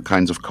of different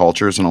kinds of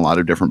cultures and a lot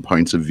of different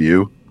points of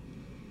view,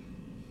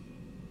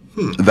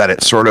 that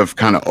it sort of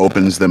kind of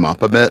opens them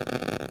up a bit.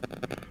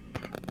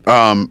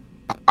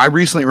 I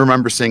recently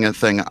remember seeing a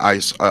thing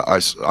I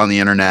on the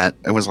internet.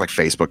 It was like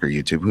Facebook or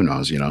YouTube, who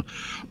knows, you know.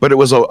 But it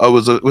was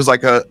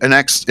like an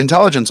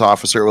ex-intelligence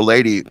officer, a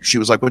lady. She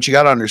was like, "What you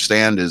got to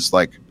understand is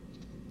like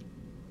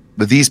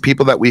these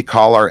people that we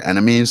call our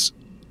enemies,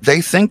 they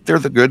think they're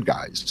the good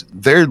guys.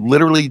 They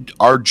literally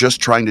are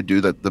just trying to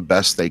do the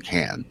best they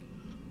can,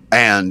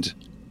 and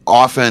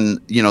often,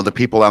 you know, the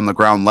people on the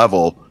ground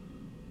level,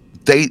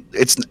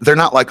 they're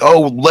not like,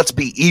 oh, let's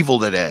be evil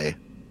today."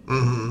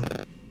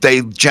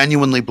 They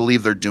genuinely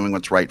believe they're doing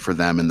what's right for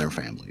them and their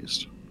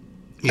families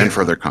and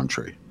for their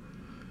country.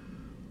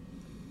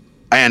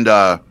 And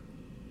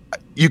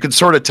you could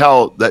sort of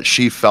tell that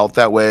she felt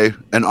that way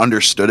and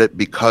understood it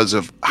because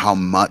of how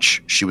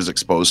much she was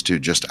exposed to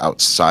just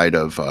outside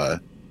of,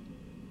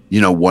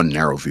 you know, one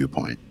narrow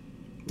viewpoint.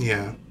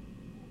 Yeah.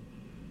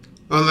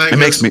 Well, that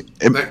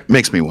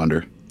makes me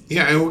wonder.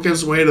 Yeah, it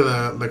gives way to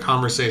the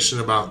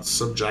conversation about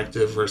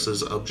subjective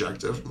versus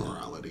objective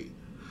morality.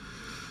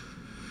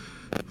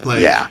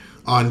 Like,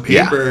 on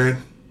paper,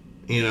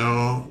 you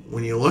know,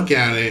 when you look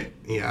at it,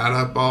 you add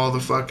up all the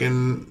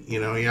fucking,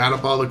 you know, you add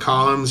up all the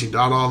columns, you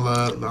dot all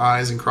the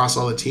I's and cross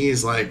all the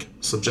T's, like,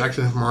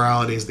 subjective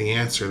morality is the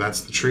answer,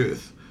 that's the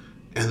truth.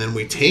 And then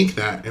we take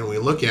that and we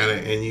look at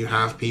it, and you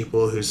have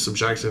people whose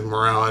subjective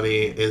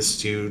morality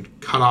is to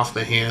cut off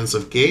the hands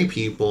of gay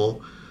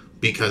people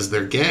because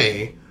they're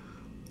gay,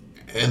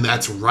 and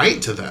that's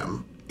right to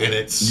them. And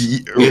it's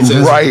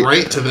as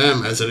right to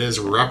them as it is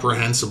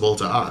reprehensible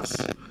to us.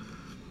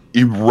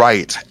 You're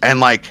right.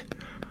 And like,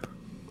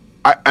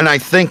 I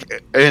think,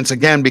 and it's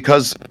again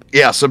because,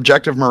 yeah,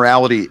 subjective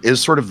morality is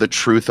sort of the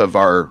truth of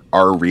our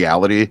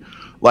reality.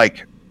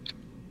 Like,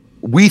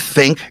 we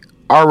think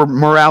our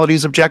morality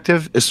is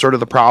objective is sort of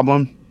the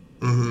problem.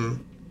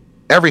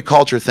 Every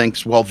culture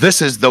thinks, well,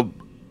 this is the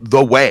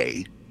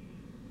way,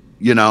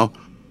 you know,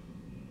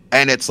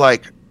 and it's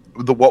like,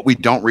 what we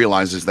don't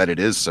realize is that it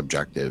is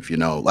subjective, you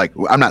know. Like,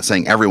 I'm not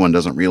saying everyone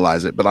doesn't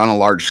realize it, but on a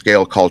large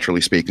scale, culturally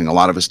speaking, a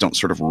lot of us don't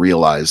sort of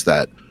realize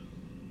that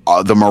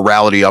the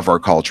morality of our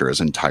culture is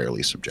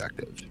entirely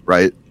subjective,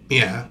 right?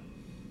 Yeah.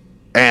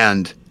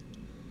 And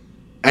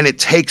it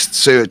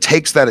takes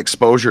that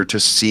exposure to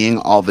seeing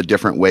all the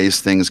different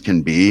ways things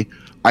can be,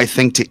 I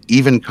think, to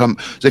even come.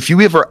 So if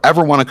you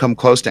ever want to come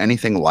close to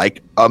anything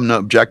like an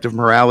objective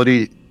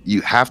morality,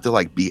 you have to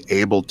like be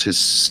able to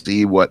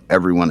see what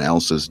everyone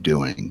else is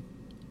doing.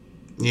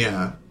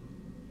 Yeah.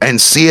 And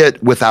see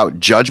it without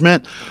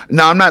judgment.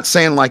 Now, I'm not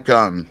saying like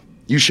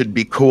you should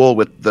be cool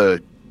with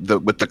the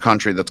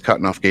country that's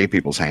cutting off gay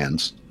people's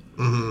hands.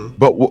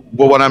 But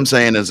what I'm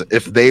saying is,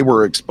 if they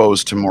were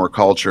exposed to more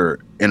culture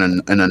in a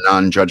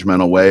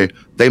non-judgmental way,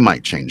 they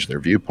might change their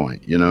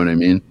viewpoint. You know what I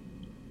mean?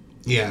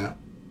 Yeah.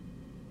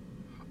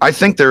 I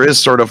think there is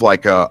sort of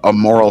like a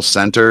moral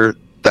center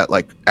that,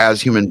 like,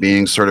 as human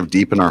beings, sort of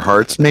deep in our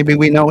hearts, maybe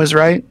we know is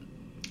right.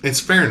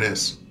 It's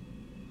fairness.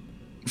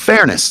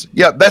 Fairness.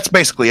 Yeah, that's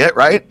basically it,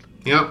 right?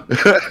 Yep.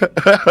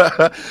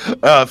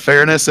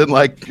 Fairness and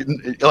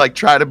like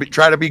try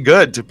to be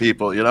good to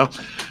people, you know,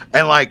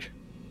 and like.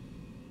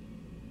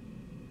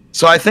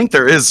 So I think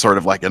there is sort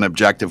of like an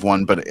objective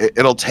one, but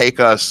it'll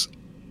take us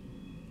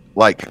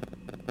like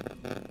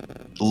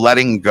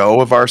letting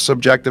go of our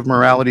subjective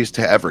moralities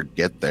to ever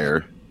get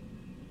there.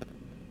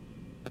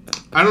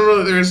 I don't know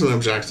that there is an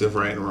objective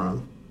right and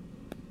wrong.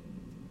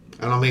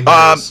 I don't think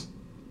there is.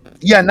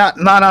 Yeah, not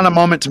on a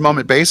moment to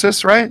moment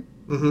basis, right?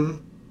 Mm-hmm.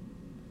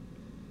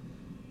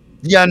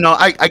 Yeah, no,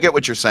 I get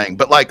what you're saying,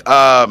 but like,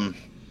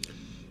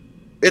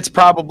 it's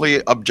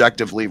probably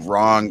objectively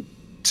wrong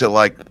to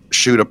like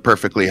shoot a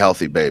perfectly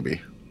healthy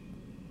baby.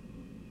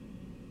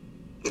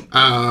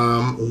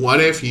 What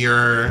if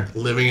you're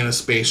living in a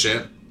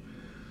spaceship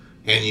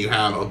and you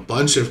have a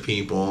bunch of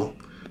people,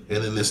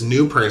 and then this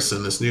new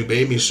person, this new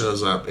baby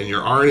shows up, and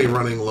you're already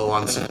running low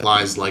on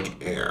supplies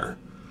like air?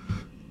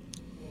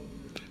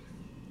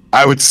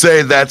 I would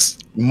say that's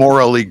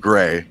morally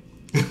gray.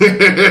 That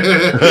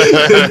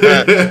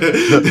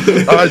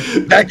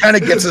kind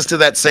of gets us to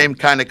that same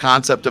kind of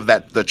concept of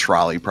the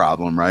trolley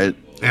problem, right?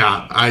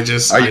 Yeah, I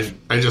just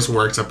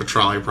worked up a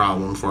trolley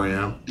problem for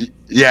you.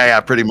 Yeah,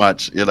 pretty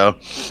much, you know.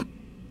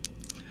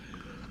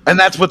 And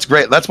that's what's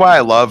great. That's why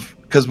I love,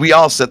 because we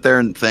all sit there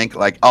and think,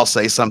 like, I'll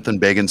say something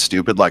big and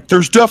stupid, like,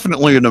 there's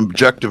definitely an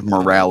objective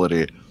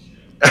morality.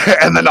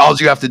 And then all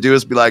you have to do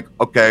is be like,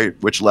 okay,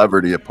 which lever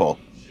do you pull?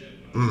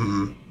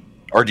 Mm-hmm.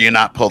 Or do you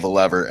not pull the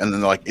lever? And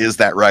then they're like, is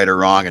that right or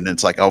wrong? And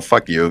it's like, oh,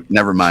 fuck you.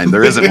 Never mind.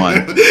 There isn't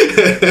one.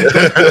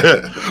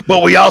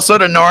 But we all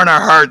sort of know in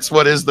our hearts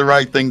what is the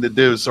right thing to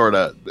do, sort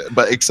of.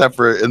 But except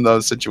for in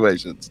those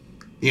situations.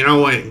 You know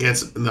what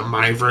gets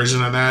my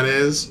version of that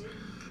is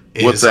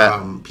what's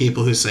that?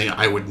 People who say,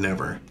 I would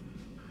never.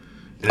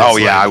 Oh,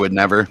 yeah, like, I would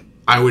never.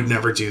 I would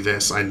never do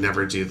this. I'd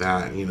never do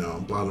that. You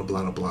know, blah, blah,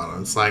 blah, blah.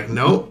 It's like,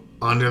 nope.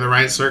 Under the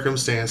right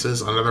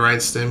circumstances, under the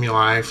right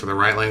stimuli, for the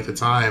right length of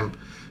time,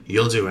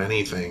 you'll do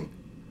anything.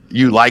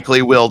 You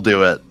likely will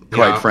do it,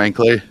 quite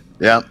frankly.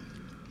 Yeah.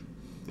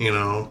 You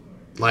know,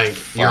 like,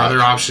 your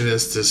other option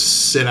is to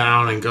sit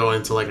down and go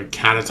into, like, a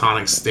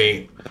catatonic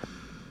state.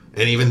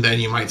 And even then,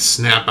 you might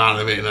snap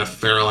out of it in a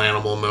feral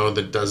animal mode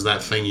that does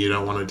that thing you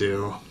don't want to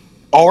do.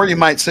 Or you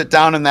might sit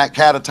down in that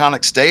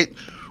catatonic state,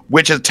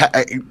 which is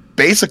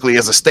basically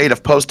is a state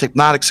of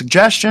post-hypnotic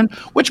suggestion,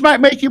 which might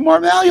make you more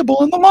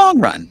malleable in the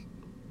long run.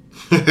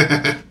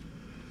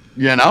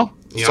 You know?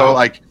 Yeah. So,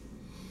 like,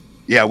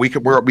 yeah, we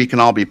can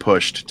all be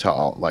pushed to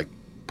like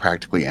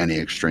practically any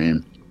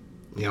extreme.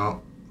 Yeah.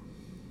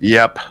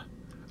 Yep.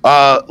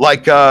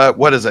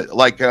 What is it?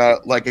 Like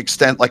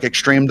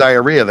extreme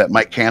diarrhea that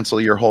might cancel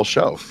your whole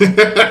show. You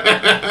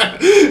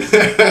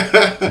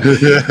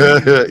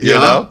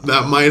know?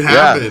 That might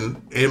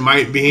happen. Yeah. It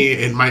might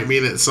be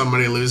that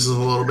somebody loses a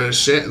little bit of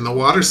shit in the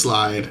water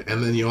slide,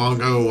 and then you all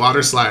go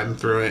water sliding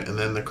through it, and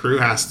then the crew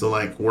has to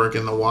like work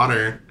in the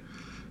water.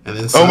 And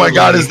then oh my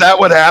God, is that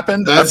what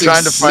happened? That's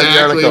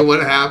exactly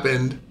what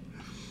happened.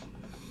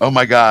 Oh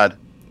my God.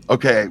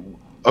 Okay.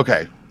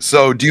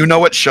 So do you know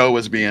what show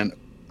was being?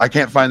 I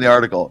can't find the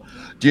article.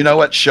 Do you know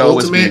what show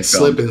was being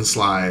filmed? Ultimate Slip and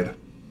Slide.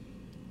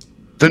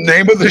 The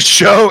name of the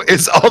show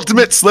is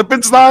Ultimate Slip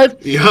and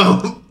Slide?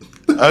 Yeah.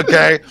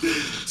 Okay.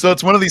 So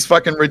it's one of these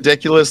fucking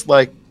ridiculous,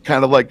 like,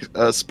 kind of like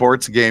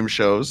sports game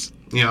shows.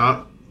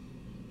 Yeah.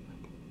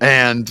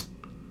 And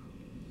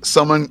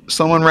someone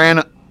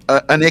ran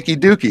an icky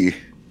dookie.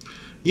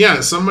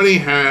 Yeah, somebody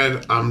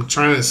had. I'm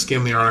trying to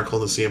skim the article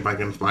to see if I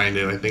can find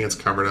it. I think it's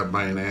covered up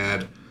by an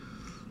ad.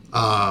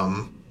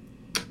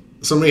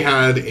 Somebody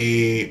had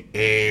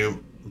a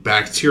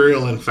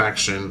bacterial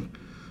infection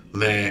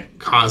that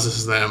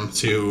causes them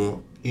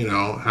to, you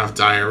know, have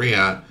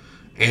diarrhea,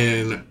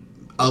 and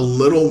a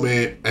little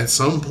bit at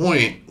some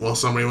point while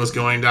somebody was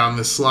going down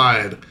this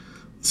slide,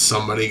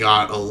 somebody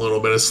got a little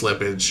bit of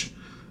slippage,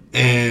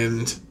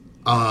 and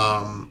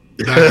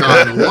that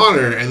got in the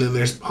water, and then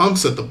there's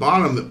pumps at the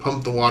bottom that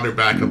pump the water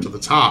back up to the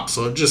top,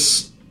 so it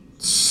just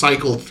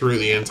cycled through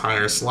the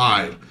entire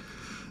slide.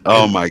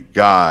 Oh my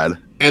God.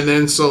 And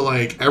then so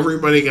like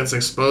everybody gets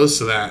exposed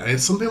to that, and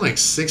it's something like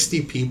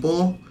 60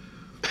 people,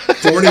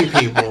 40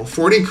 people,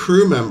 40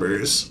 crew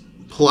members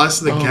plus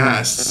the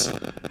guests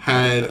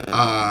had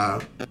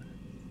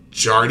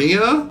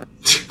Giardia.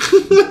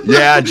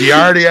 Yeah,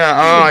 Giardia.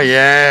 Oh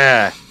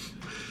yeah.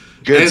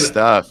 Good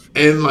stuff.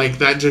 And like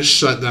that just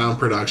shut down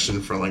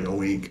production for like a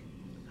week.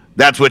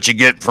 That's what you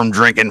get from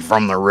drinking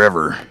from the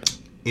river.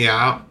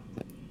 Yeah.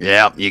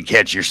 Yeah, you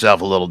catch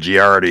yourself a little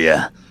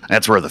Giardia.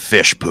 That's where the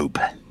fish poop.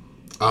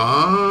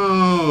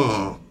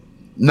 Oh.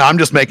 No, I'm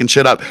just making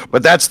shit up.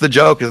 But that's the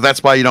joke, is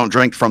that's why you don't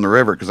drink from the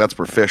river, because that's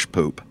where fish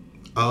poop.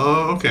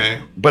 Oh, okay.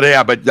 But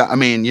yeah, but I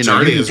mean, you know,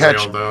 Giardia you can is catch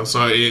real though,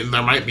 so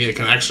there might be a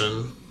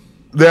connection.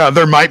 Yeah,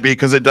 there might be,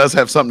 because it does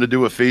have something to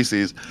do with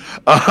feces.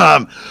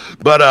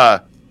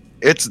 But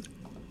it's,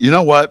 you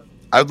know what?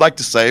 I'd like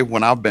to say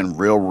when I've been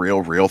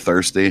real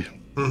thirsty,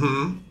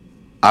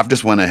 I've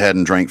just went ahead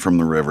and drank from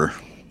the river.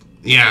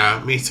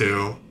 Yeah, me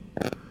too.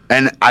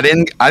 And I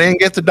didn't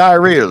get the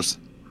diarrheas.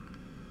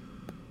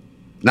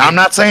 Now, I'm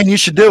not saying you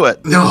should do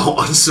it. No,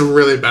 it's a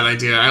really bad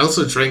idea. I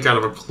also drank out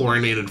of a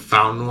chlorinated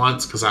fountain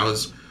once because I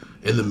was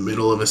in the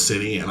middle of a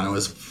city and I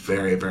was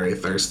very, very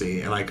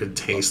thirsty and I could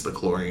taste the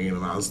chlorine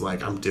and I was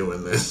like, I'm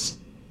doing this.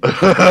 They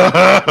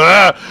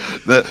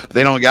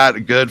don't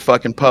got good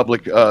fucking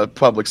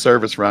public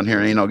service around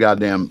here. Ain't no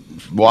goddamn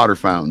water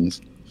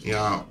fountains.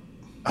 Yeah.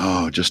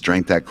 Oh, just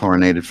drink that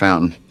chlorinated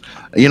fountain.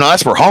 You know,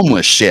 that's for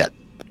homeless shit.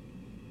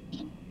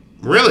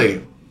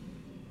 Really?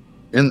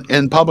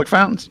 In public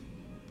fountains?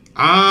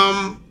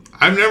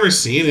 I've never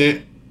seen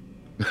it.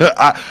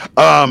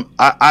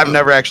 I've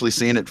never actually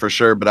seen it for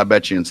sure, but I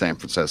bet you in San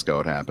Francisco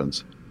it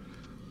happens.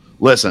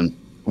 Listen,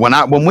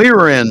 when we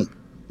were in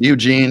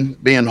Eugene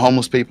being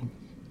homeless people,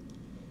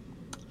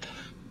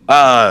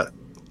 it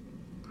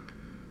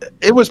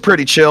was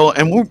pretty chill,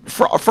 and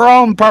for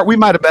all in part, we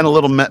might have been a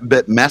little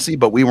bit messy,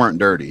 but we weren't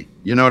dirty.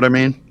 You know what I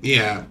mean?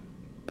 Yeah.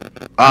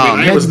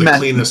 I was the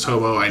cleanest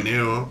hobo I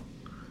knew.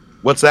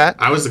 What's that?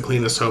 I was the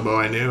cleanest hobo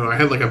I knew. I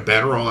had like a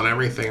bedroll and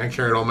everything. I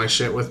carried all my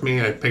shit with me.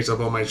 I picked up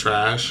all my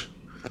trash.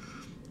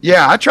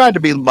 Yeah, I tried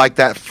to be like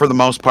that for the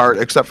most part,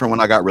 except for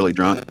when I got really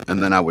drunk,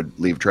 and then I would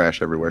leave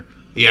trash everywhere.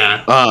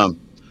 Yeah.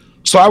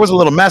 So I was a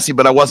little messy,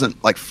 but I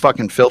wasn't like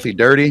fucking filthy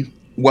dirty.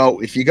 Well,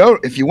 if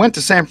you went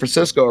to San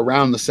Francisco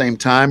around the same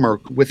time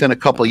or within a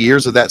couple of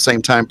years of that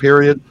same time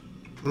period,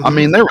 I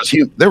mean, there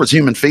was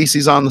human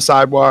feces on the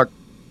sidewalk.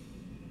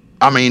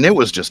 I mean, it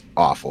was just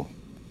awful.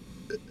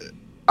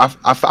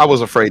 I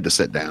was afraid to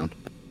sit down.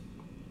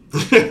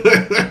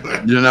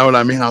 You know what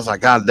I mean? I was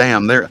like, God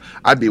damn,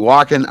 I'd be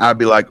walking, I'd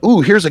be like,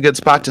 ooh, here's a good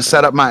spot to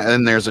set up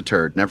and there's a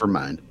turd. Never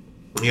mind.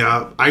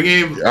 Yeah,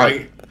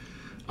 I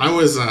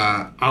was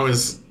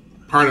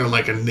part of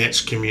like a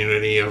niche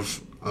community of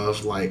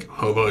like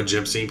hobo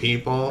gypsy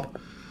people.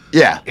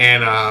 Yeah.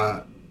 And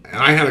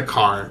I had a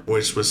car,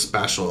 which was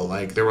special.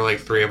 Like there were like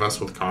 3 of us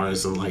with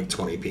cars and like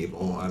 20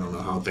 people. I don't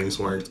know how things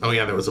worked. Oh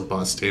yeah, there was a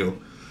bus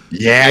too.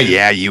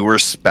 Yeah, you were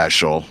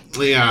special.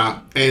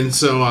 Yeah, and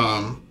so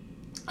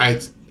I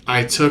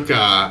took 2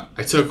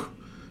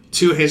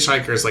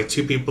 hitchhikers, like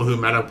 2 people who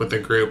met up with the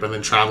group and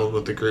then traveled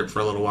with the group for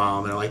a little while,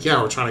 and they're like,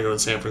 yeah, we're trying to go to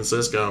San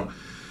Francisco,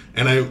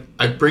 and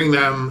I bring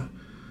them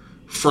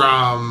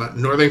from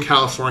Northern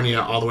California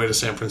all the way to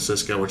San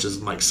Francisco, which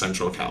is like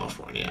Central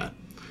California,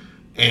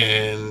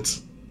 and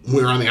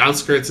we were on the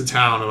outskirts of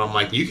town, and I'm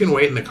like, you can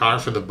wait in the car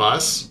for the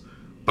bus,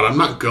 but I'm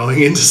not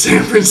going into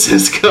San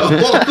Francisco.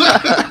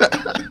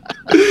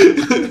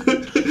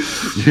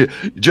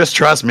 Just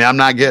trust me, I'm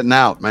not getting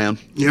out, man.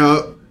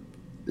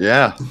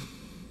 Yeah.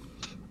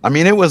 I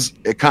mean, it was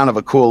kind of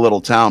a cool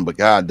little town, but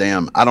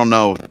goddamn, I don't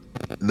know.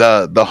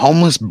 The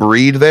homeless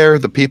breed there,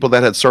 the people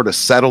that had sort of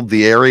settled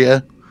the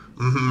area,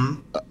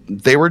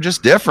 they were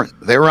just different.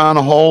 They were on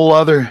a whole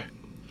other.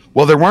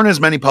 Well, there weren't as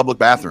many public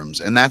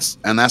bathrooms, and that's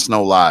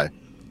no lie.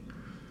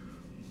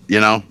 You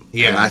know.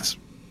 Yeah. And that's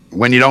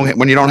when you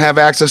don't have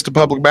access to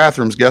public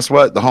bathrooms. Guess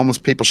what? The homeless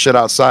people shit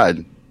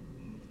outside.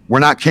 We're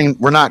not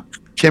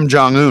Kim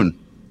Jong-un.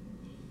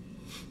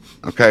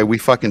 Okay, we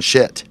fucking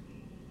shit.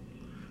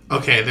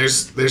 Okay,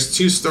 there's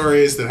 2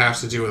 stories that have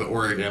to do with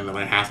Oregon that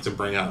I have to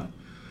bring up.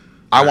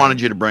 I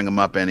wanted you to bring them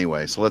up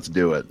anyway, so let's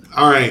do it.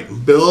 All right,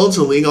 bill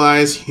to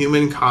legalize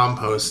human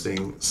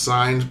composting,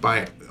 signed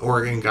by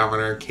Oregon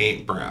Governor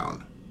Kate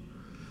Brown.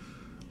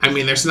 I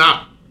mean, that's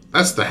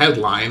the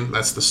headline,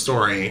 that's the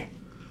story.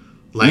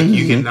 Like,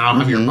 you can now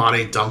have your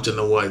body dumped in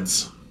the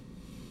woods.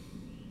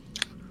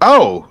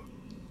 Oh,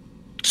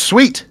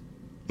 sweet.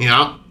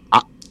 Yeah.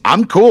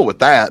 I'm cool with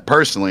that,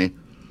 personally.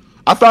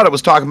 I thought it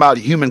was talking about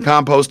human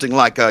composting,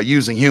 like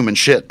using human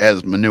shit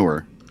as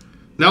manure.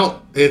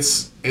 No,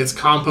 it's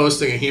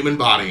composting a human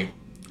body.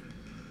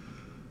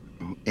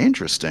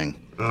 Interesting.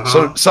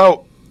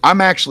 So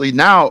I'm actually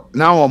now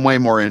I'm way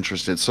more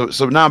interested.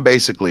 So now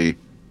basically,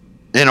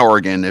 in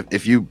Oregon,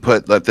 if you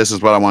put like, this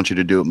is what I want you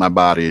to do with my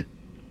body,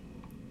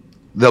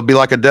 there'll be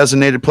like a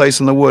designated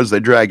place in the woods. They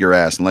drag your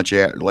ass and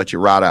let you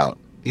rot out.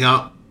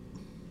 Yeah.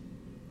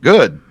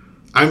 Good.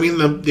 I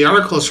mean, the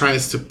article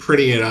tries to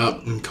pretty it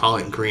up and call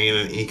it green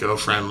and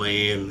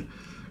eco-friendly and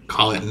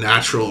call it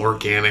natural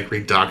organic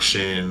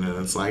reduction.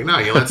 And it's like, no,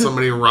 you let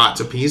somebody rot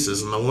to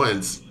pieces in the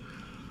woods.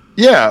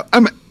 Yeah.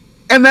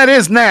 And that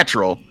is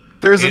natural.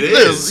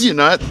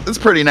 It it's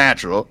pretty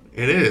natural.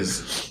 It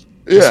is.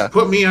 Yeah. Just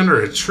put me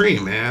under a tree,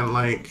 man.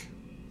 Like,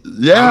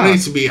 yeah. I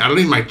don't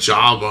need my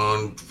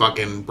jawbone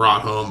fucking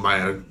brought home by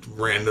a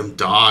random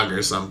dog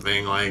or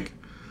something. Like,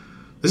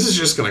 this is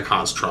just going to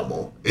cause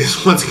trouble,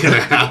 is what's going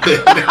to happen.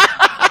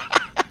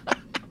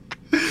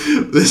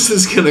 This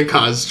is going to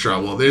cause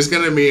trouble. There's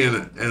going to be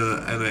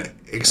an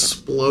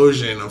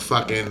explosion of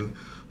fucking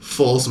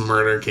false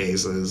murder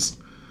cases.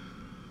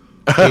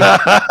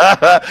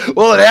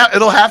 Well,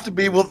 it'll have to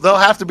be. Well, there'll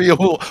have to be a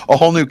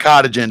whole new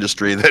cottage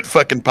industry that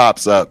fucking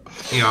pops up.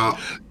 Yeah,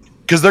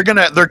 because they're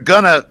gonna.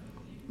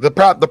 The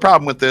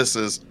problem with this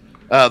is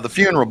the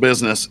funeral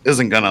business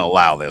isn't gonna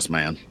allow this,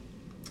 man.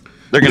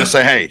 They're gonna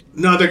say, "Hey."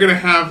 No, they're gonna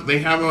have. They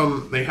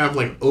have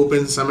like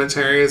open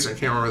cemeteries. I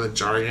can't remember the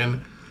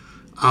jargon.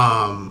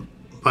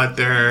 But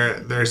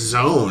they're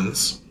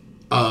zones.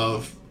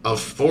 of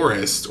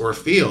forests or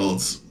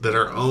fields that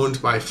are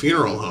owned by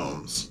funeral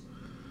homes.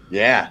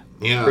 Yeah.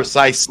 Yeah.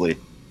 Precisely.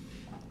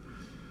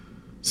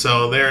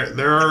 So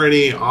they're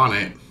already on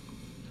it.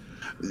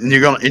 And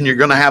you're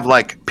gonna have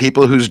like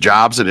people whose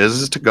jobs it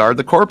is to guard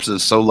the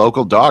corpses, so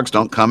local dogs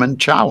don't come and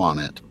chow on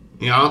it.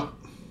 Yeah.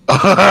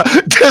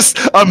 Just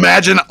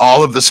imagine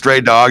all of the stray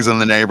dogs in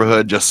the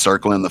neighborhood just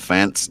circling the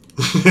fence.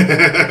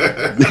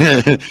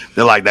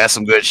 They're like, "That's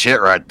some good shit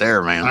right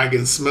there, man. I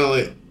can smell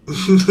it.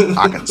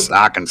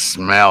 I can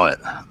smell it.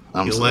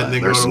 You're letting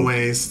it go to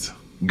waste.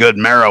 Good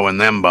marrow in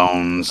them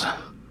bones."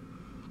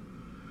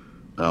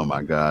 Oh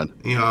my god.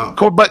 Yeah.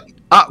 Cool, but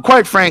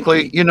quite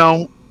frankly, you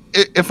know,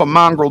 if a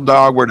mongrel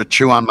dog were to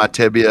chew on my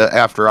tibia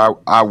after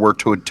I were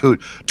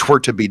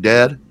to be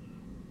dead,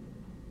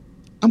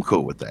 I'm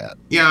cool with that.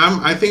 Yeah,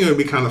 I think it would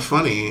be kind of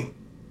funny.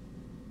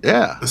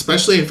 Yeah.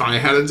 Especially if I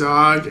had a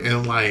dog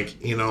and,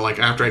 like, you know, like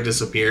after I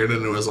disappeared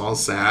and it was all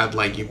sad,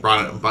 like you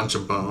brought a bunch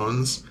of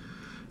bones.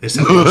 They just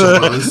had a bunch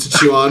of bones to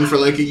chew on for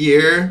like a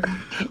year.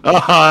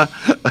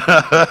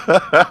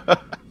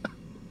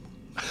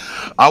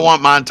 I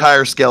want my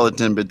entire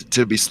skeleton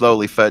to be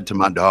slowly fed to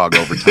my dog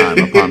over time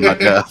upon my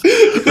death.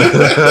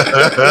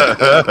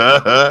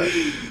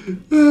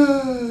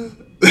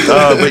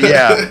 But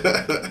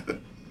yeah,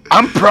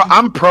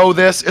 I'm pro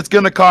this. It's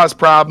gonna cause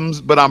problems,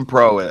 but I'm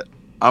pro it.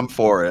 I'm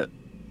for it.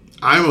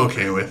 I'm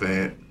okay with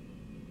it.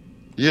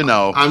 You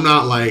know, I'm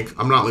not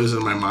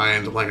losing my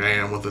mind like I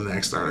am with the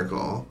next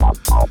article.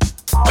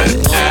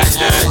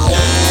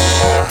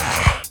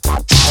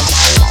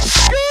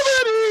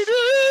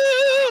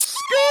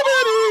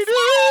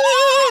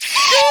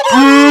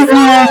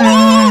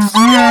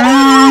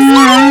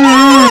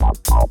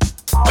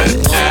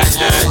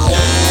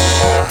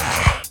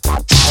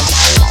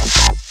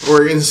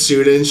 Oregon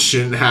students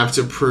shouldn't have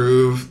to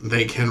prove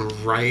they can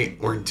write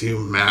or do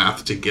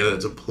math to get a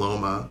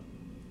diploma.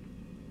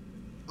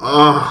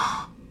 Ugh.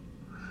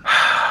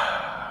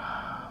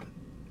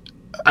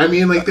 I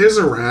mean, like, there's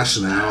a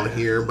rationale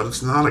here, but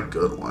it's not a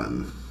good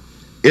one.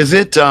 Is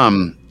this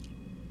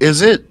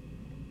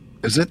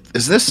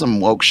some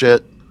woke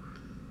shit?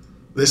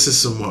 This is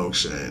some woke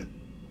shit.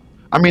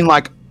 I mean,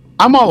 like,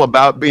 I'm all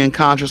about being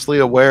consciously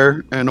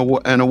aware and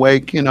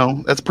awake. You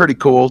know, that's pretty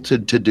cool to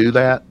do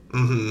that.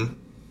 Mm-hmm.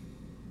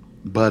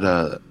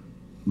 But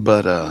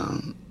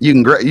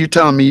you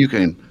telling me you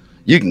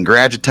can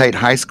graduate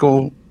high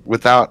school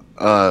without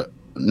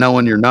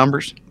knowing your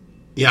numbers?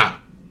 Yeah,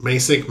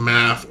 basic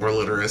math or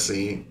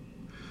literacy.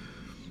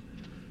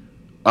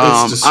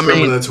 It's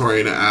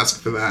discriminatory to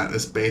ask for that.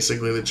 Is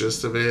basically the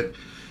gist of it.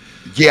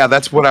 Yeah,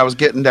 that's what I was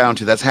getting down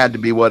to. That's had to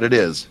be what it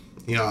is.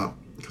 Yeah,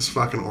 because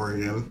fucking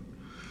Oregon.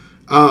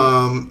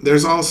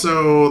 There's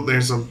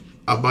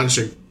a bunch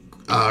of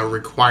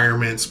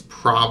requirements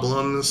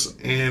problems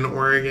in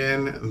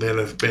Oregon that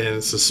have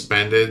been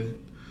suspended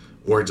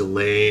or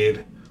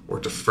delayed or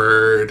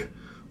deferred.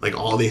 Like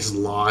all these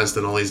laws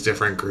that all these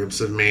different groups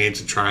have made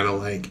to try to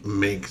like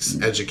make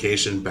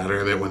education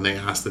better, that when they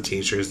ask the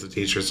teachers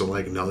are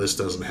like, no, this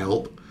doesn't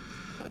help.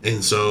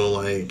 And so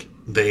like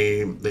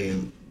they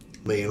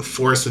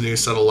enforce a new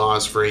set of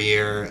laws for a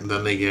year, and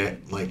then they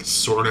get like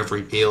sort of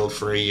repealed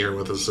for a year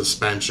with a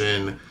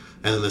suspension,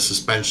 and then the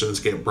suspensions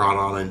get brought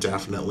on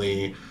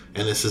indefinitely.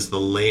 And this is the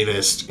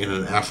latest in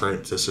an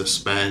effort to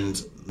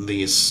suspend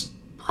these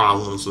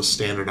problems with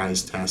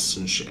standardized tests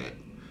and shit.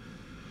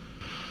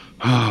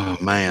 Oh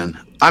man,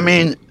 I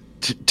mean,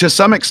 to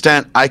some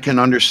extent, I can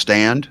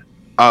understand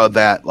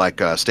that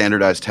like a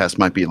standardized test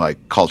might be like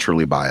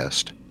culturally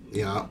biased.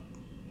 Yeah.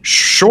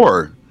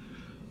 Sure.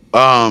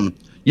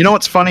 You know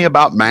what's funny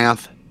about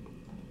math?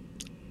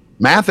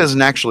 Math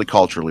isn't actually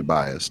culturally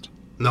biased.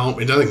 No,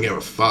 it doesn't give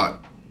a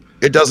fuck.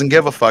 It doesn't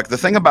give a fuck. The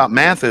thing about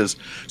math is,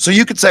 so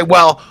you could say,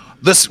 well,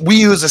 we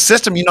use a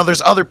system. You know,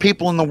 there's other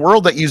people in the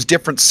world that use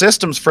different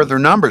systems for their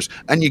numbers.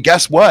 And you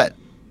guess what?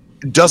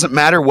 It doesn't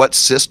matter what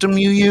system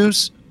you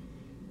use.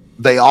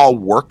 They all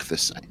work the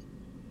same.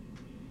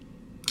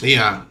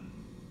 Yeah.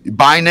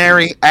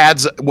 Binary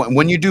adds,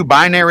 when you do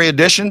binary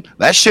addition,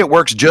 that shit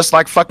works just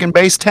like fucking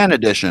base 10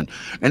 addition.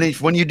 And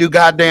when you do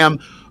goddamn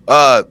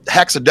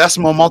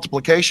hexadecimal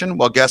multiplication,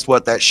 well, guess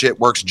what? That shit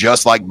works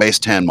just like base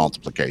 10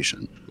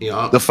 multiplication.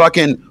 Yeah.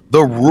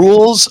 The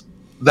rules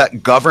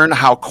that govern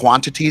how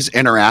quantities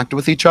interact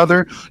with each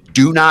other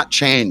do not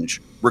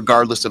change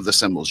regardless of the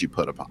symbols you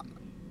put upon them.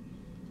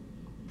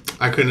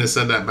 I couldn't have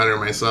said that better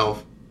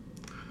myself.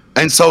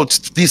 And so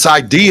this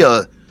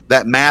idea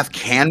that math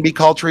can be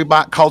culturally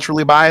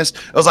biased,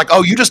 it was like,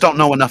 oh, you just don't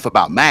know enough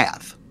about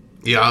math.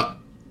 Yeah.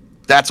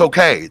 That's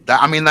okay.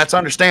 I mean, that's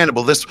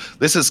understandable. This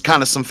is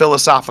kind of some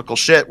philosophical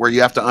shit where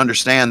you have to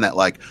understand that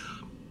like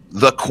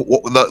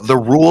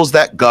the rules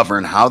that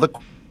govern how the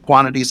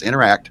quantities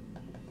interact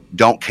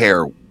don't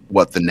care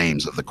what the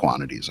names of the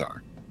quantities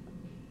are.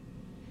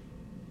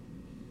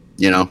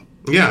 You know?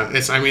 Yeah,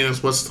 it's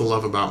what's to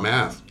love about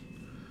math.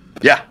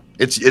 Yeah,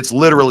 it's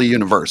literally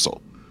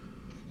universal.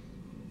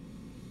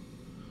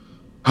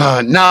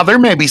 Now, there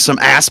may be some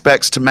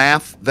aspects to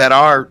math that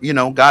are, you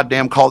know,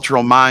 goddamn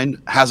cultural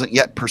mind hasn't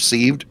yet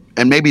perceived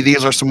And maybe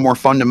these are some more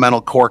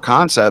fundamental core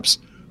concepts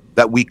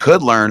that we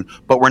could learn,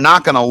 but we're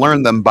not going to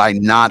learn them by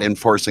not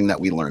enforcing that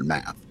we learn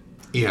math.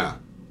 Yeah.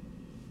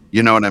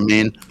 You know what I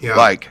mean? Yeah.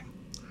 Like,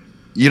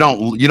 you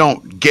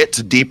don't get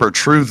to deeper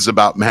truths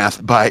about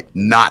math by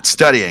not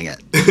studying it.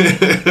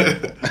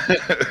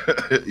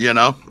 You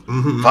know?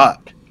 Mm-hmm.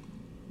 Fuck.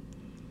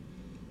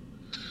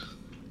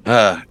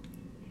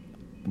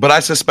 But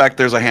I suspect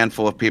there's a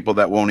handful of people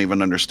that won't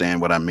even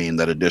understand what I mean,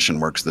 that addition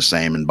works the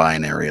same in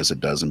binary as it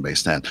does in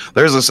base 10.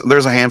 There's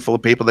a handful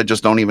of people that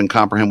just don't even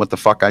comprehend what the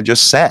fuck I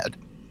just said.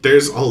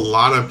 There's a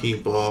lot of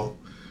people.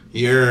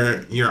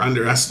 You're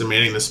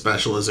underestimating the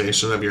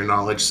specialization of your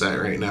knowledge set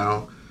right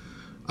now.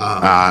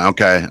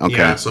 Okay.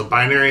 Yeah, so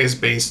binary is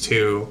base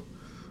 2.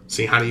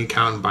 See, how do you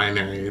count in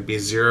binary? It'd be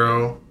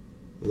 0,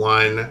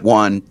 1.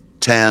 1,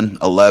 10,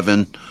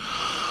 11,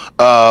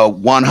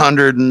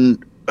 100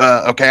 and...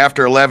 okay,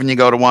 after 11 you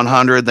go to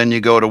 100, then you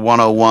go to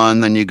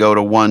 101, then you go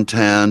to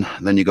 110,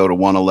 then you go to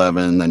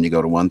 111, then you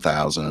go to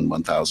 1000,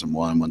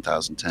 1001,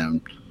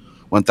 1010,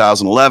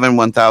 1011,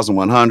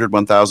 1100,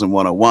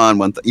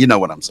 1101. You know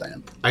what I'm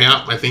saying?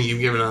 Yeah, I think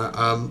you've given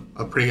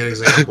a pretty good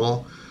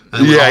example.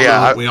 And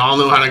we all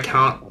know how to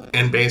count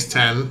in base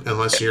 10,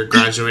 unless you're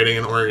graduating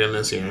in Oregon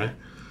this year.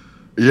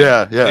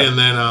 Yeah. And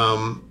then,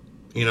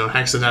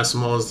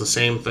 hexadecimal is the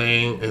same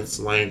thing. It's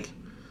like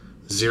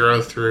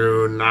 0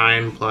 through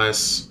 9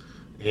 plus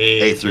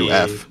A through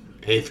F.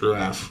 A through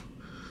F.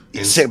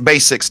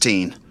 Base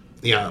 16.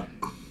 Yeah.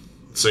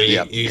 So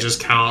you just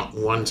count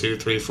 1, 2,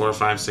 3, 4,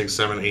 5, 6,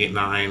 7, 8,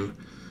 9,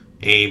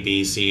 A,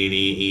 B, C,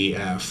 D, E,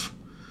 F.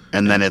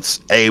 And then it's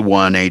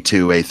A1,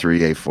 A2,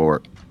 A3,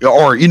 A4.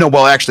 Or,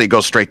 actually it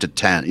goes straight to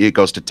 10. It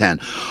goes to 10.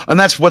 And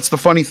that's what's the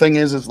funny thing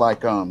is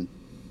like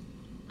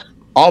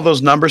all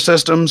those number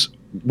systems,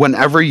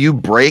 whenever you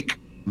break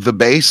the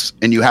base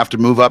and you have to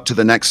move up to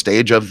the next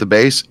stage of the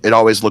base, it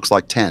always looks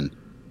like 10.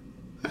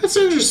 That's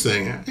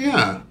interesting.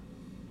 Yeah.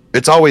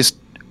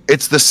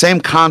 It's the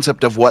same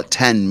concept of what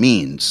 10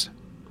 means.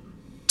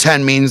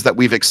 10 means that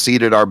we've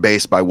exceeded our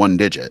base by 1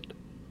 digit.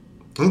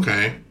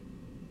 Okay.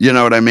 You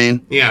know what I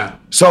mean? Yeah.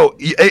 So,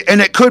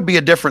 and it could be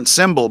a different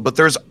symbol, but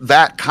there's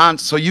that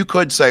so you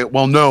could say,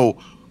 well, no,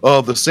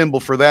 the symbol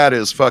for that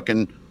is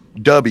fucking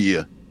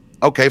W.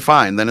 Okay,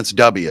 fine. Then it's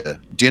W.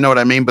 Do you know what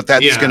I mean? But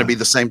that's going to be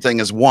the same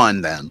thing as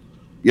 1 then.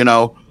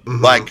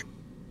 Mm-hmm. Like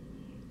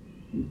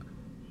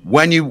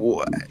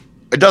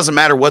it doesn't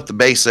matter what the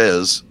base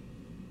is.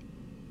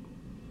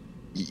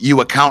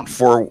 You account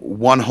for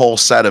one whole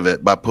set of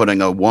it by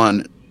putting a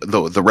 1,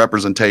 the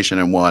representation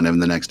in 1 in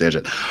the next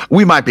digit.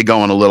 We might be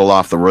going a little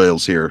off the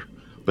rails here,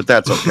 but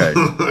that's okay.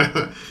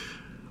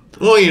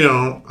 Well,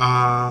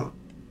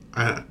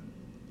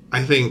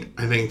 I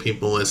think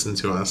people listen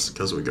to us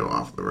because we go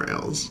off the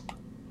rails.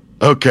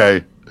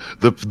 Okay,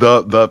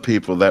 the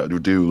people that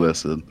do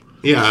listen.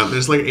 Yeah,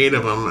 there's like 8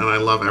 of them, and I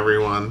love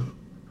everyone.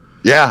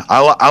 Yeah,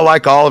 I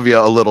like all of you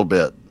a little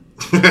bit.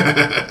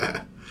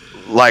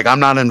 Like, I'm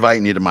not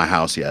inviting you to my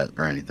house yet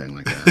or anything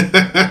like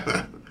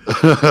that.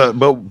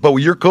 but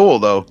you're cool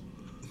though.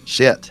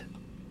 Shit.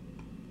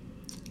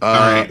 All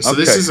right, so okay.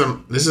 this is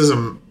a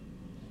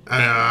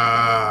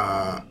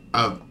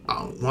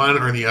one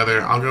or the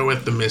other. I'll go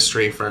with the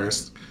mystery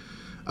first.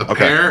 A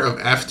pair of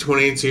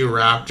F-22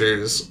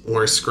 Raptors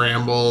were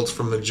scrambled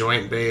from the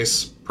Joint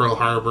Base Pearl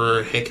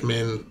Harbor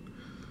Hickman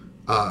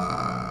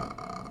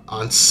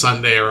on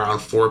Sunday around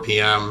 4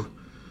 p.m.,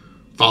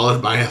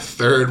 followed by a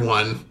third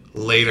one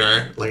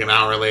later, like an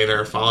hour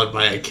later, followed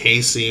by a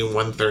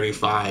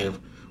KC-135,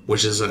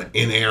 which is an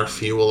in-air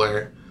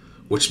fueler,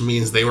 which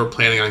means they were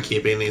planning on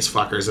keeping these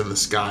fuckers in the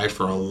sky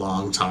for a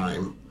long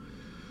time.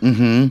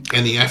 Mm-hmm.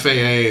 And the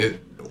FAA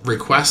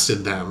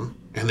requested them,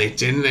 and they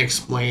didn't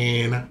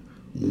explain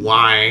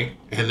why.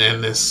 And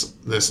then this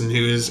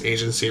news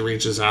agency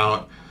reaches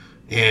out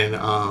and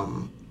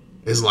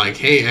is like,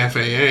 hey,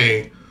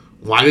 FAA,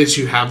 why did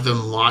you have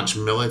them launch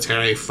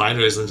military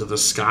fighters into the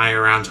sky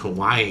around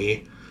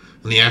Hawaii?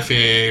 And the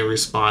FAA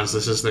responds,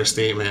 this is their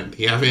statement: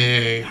 the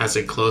FAA has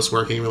a close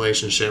working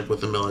relationship with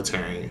the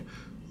military.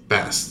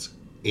 Best,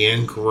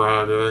 Ian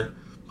Grotter,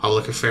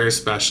 Public Affairs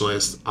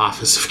Specialist,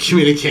 Office of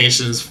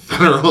Communications,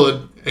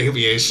 Federal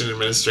Aviation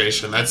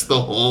Administration. That's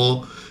the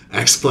whole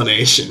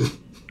explanation.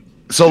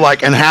 So,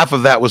 like, and half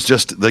of that was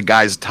just the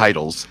guys'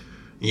 titles.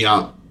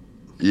 Yeah.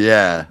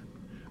 Yeah.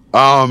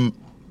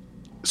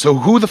 So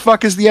who the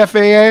fuck is the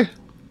FAA?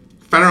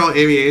 Federal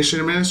Aviation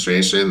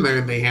Administration.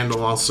 They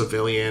handle all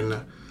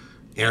civilian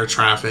air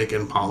traffic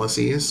and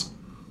policies.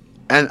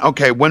 And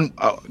okay,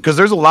 because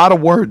there's a lot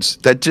of words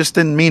that just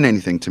didn't mean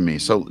anything to me.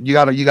 So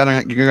you're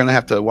gonna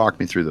have to walk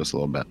me through this a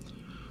little bit.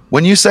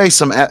 When you say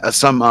some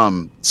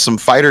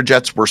fighter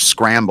jets were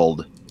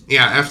scrambled.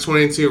 Yeah,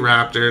 F-22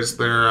 Raptors.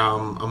 They're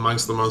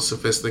amongst the most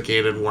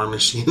sophisticated war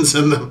machines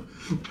on the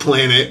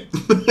planet.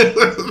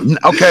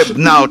 Okay,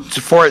 now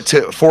for it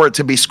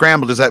to be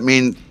scrambled, does that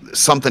mean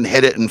something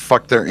hit it and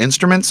fucked their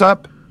instruments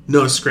up?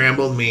 No,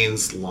 scrambled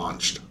means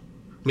launched.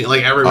 I mean,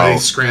 like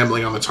everybody's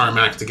scrambling on the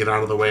tarmac to get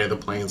out of the way of the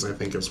planes, I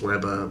think is where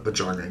the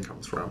jargon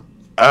comes from.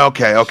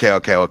 Okay.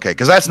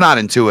 Because that's not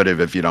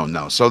intuitive if you don't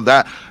know. So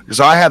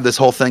I had this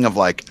whole thing of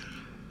like,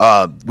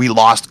 we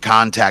lost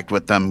contact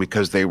with them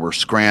because they were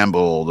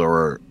scrambled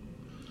or.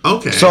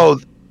 Okay. So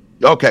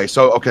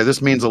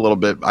this means a little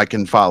bit. I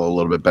can follow a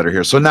little bit better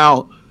here. So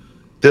now,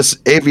 this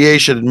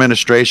aviation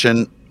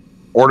administration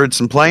ordered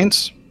some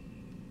planes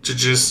to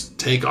just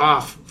take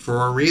off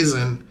for a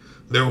reason.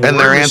 There were and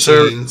their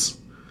answer,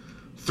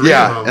 three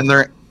of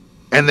them.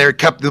 and they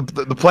kept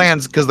the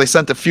plans because they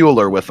sent a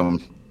fueler with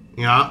them.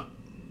 Yeah.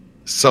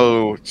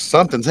 So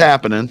something's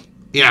happening.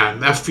 Yeah,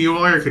 that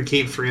fueler could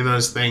keep 3 of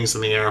those things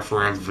in the air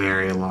for a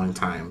very long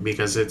time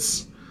because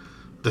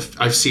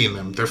I've seen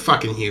them. They're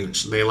fucking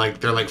huge. They're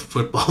like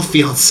football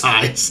field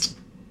sized.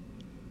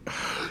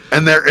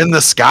 And they're in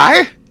the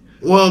sky?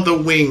 Well, the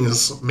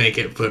wings make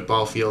it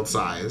football field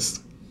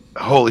sized.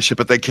 Holy shit,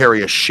 but they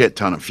carry a shit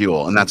ton of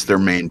fuel, and that's their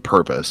main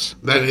purpose.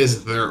 That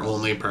is their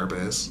only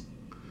purpose.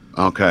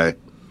 Okay.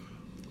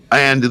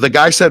 And the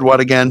guy said what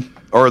again?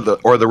 Or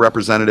the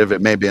representative?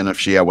 It may be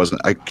NFG.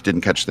 I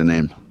didn't catch the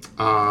name.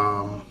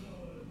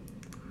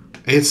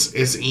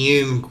 It's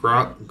Ian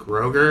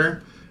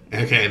Groger.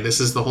 Okay, this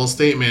is the whole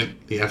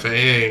statement. The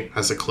FAA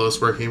has a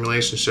close working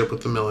relationship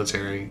with the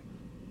military.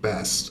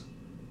 Best.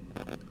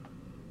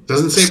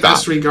 Doesn't say Stop.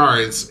 Best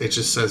regards. It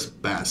just says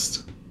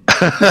best.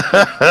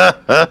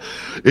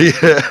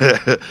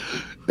 Yeah.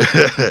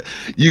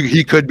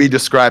 He could be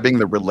describing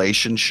the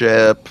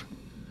relationship.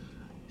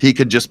 He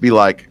could just be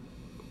like,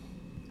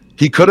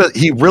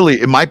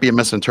 it might be a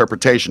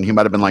misinterpretation. He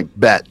might have been like,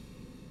 bet.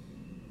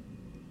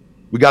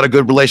 We got a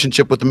good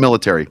relationship with the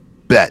military.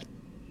 Bet.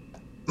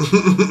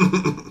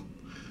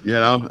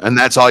 And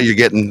that's all you're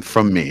getting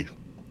from me.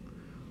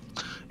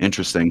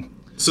 Interesting.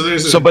 So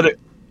there's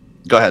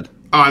go ahead.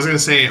 Oh, I was going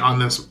to say on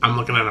this, I'm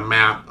looking at a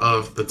map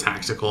of the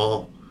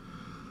tactical,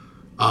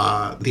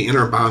 the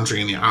inner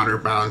boundary and the outer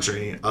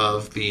boundary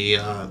of the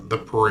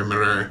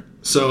perimeter.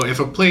 So if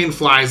a plane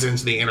flies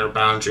into the inner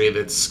boundary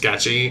that's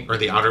sketchy or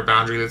the outer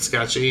boundary that's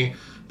sketchy,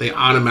 they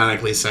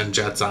automatically send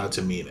jets out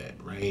to meet it,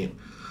 right?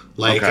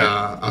 Like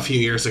a few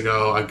years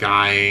ago, a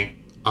guy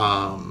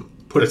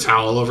put a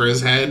towel over his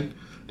head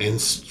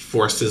and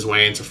forced his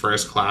way into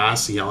first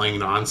class yelling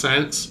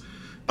nonsense.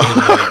 And,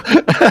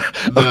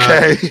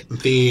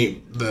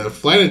 the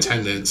flight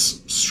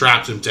attendants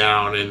strapped him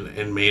down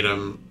and made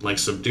him, like,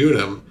 subdued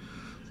him.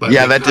 But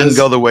that didn't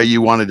go the way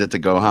you wanted it to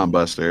go, huh,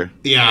 Buster?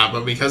 Yeah,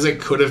 but because it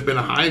could have been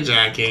a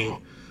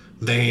hijacking,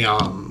 they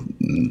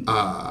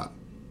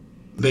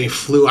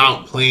flew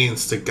out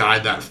planes to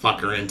guide that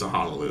fucker into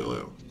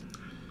Honolulu.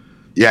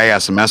 Yeah,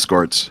 some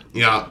escorts.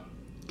 Yeah,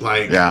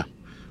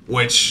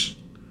 which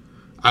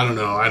I don't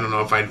know. I don't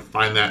know if I'd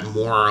find that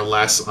more or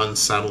less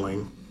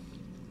unsettling.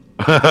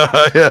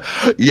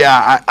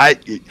 Yeah, I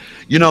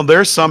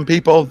there's some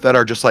people that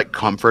are just like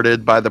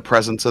comforted by the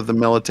presence of the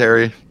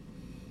military.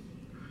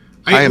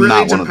 It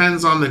really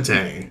depends on the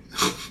day.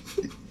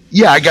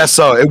 Yeah, I guess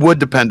so. It would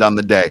depend on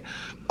the day.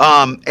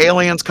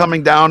 Aliens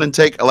coming down and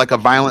take like a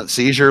violent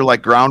seizure,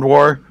 like ground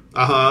war,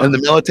 and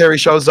the military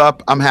shows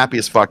up. I'm happy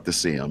as fuck to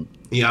see them.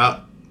 Yeah.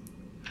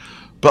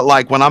 But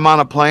like when I'm on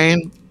a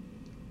plane,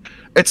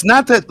 it's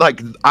not that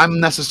like I'm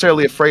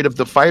necessarily afraid of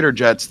the fighter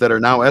jets that are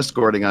now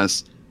escorting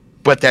us,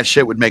 but that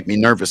shit would make me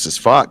nervous as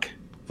fuck.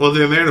 Well,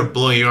 they're there to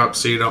blow you up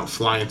so you don't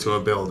fly into a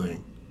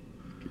building.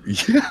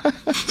 Yeah,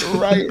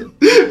 right.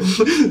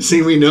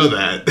 See, we know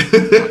that.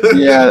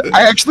 Yeah,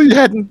 I actually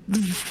hadn't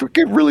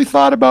freaking really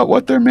thought about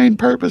what their main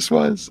purpose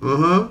was.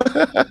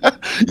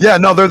 Yeah,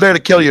 no, they're there to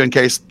kill you in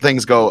case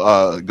things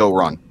go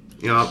wrong.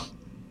 Yep.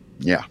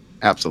 Yeah,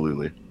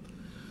 absolutely.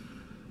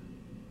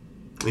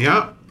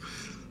 Yeah.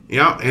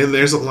 Yeah, and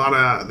there's a lot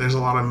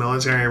of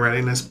military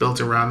readiness built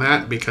around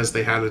that because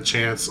they had a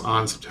chance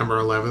on September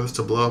 11th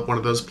to blow up one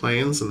of those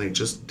planes and they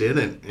just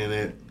didn't, and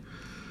it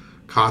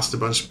cost a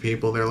bunch of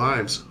people their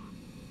lives.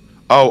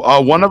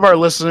 One of our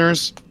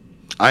listeners,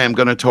 I am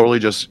going to totally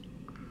just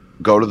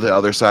go to the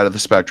other side of the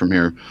spectrum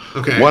here.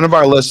 Okay. One of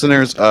our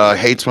listeners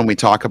hates when we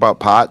talk about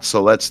pot,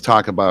 so let's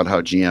talk about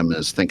how GM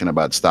is thinking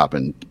about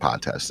stopping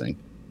pot testing.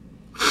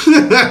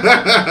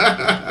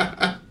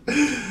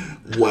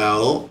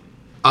 Well,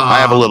 I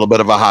have a little bit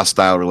of a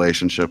hostile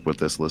relationship with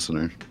this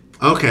listener.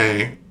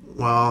 Okay.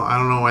 Well, I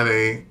don't know why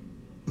they...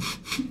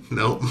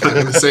 Nope, I'm not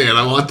going to say it.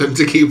 I want them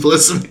to keep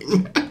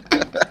listening.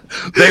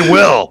 They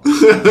will.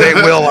 They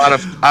will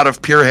out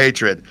of pure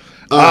hatred.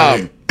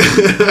 So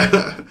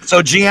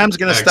GM's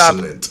going to stop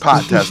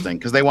pot testing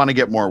because they want to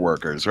get more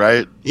workers,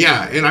 right?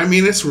 Yeah, and I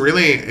mean it's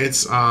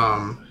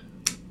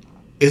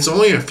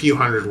only a few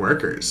hundred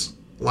workers.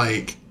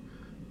 Like,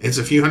 it's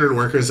a few hundred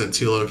workers at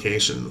 2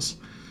 locations.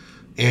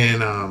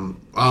 And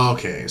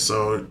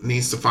so it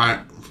needs to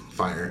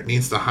It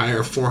needs to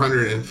hire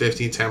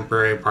 450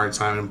 temporary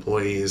part-time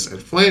employees at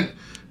Flint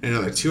and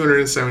another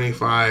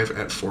 275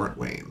 at Fort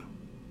Wayne.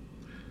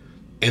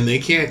 And they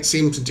can't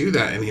seem to do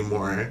that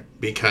anymore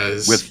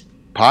because with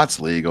pot's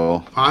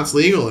legal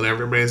and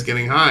everybody's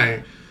getting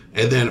high.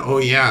 And then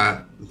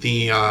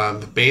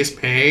the base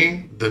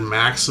pay, the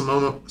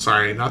maximum,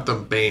 sorry, not the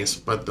base,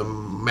 but the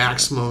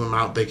maximum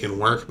amount they can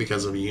work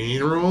because of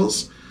union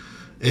rules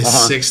is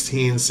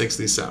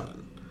 $16.67.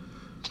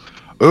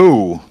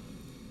 Ooh.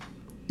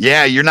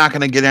 Yeah, you're not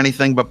going to get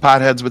anything but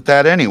potheads with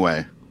that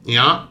anyway.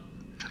 Yeah.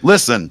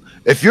 Listen,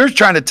 if you're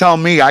trying to tell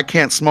me I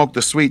can't smoke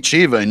the sweet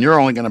Shiva and you're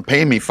only going to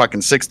pay me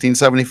fucking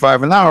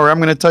 $16.75 an hour, I'm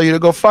going to tell you to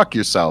go fuck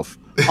yourself.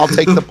 I'll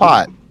take the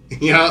pot.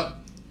 Yeah.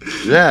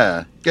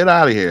 Yeah, get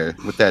out of here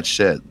with that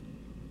shit.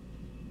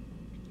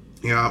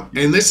 Yeah,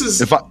 and this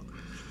is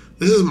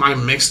my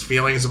mixed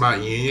feelings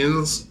about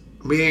unions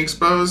being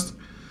exposed.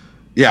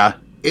 Yeah.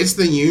 It's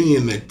the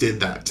union that did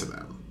that to them.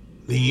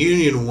 The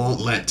union won't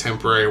let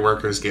temporary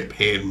workers get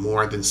paid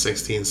more than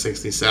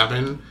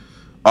 $16.67.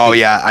 Oh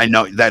yeah, I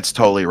know, that's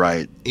totally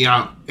right.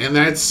 Yeah, and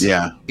that's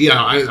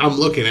I'm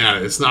looking at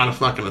it. It's not a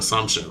fucking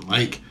assumption.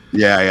 Like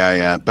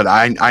yeah. But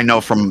I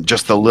know from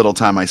just the little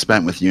time I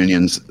spent with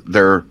unions,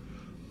 they're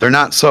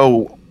not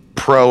so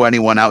pro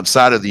anyone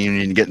outside of the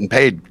union getting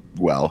paid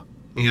well.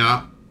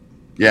 Yeah.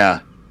 Yeah.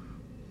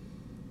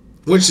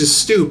 Which is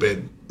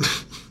stupid.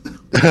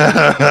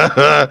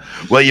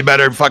 Well, you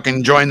better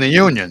fucking join the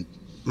union.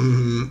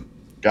 Mm-hmm.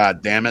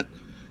 God damn it.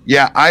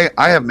 Yeah,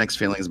 I have mixed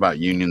feelings about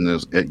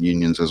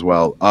unions as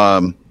well.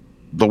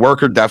 The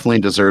worker definitely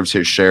deserves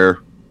his share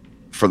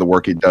for the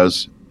work he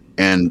does,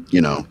 and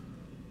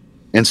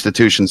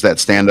institutions that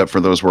stand up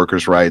for those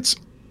workers' rights,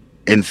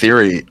 in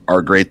theory,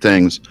 are great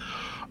things.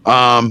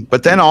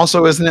 But then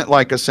also, isn't it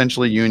like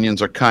essentially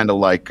unions are kind of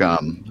like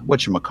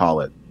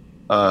whatchamacallit,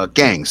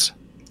 gangs?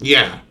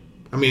 Yeah,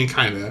 I mean,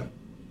 kind of.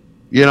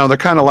 They're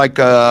kind of like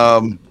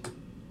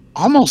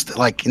almost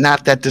like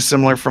not that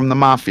dissimilar from the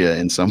mafia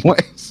in some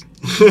ways.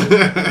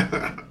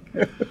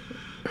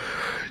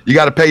 You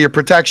got to pay your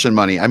protection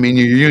money. I mean,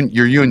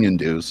 your union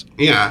dues.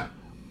 Yeah.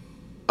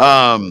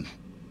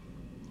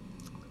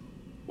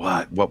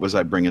 What was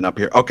I bringing up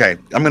here? Okay,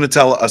 I'm going to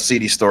tell a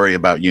seedy story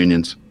about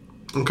unions.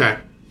 Okay.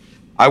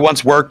 I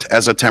once worked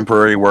as a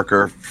temporary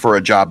worker for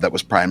a job that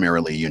was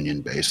primarily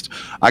union based.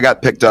 I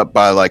got picked up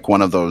by like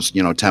one of those,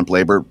 temp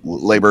labor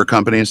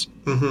companies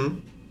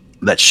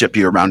that ship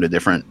you around to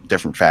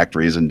different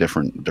factories and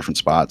different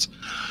spots.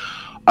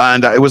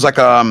 And it was like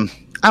I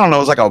don't know,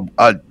 it was like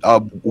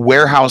a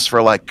warehouse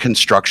for like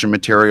construction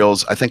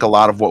materials. I think a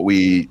lot of what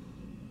we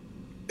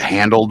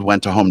handled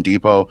went to Home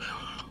Depot.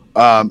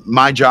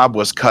 My job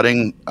was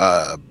cutting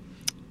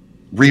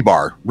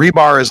rebar.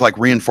 Rebar is like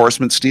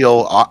reinforcement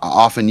steel,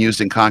 often used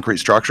in concrete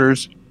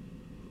structures.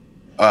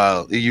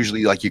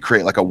 Usually, like you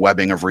create like a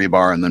webbing of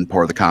rebar and then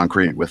pour the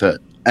concrete with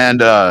it.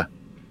 And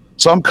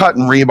so I'm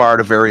cutting rebar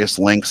to various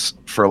lengths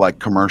for like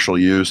commercial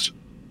use.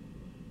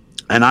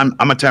 And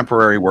I'm a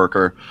temporary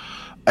worker.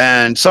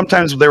 And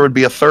sometimes there would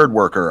be a third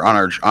worker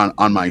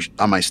on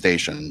my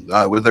station.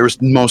 There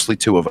was mostly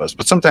two of us,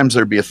 but sometimes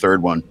there'd be a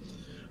third one.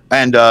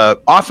 And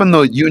often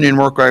the union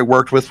worker I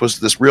worked with was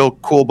this real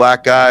cool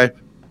black guy.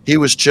 He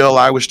was chill.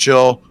 I was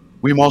chill.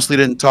 We mostly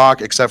didn't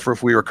talk except for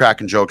if we were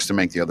cracking jokes to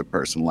make the other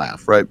person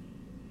laugh, right?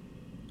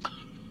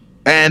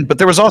 But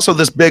there was also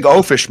this big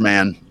oafish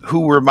man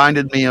who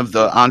reminded me of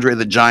the Andre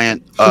the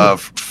Giant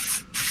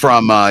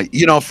from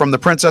The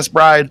Princess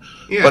Bride,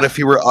 but if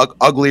he were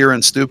uglier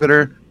and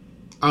stupider.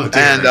 Oh,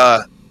 dear.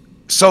 And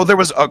so there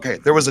was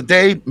a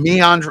day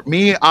me,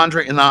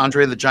 Andre, and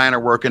Andre the Giant are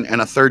working, and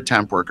a third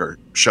temp worker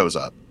shows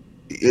up.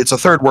 It's a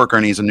third worker,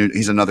 and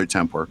he's another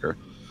temp worker.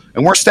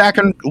 And we're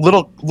stacking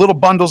little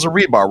bundles of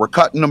rebar. We're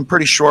cutting them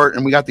pretty short,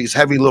 and we got these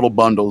heavy little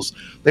bundles.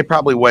 They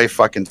probably weigh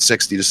fucking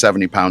 60 to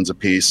 70 pounds a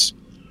piece.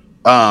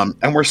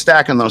 And we're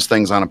stacking those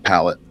things on a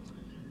pallet.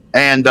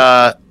 And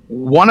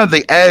one of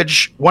the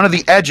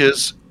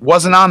edges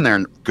wasn't on there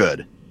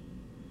good.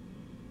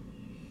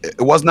 It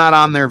was not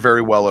on there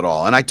very well at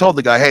all. And I told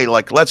the guy, hey,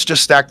 like, let's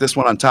just stack this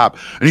one on top.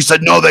 And he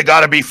said, no, they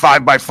got to be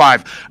 5 by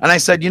 5. And I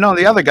said,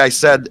 the other guy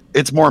said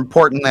it's more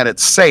important that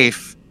it's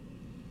safe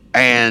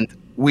and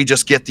we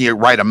just get the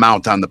right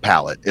amount on the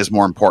pallet is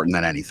more important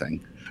than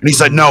anything. And he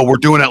said, no, we're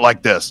doing it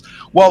like this.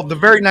 Well, the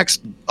very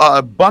next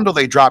bundle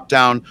they dropped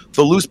down,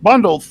 the loose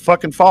bundle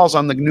fucking falls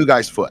on the new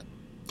guy's foot.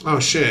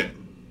 Oh, shit.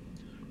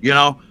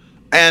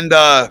 And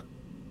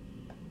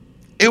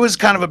it was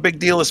kind of a big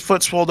deal. His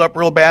foot swelled up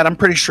real bad. I'm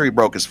pretty sure he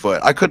broke his foot.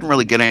 I couldn't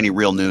really get any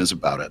real news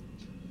about it.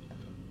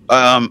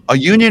 A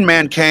union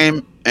man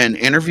came and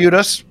interviewed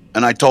us,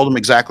 and I told him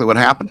exactly what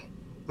happened.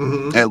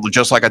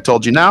 Just like I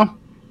told you now.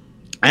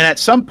 And at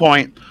some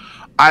point,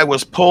 I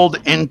was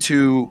pulled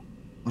into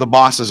the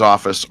boss's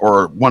office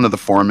or one of the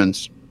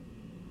foremans.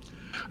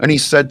 And he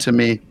said to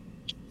me,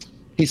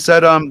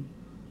 the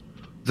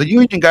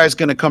union guy's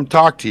going to come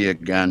talk to you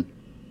again.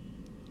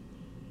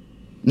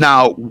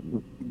 Now,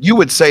 you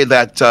would say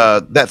that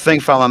that thing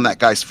fell on that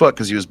guy's foot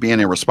because he was being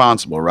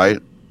irresponsible, right?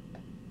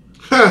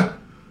 And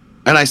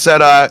I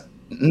said,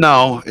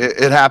 no,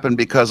 it happened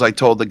because I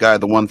told the guy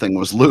the one thing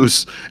was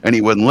loose and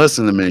he wouldn't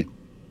listen to me.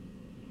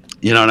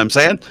 You know what I'm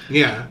saying?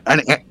 Yeah.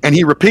 And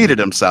he repeated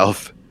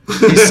himself.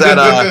 He said,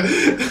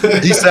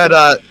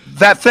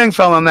 that thing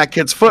fell on that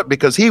kid's foot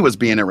because he was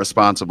being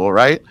irresponsible,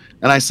 right?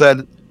 And I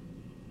said,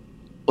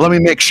 let me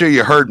make sure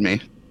you heard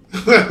me.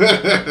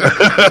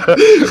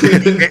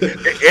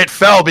 It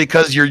fell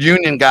because your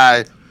union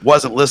guy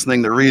wasn't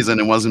listening to reason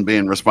and wasn't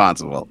being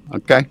responsible.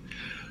 Okay.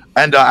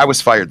 And I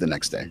was fired the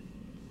next day.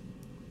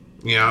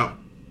 Yeah.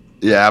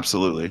 Yeah,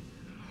 absolutely.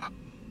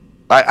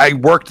 I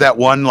worked that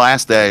one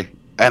last day,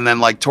 and then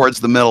like towards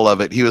the middle of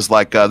it, he was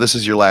like, this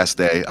is your last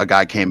day. A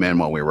guy came in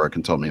while we were working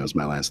and told me it was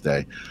my last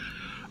day.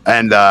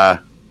 And I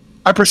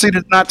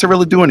proceeded not to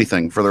really do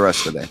anything for the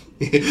rest of the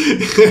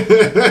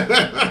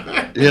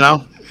day. You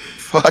know?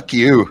 Fuck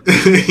you.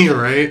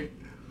 You're right.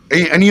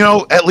 And you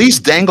know, at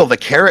least dangle the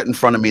carrot in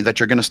front of me that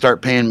you're going to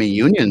start paying me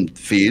union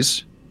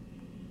fees.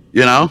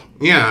 You know?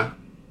 Yeah.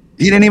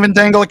 You didn't even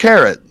dangle a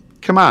carrot.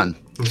 Come on.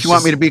 If you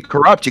want me to be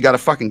corrupt, you got to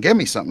fucking give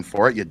me something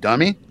for it, you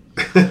dummy.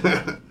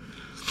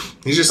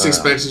 He just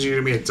expected you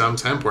to be a dumb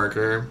temp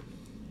worker.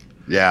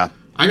 Yeah.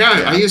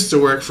 I used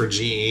to work for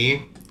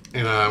GE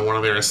in one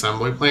of their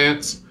assembly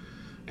plants,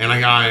 and I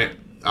got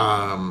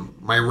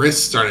my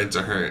wrist started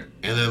to hurt,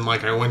 and then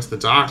like I went to the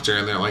doctor,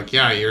 and they're like,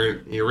 yeah,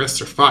 your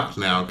wrists are fucked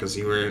now because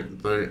you were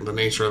the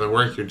nature of the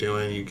work you're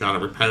doing, you got a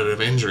repetitive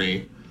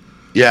injury.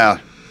 Yeah.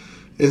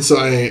 And so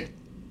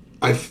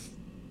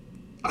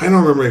I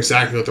don't remember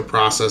exactly what the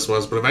process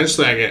was, but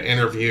eventually I get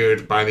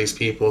interviewed by these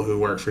people who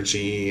work for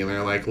GE, and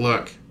they're like,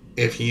 look,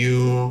 if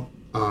you,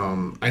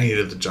 I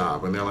needed the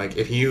job, and they're like,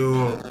 if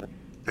you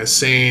are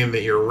saying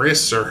that your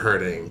wrists are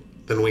hurting,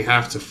 then we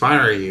have to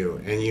fire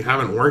you, and you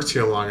haven't worked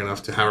here long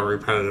enough to have a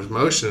repetitive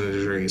motion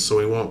injury, so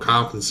we won't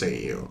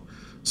compensate you.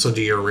 So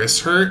do your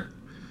wrists hurt?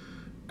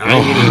 And I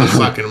needed the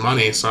fucking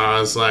money, so I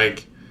was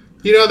like,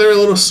 you know, they're a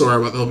little sore,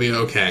 but they'll be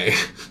okay.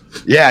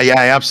 Yeah,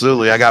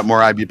 absolutely. I got more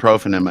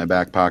ibuprofen in my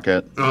back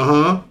pocket.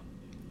 Uh-huh.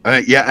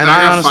 Yeah, and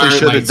I honestly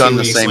should have done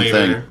the same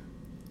thing.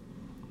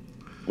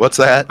 What's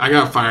that? I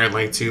got fired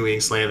like 2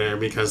 weeks later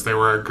because there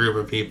were a group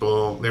of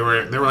people. There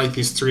were like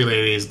these 3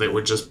 ladies that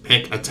would just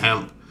pick a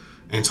temp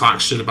and talk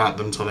shit about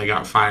them until they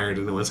got fired,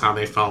 and it was how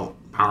they felt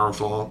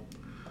powerful.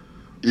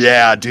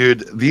 Yeah,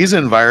 dude, these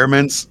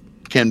environments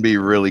can be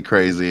really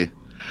crazy,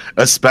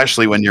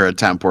 especially when you're a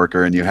temp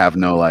worker and you have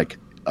no like,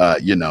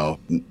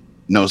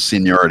 no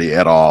seniority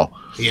at all.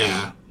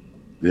 Yeah.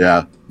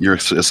 Yeah, you're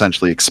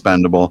essentially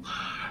expendable.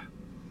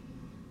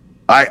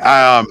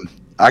 I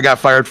got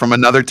fired from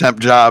another temp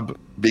job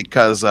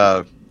because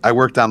I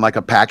worked on like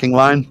a packing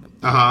line.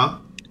 Uh-huh.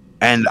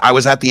 And I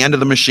was at the end of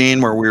the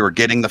machine where we were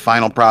getting the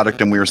final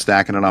product and we were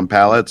stacking it on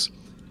pallets.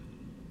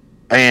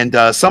 And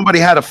somebody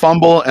had a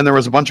fumble and there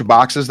was a bunch of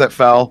boxes that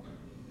fell.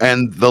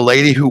 And the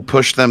lady who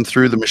pushed them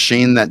through the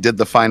machine that did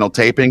the final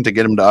taping to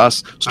get them to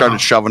us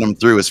started shoving them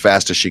through as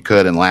fast as she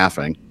could and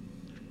laughing.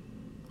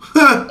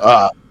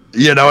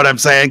 You know what I'm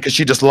saying? Because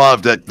she just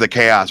loved that the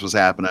chaos was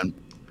happening.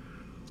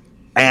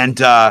 And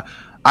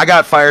I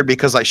got fired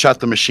because I shut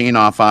the machine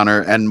off on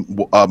her, and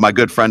my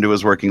good friend who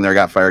was working there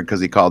got fired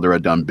because he called her a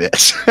dumb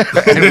bitch.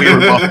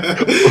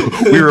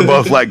 And we were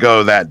both let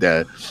go that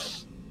day.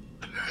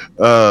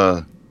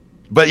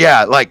 But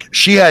yeah, like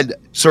she had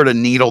sort of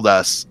needled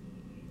us.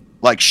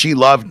 Like she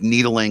loved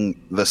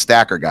needling the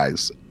stacker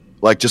guys,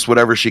 like just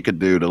whatever she could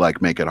do to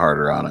like make it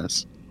harder on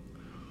us.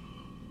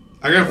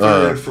 I got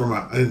fired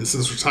from,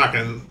 since we're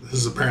talking, this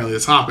is apparently the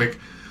topic.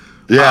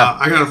 Yeah.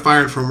 I got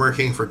fired from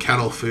working for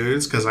Kettle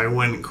Foods because I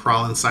wouldn't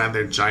crawl inside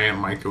their giant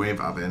microwave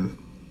oven.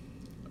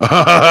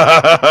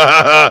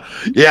 Yeah,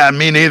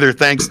 me neither.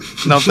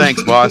 Thanks. No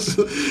thanks, boss.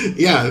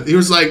 Yeah, he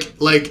was like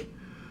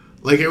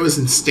it was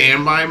in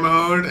standby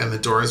mode and the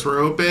doors were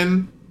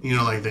open. You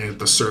know, like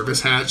the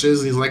service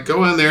hatches. He's like,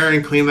 go in there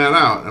and clean that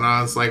out. And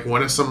I was like,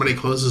 what if somebody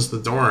closes the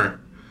door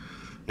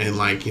and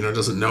like, you know,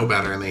 doesn't know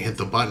better and they hit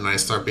the button and I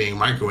start being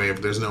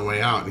microwaved, there's no way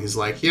out. And he's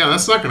like, yeah,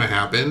 that's not going to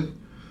happen.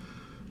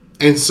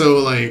 And so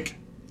like,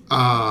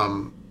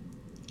 I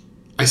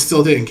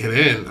still didn't get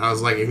in. I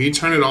was like, if you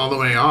turn it all the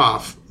way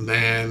off,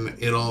 then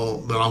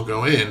I'll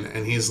go in.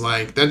 And he's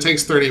like, that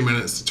takes 30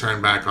 minutes to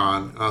turn back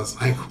on. And I was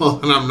like, well,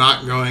 then I'm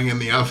not going in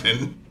the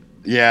oven.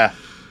 Yeah.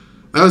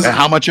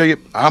 How much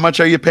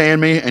are you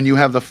paying me? And you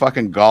have the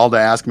fucking gall to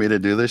ask me to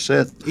do this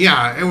shit?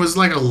 Yeah, it was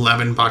like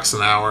 $11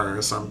 an hour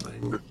or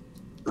something.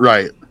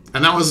 Right.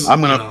 And that was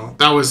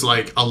that was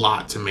like a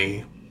lot to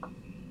me.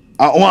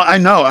 Well, I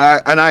know,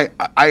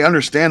 I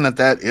understand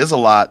that is a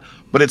lot,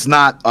 but it's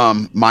not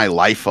my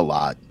life a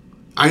lot.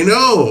 I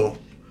know.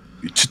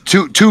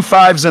 Two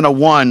fives and a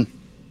one.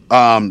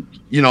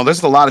 You know,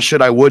 there's a lot of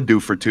shit I would do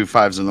for 2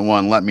 5s and a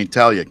 1. Let me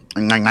tell you.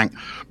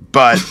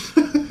 But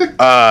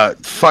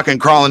fucking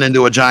crawling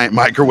into a giant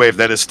microwave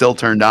that is still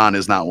turned on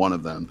is not one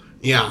of them.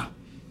 Yeah.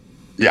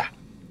 Yeah.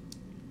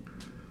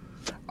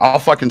 I'll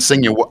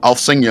sing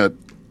you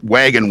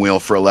Wagon Wheel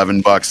for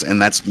 $11,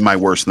 and that's my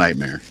worst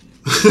nightmare.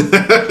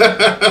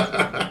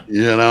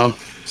 You know?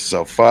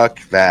 So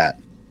fuck that.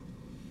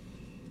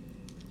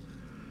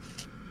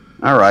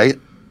 All right.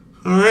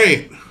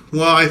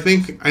 Well, I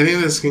think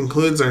this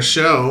concludes our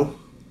show.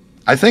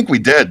 I think we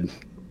did.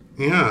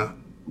 Yeah.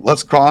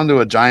 Let's crawl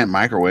into a giant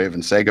microwave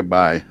and say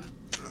goodbye.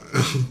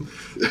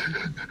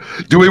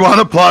 Do we want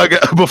to plug,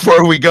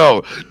 before we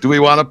go, do we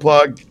want to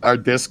plug our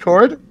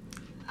Discord?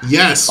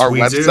 Yes, Our we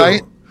website?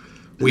 do.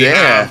 We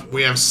Yeah.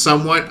 have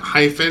somewhat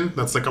hyphen,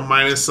 that's like a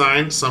minus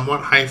sign,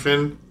 somewhat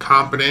hyphen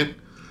competent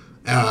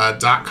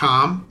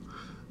 .com.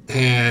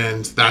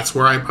 And that's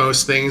where I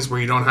post things where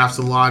you don't have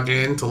to log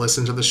in to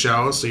listen to the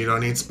show, so you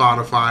don't need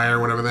Spotify or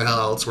whatever the hell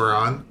else we're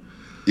on.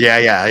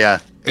 Yeah.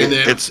 And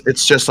then-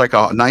 It's just like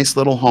a nice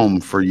little home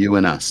for you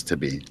and us to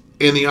be.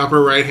 In the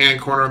upper right hand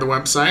corner of the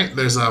website,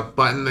 there's a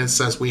button that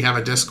says we have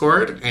a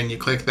Discord, and you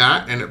click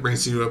that and it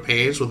brings you to a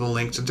page with a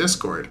link to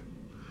Discord.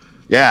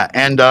 Yeah,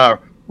 and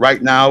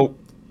right now,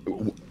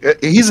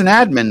 he's an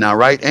admin now,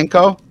 right,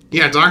 Inko?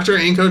 Yeah, Dr.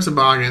 Inko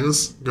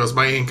Toboggans, goes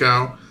by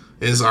Inko,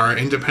 is our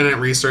independent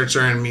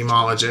researcher and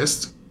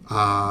memologist.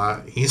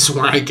 He's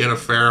where I get a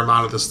fair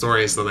amount of the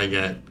stories that I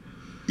get.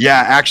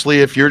 Yeah,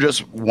 actually, if you're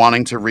just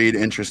wanting to read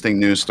interesting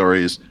news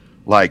stories,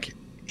 like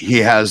he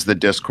has the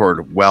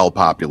Discord well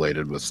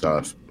populated with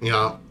stuff You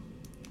know,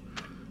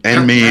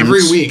 and memes.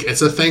 every week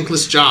it's a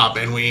thankless job,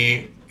 and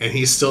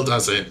he still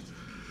does it.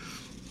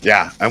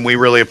 Yeah, and we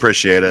really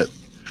appreciate it.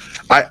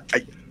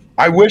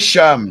 I wish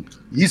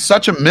he's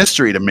such a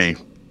mystery to me.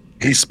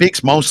 He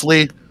speaks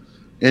mostly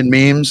in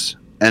memes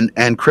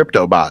and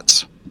crypto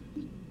bots.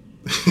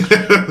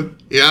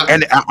 Yeah,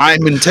 And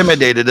I'm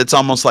intimidated. It's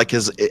almost like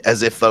as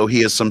if though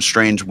he is some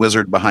strange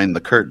wizard behind the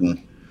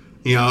curtain.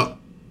 you know,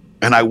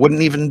 And I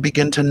wouldn't even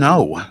begin to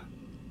know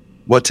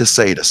what to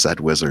say to said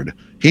wizard.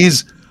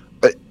 He's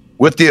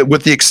with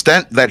the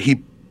extent that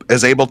he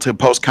is able to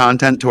post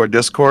content to our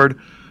Discord,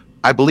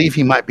 I believe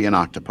he might be an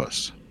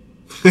octopus.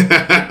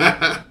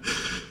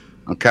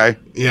 Okay?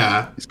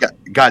 yeah, He's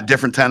got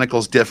different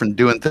tentacles, different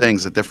doing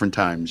things at different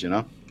times, you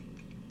know?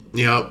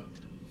 yep,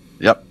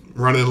 Yep.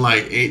 running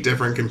like 8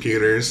 different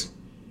computers.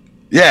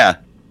 Yeah.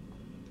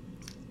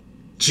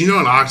 Do you know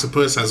an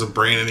octopus has a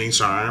brain in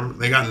each arm?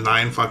 They got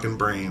 9 fucking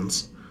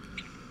brains.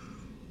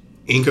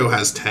 Inko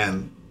has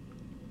 10.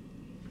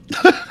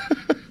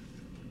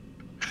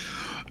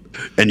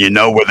 And you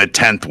know where the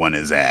 10th one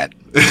is at.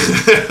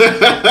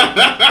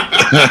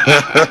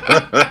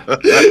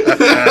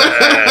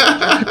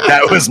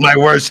 That was my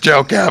worst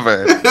joke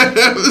ever.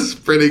 That was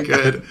pretty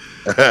good.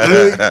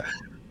 I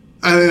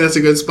think that's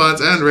a good spot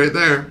to end right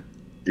there.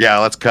 Yeah,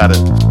 let's cut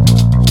it.